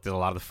 I've looked at a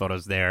lot of the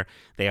photos there.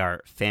 They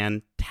are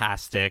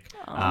fantastic.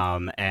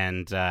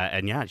 And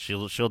yeah,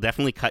 she'll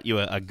definitely cut you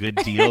a good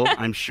deal,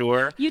 I'm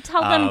sure. You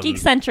tell them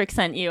Geekcentric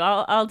sent you.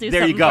 I'll do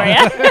there something you go.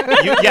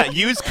 for you.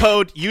 Use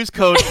code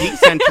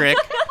Geekcentric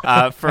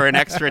for an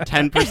extra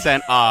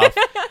 10% off.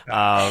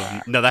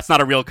 No, that's not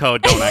a real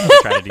code. Don't actually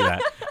try to do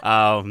that.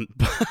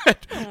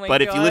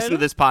 But if you listen to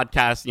this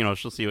podcast,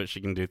 she'll see what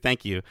she can do.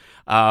 Thank you.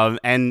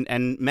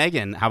 And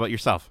Megan, how about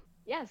yourself?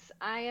 Yes,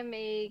 I am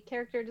a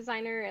character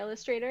designer,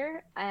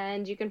 illustrator,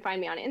 and you can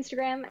find me on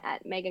Instagram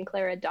at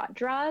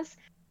meganclara.draws.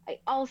 I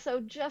also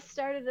just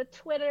started a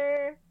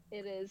Twitter.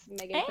 It is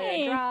Megan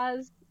Clara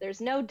Draws. There's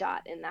no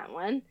dot in that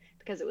one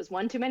because it was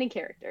one too many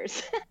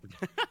characters.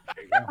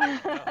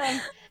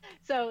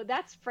 So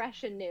that's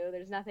fresh and new.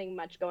 There's nothing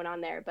much going on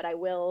there, but I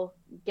will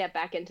get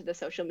back into the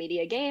social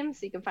media game, so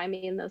you can find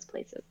me in those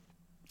places.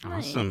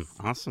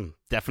 Awesome.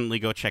 Definitely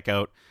go check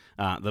out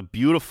the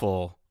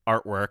beautiful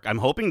artwork. I'm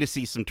hoping to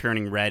see some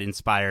Turning Red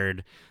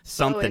inspired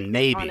something,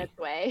 maybe. It's on its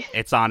way.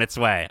 It's on its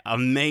way.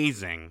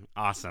 Amazing.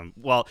 Awesome.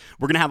 Well,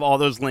 we're going to have all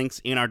those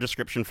links in our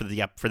description for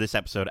this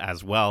episode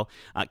as well.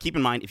 Keep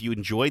in mind, if you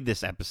enjoyed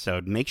this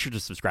episode, make sure to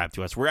subscribe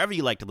to us wherever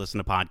you like to listen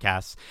to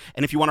podcasts.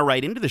 And if you want to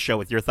write into the show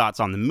with your thoughts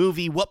on the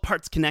movie, what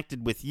parts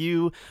connected with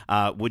you?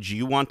 Would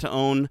you want to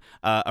own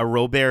a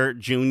Robert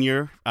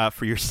Jr.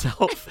 For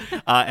yourself?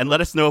 And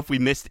let us know if we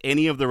missed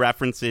any of the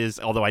references,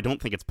 although I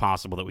don't think it's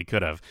possible that we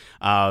could have.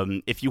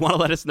 If you want to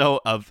let us know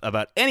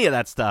about any of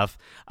that stuff,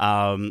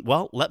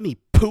 well, let me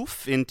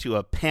poof into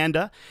a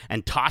panda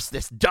and toss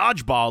this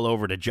dodgeball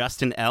over to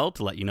Justin L.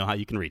 to let you know how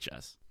you can reach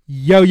us.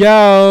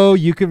 Yo,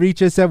 you can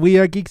reach us at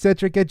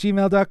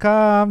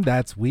wearegeekcentric@gmail.com.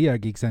 That's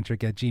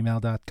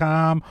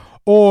wearegeekcentric@gmail.com.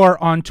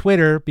 Or on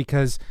Twitter,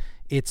 because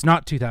it's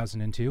not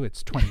 2002,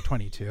 it's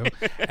 2022.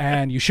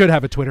 And you should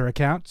have a Twitter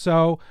account.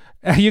 So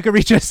you can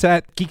reach us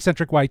at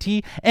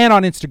GeekcentricYT and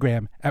on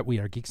Instagram at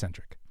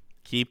wearegeekcentric.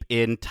 Keep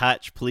in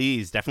touch,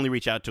 please. Definitely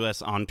reach out to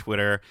us on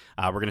Twitter.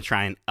 We're going to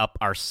try and up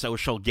our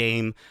social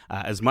game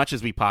as much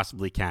as we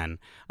possibly can.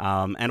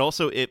 And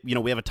also,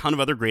 we have a ton of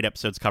other great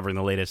episodes covering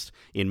the latest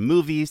in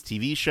movies,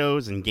 TV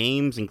shows, and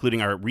games,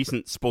 including our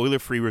recent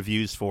spoiler-free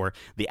reviews for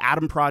The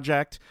Adam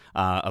Project,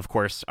 of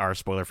course, our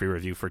spoiler-free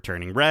review for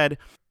Turning Red,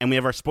 and we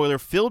have our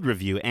spoiler-filled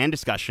review and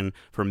discussion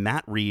for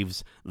Matt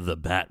Reeves' The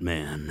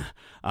Batman.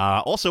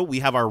 Also,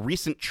 we have our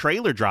recent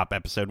trailer drop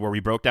episode where we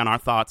broke down our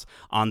thoughts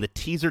on the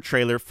teaser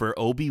trailer for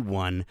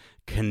Obi-Wan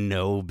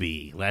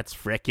Kenobi. Let's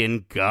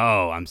frickin'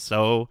 go. I'm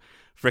so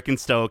frickin'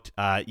 stoked.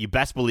 You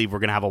best believe we're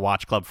going to have a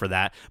watch club for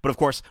that. But of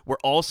course, we're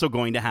also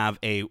going to have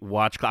a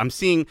watch club. I'm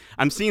seeing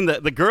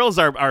the girls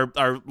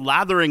are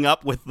lathering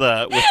up with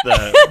the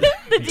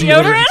the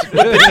deodorant?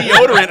 the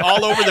deodorant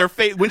all over their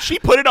face. When she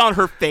put it on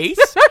her face,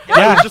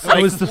 yeah, was just like,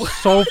 it was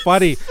so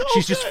funny.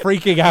 She's just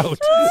freaking out.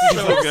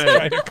 So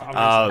good.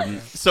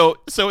 So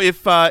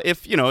if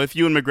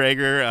Ewan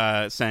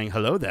McGregor saying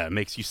hello there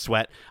makes you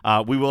sweat,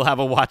 we will have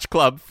a watch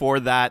club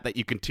for that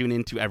you can tune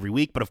into every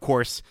week. But of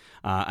course,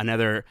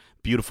 another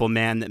beautiful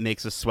man that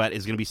makes us sweat,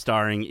 is going to be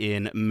starring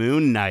in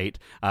Moon Knight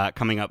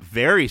coming up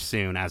very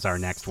soon as our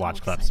next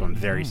watch club. So I'm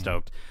very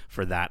stoked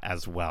for that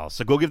as well.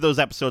 So go give those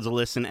episodes a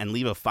listen and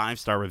leave a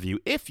 5-star review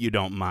if you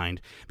don't mind,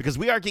 because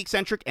we are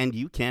Geekcentric and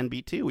you can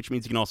be too, which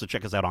means you can also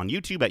check us out on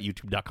YouTube at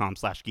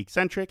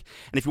youtube.com/geekcentric.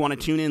 And if you want to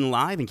tune in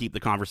live and keep the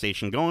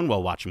conversation going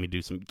while watching me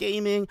do some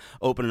gaming,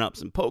 opening up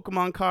some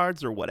Pokemon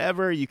cards or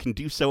whatever, you can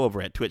do so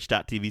over at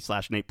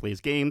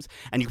twitch.tv/NatePlaysGames.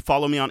 And you can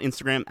follow me on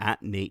Instagram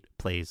at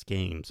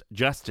NatePlaysGames.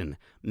 Justin,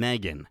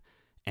 Megan,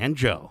 and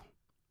Joe,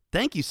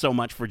 thank you so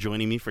much for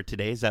joining me for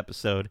today's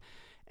episode.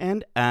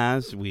 And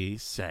as we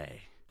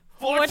say,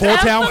 Four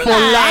Town for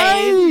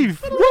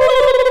life!